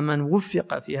فمن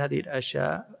وفق في هذه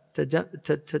الأشياء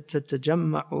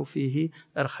تتجمع فيه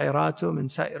الخيرات من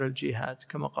سائر الجهات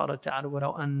كما قال تعالى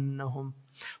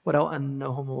ولو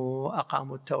أنهم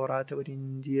أقاموا التوراة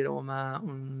والإنجيل وما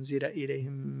أنزل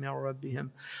إليهم من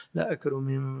ربهم لأكلوا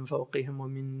من فوقهم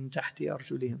ومن تحت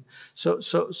أرجلهم.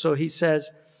 So he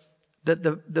says that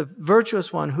the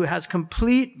virtuous one who has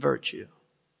complete virtue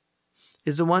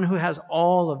is the one who has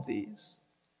all of these.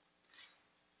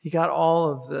 He got all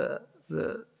of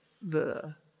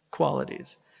the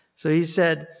qualities. So he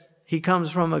said he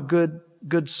comes from a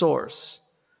good source.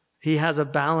 He has a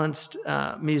balanced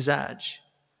mizaj.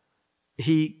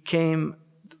 He came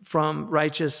from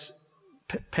righteous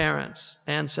parents,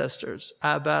 ancestors,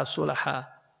 aba sulaha,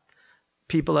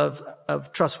 people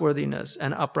of trustworthiness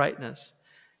and uprightness.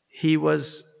 He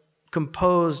was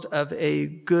composed of a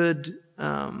good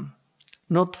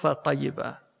nutfa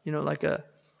tayyiba, like a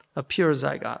pure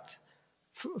zygote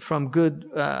from good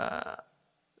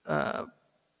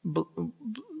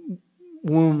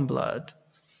womb blood,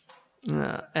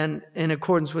 and in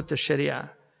accordance with the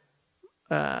Sharia.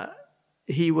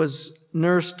 He was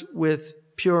nursed with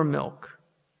pure milk.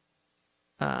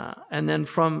 And then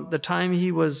from the time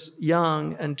he was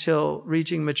young until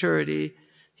reaching maturity,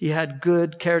 he had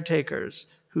good caretakers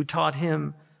who taught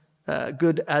him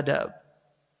good adab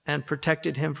and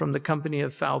protected him from the company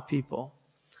of foul people.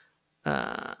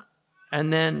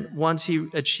 And then once he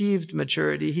achieved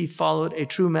maturity, he followed a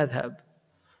true madhab,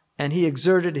 and he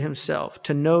exerted himself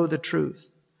to know the truth,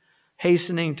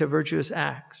 hastening to virtuous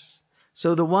acts.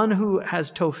 So the one who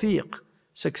has tawfiq,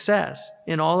 success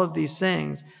in all of these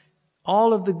things,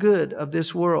 all of the good of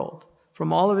this world,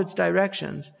 from all of its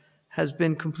directions, has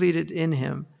been completed in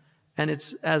him. And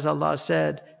it's, as Allah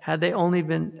said, had they only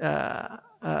been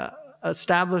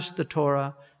established the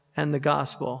Torah and the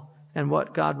gospel and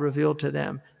what God revealed to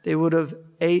them, they would have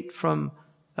ate from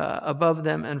above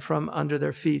them and from under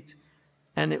their feet.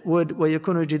 And it would,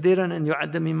 وَيَكُونُ جِدِيرًا أَنْ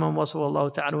يُعَدَّ مِمَّنْ وَصَفَ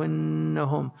اللَّهُ تَعَالَى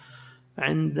وَإِنَّهُمْ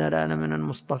عِنْدَنَا لَمِنَ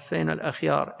الْمُصْطَفَيْنَ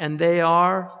الْأَخْيَارِ. And they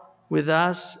are with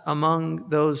us among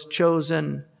those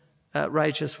chosen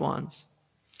righteous ones.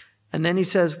 And then he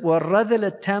says,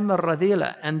 وَالرَّذِلَ التَّامَ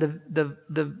الرَّذِيلَ. And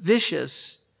the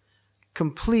vicious,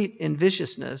 complete in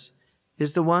viciousness,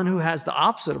 is the one who has the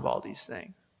opposite of all these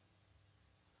things.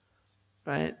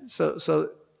 Right? So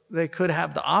they could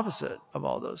have the opposite of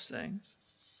all those things.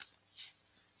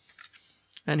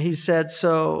 And he said,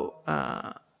 So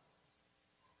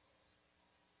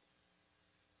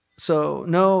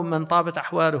no من طابت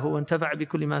أحواله وانتفع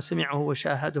بكل ما سمعه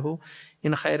وشاهده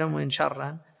إن خيرا وإن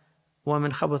شرا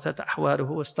ومن خبثت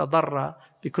أحواله واستضر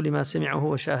بكل ما سمعه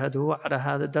وشاهده. على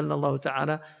هذا دل الله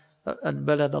تعالى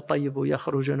البلد الطيب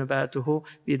يخرج نباته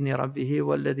بإذن ربه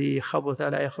والذي خبث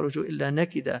لا يخرج إلا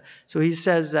نكدا. So he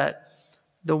says that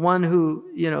the one who,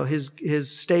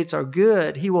 his states are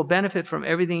good, he will benefit from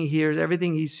everything he hears,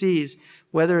 everything he sees,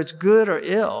 whether it's good or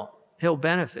ill, he'll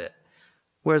benefit.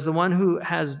 Whereas the one who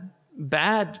has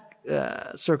bad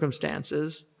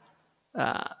circumstances,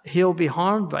 he'll be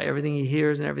harmed by everything he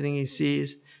hears and everything he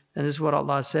sees. And this is what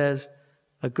Allah says,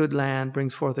 a good land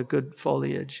brings forth a good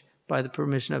foliage by the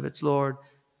permission of its Lord,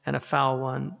 and a foul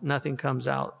one, nothing comes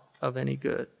out of any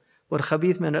good.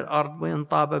 وَالْخَبِيث مِنَ الْأَرْضِ وَإِنْ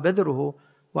طَابَ بَذْرُهُ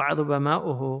وَعَذُبَ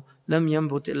مَاؤُهُ لَمْ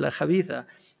يَنْبُتْ إِلَّا خَبِيثًا.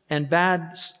 And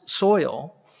bad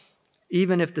soil,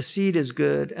 even if the seed is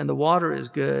good and the water is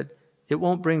good, it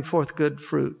won't bring forth good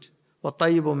fruit.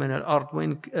 وَالطَّيِّبُ مِنَ الْأَرْضِ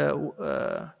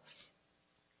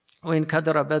وَإِنْ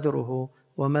كَدَرَ بَذْرُهُ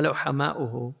وَمَلُحَ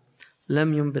مَاؤُهُ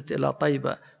لَمْ يُنْبِتْ إِلَّا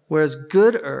طَيِّبًا. Whereas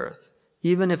good earth,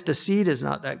 even if the seed is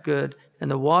not that good and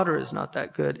the water is not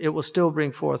that good, it will still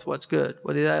bring forth what's good.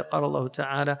 وَلِذَلِكَ قَالَ اللَّهُ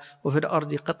تَعَالَى وَفِي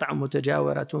الْأَرْضِ قِطْعٌ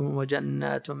مُتَجَاوِرَةٌ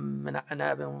وَجَنَّاتٌ مِّنْ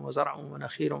أَعْنَابٍ وَزَرْعٌ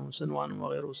وَنَخِيلٌ صِنْوَانٌ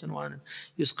وَغَيْرُ صِنْوَانٍ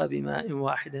يُسْقَى بِمَاءٍ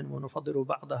وَاحِدٍ وَنُفَضِّلُ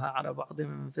بَعْضَهَا عَلَى بَعْضٍ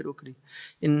فِي الْأُكْلِ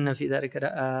إِنَّ فِي ذَلِكَ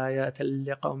لَآيَاتٍ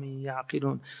لِقَوْمٍ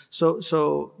يَعْقِلُونَ.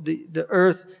 So the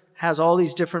earth has all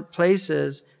these different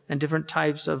places and different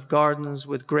types of gardens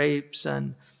with grapes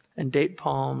and date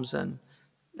palms, and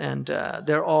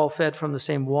they're all fed from the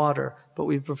same water, but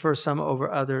we prefer some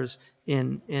over others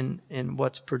in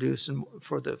what's produced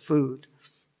for the food.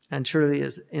 And surely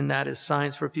in that is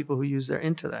science for people who use their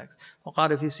intellects.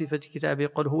 وقال في صفة كتابه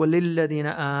قل هو للذين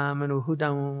آمنوا هدى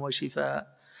وشفاء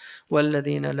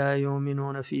والذين لا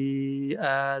يؤمنون في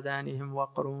آذانهم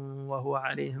وقر وهو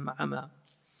عليهم عمى.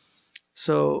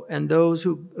 So, and those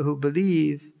who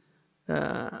believe,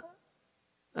 the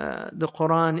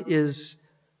Qur'an is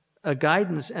a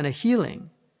guidance and a healing.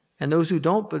 And those who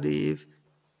don't believe,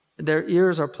 their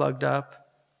ears are plugged up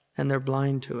and they're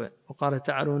blind to it. وقال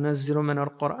تعالى ننزل من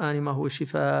القرآن ما هو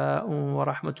شفاء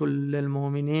ورحمة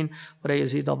للمؤمنين ولا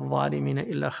يزيد الظالمين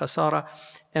إلا خسارة.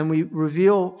 And we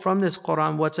reveal from this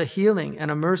Qur'an what's a healing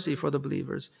and a mercy for the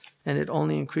believers, and it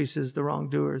only increases the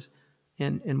wrongdoers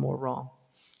in more wrong.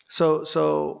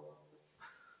 So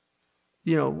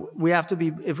we have to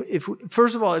be,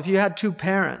 first of all, if you had two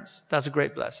parents, that's a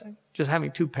great blessing. Just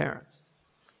having two parents.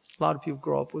 A lot of people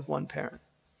grow up with one parent.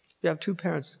 If you have two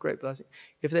parents, it's a great blessing.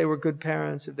 If they were good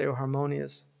parents, if they were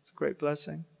harmonious, it's a great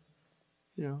blessing.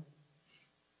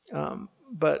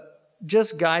 But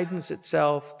just guidance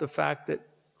itself, the fact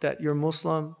that you're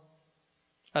Muslim,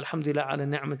 alhamdulillah ala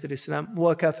ni'mat al-Islam,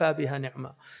 wa kafa biha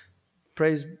ni'ma.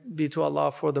 Praise be to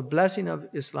Allah for the blessing of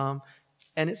Islam,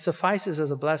 and it suffices as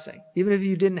a blessing. Even if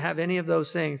you didn't have any of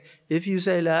those things, if you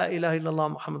say La ilaha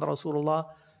illallah Muhammad Rasulullah,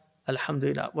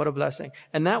 alhamdulillah, what a blessing.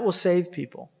 And that will save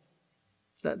people.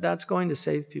 That's going to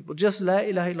save people. Just La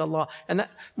ilaha illallah. And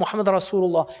that, Muhammad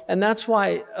Rasulullah. And that's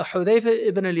why Hudayfa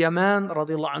ibn al-Yaman,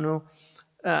 radiallahu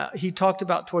anhu, he talked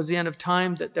about towards the end of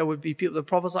time that there would be people. The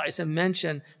Prophet ﷺ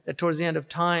mentioned that towards the end of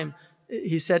time,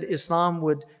 he said Islam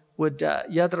would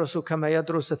yadrasu kama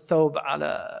yadrus ath-thawb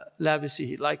ala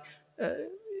labisihi. Like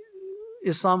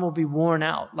Islam will be worn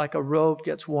out, like a robe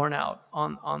gets worn out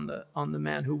on the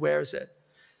man who wears it.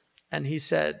 And he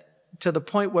said, to the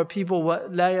point where people,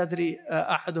 لا يدري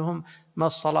أحدهم ما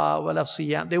الصلاة ولا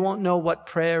الصيام. They won't know what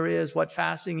prayer is, what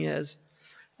fasting is.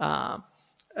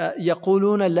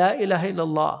 يقولون لا إله إلا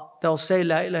الله. They'll say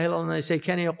لا إله إلا الله. And they say,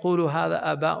 كان يقول هذا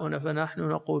آباؤنا فنحن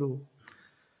نقوله.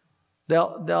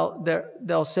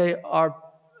 They'll say, our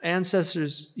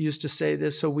ancestors used to say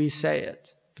this, so we say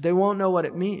it. But they won't know what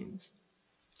it means.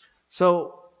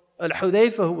 So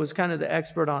Al-Hudayfa, who was kind of the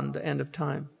expert on the end of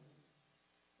time,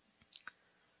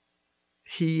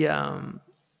 he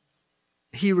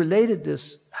related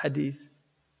this hadith,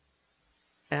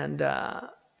 and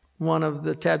one of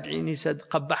the tabi'in, he said,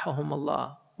 قَبَّحَهُمْ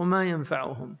اللَّهُ وَمَا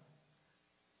يَنْفَعُهُم.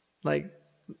 Like,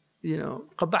 you know,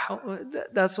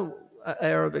 قَبَّحَ, that's an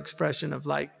Arab expression of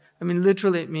like, I mean,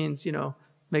 literally it means, you know,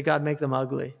 may God make them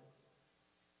ugly.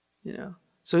 You know,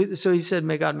 so he said,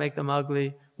 may God make them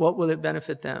ugly. What will it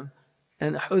benefit them?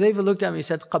 And Hudayfa looked at me, he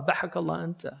said, قَبَّحَكَ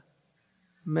اللَّهُ أَنْتَ.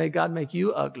 May God make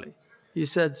you ugly. He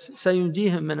said,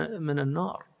 سَيُنْجِيهِمْ مِنَ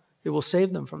النَّارِ. It will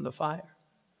save them from the fire.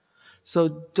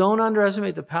 So don't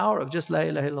underestimate the power of just La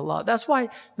ilaha illallah. That's why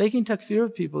making takfir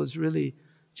of people is really,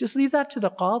 just leave that to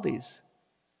the qadis.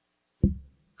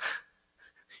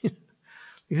 Who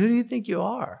do you think you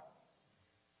are?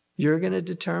 You're going to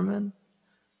determine,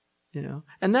 you know.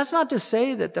 And that's not to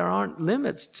say that there aren't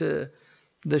limits to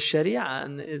the Sharia,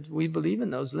 and we believe in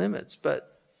those limits, but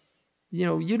you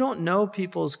know, you don't know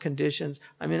people's conditions.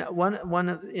 I mean, in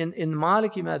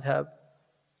Maliki madhab,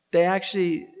 they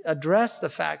actually address the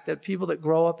fact that people that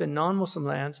grow up in non-Muslim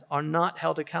lands are not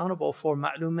held accountable for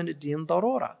ma'lum min ad-din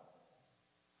darura.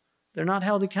 They're not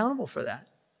held accountable for that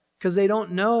because they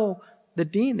don't know the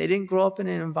deen. They didn't grow up in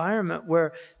an environment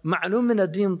where ma'lum min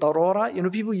ad-din darura, you know,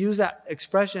 people use that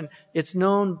expression, it's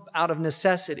known out of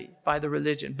necessity by the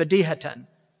religion, badihatan.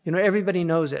 You know, everybody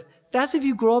knows it. That's if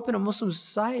you grow up in a Muslim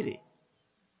society.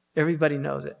 Everybody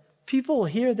knows it. People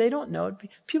here, they don't know it.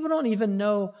 People don't even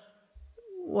know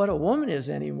what a woman is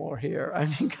anymore here. I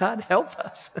mean, God help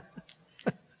us.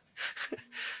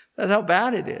 That's how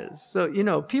bad it is. So, you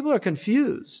know, people are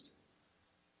confused.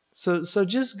 So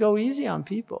just go easy on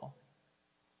people.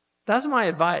 That's my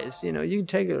advice. You know, you can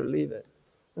take it or leave it.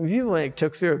 When people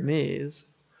took fear of me,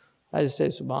 I just say,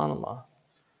 subhanAllah.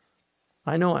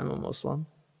 I know I'm a Muslim.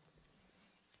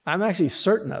 I'm actually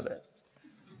certain of it.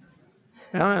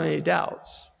 I don't have any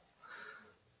doubts.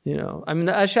 You know, I mean,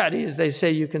 the Ash'aris, they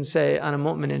say you can say, ana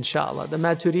mu'min inshallah. The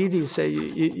Maturidis say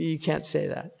you can't say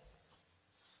that.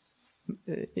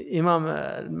 Imam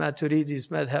Maturidi's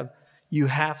madhab, you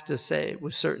have to say it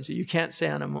with certainty. You can't say,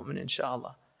 ana mu'min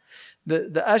inshallah.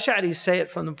 The Ash'aris say it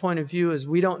from the point of view is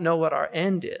we don't know what our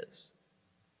end is.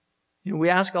 You know, we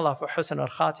ask Allah for husn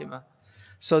al-khatimah.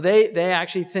 So they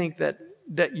actually think that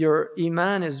your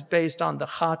iman is based on the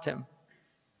khatim.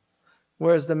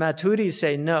 Whereas the Maturidis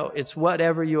say, no, it's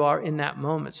whatever you are in that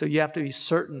moment. So you have to be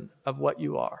certain of what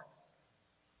you are.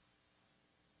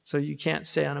 So you can't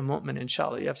say, ana mu'min,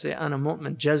 inshallah. You have to say, ana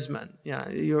mu'min jazman. You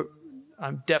know,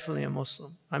 I'm definitely a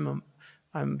Muslim.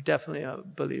 I'm definitely a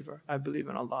believer. I believe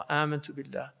in Allah. Amantu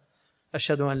billah.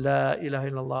 أشهد أن لا إله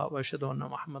إلا الله وأشهد أن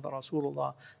محمد رسول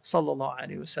الله صلى الله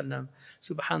عليه وسلم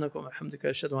سبحانك وبحمدك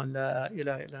أشهد أن لا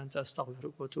إله إلا أنت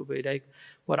أستغفرك وأتوب إليك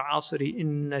والعصر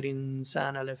إن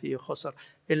الإنسان لفي خسر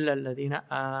إلا الذين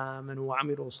آمنوا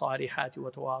وعملوا الصالحات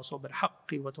وتواصوا بالحق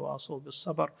وتواصوا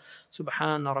بالصبر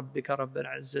سبحان ربك رب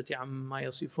العزة عما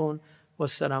يصفون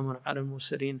والسلام على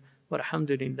المرسلين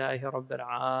والحمد لله رب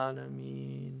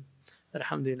العالمين.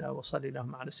 Alhamdulillah wa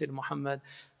sallallahu ala Sayyidina Muhammad.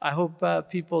 I hope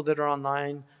people that are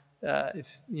online,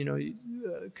 if you know,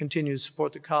 continue to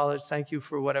support the college. Thank you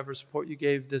for whatever support you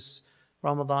gave this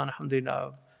Ramadan.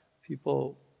 Alhamdulillah,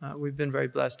 people, we've been very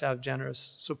blessed to have generous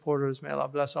supporters. May Allah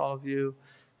bless all of you,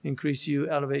 increase you,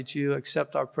 elevate you,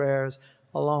 accept our prayers.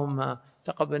 Allahumma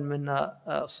تقبل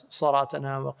منا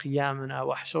صلاتنا وقيامنا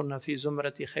واحشرنا في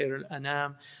زمرة خير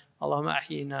الأنام. اللهم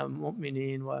أحينا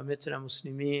مؤمنين وأمتنا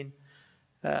مسلمين.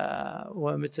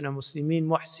 ومتنا مسلمين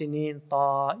محسنين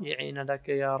طائعين لك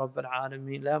يا رب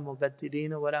العالمين لا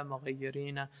مبدلين ولا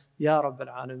مغيرين يا رب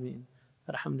العالمين.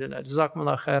 الحمد لله. جزاكم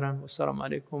الله خيرا والسلام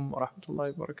عليكم ورحمة الله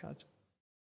وبركاته.